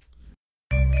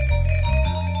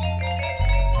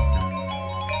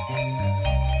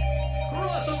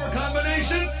 Crossover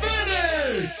combination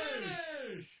finish.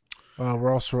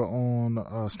 We're also on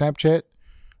Snapchat.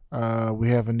 We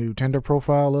have a new Tinder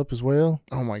profile up as well.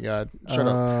 Oh my God! Shut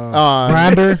up.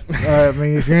 Grindr. I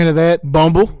mean, if you're into that,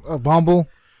 Bumble. Bumble.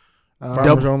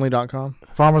 FarmersOnly.com.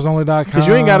 FarmersOnly.com. Because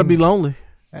you ain't got to be lonely.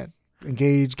 At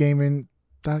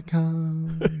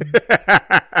EngageGaming.com.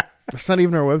 That's not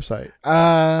even our website.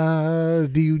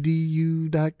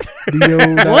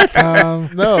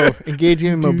 DUDU.com. No,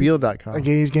 EngageGamingMobile.com.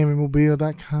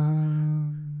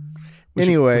 EngageGamingMobile.com.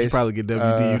 Anyways, we should probably get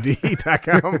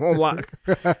WDUD.com on lock.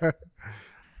 Yeah,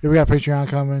 we got Patreon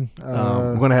coming.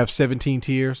 We're gonna have 17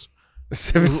 tiers.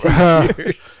 17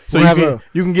 tiers. So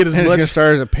you can get as and much. It's gonna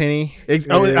start as a penny. That's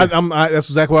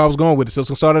exactly where I was going with it. So it's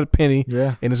gonna start at a penny.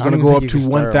 Yeah, and it's gonna go up to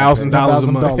 $1,000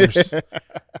 a month.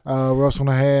 We're also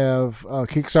gonna have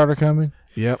Kickstarter coming.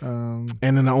 Yep. And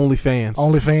then the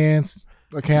OnlyFans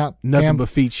account. Nothing but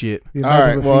feet shit. Yeah, all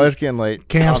right. Well, it's getting late.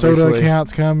 Cam Soda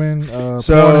account's coming.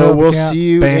 So we'll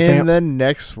see you in the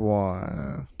next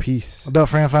one. Peace.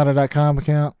 AdultFriendFinder.com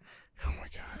account. Oh my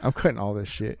God! I'm cutting all this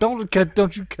shit. Don't you cut.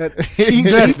 Keep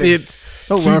it.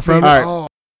 Don't run from it. All right.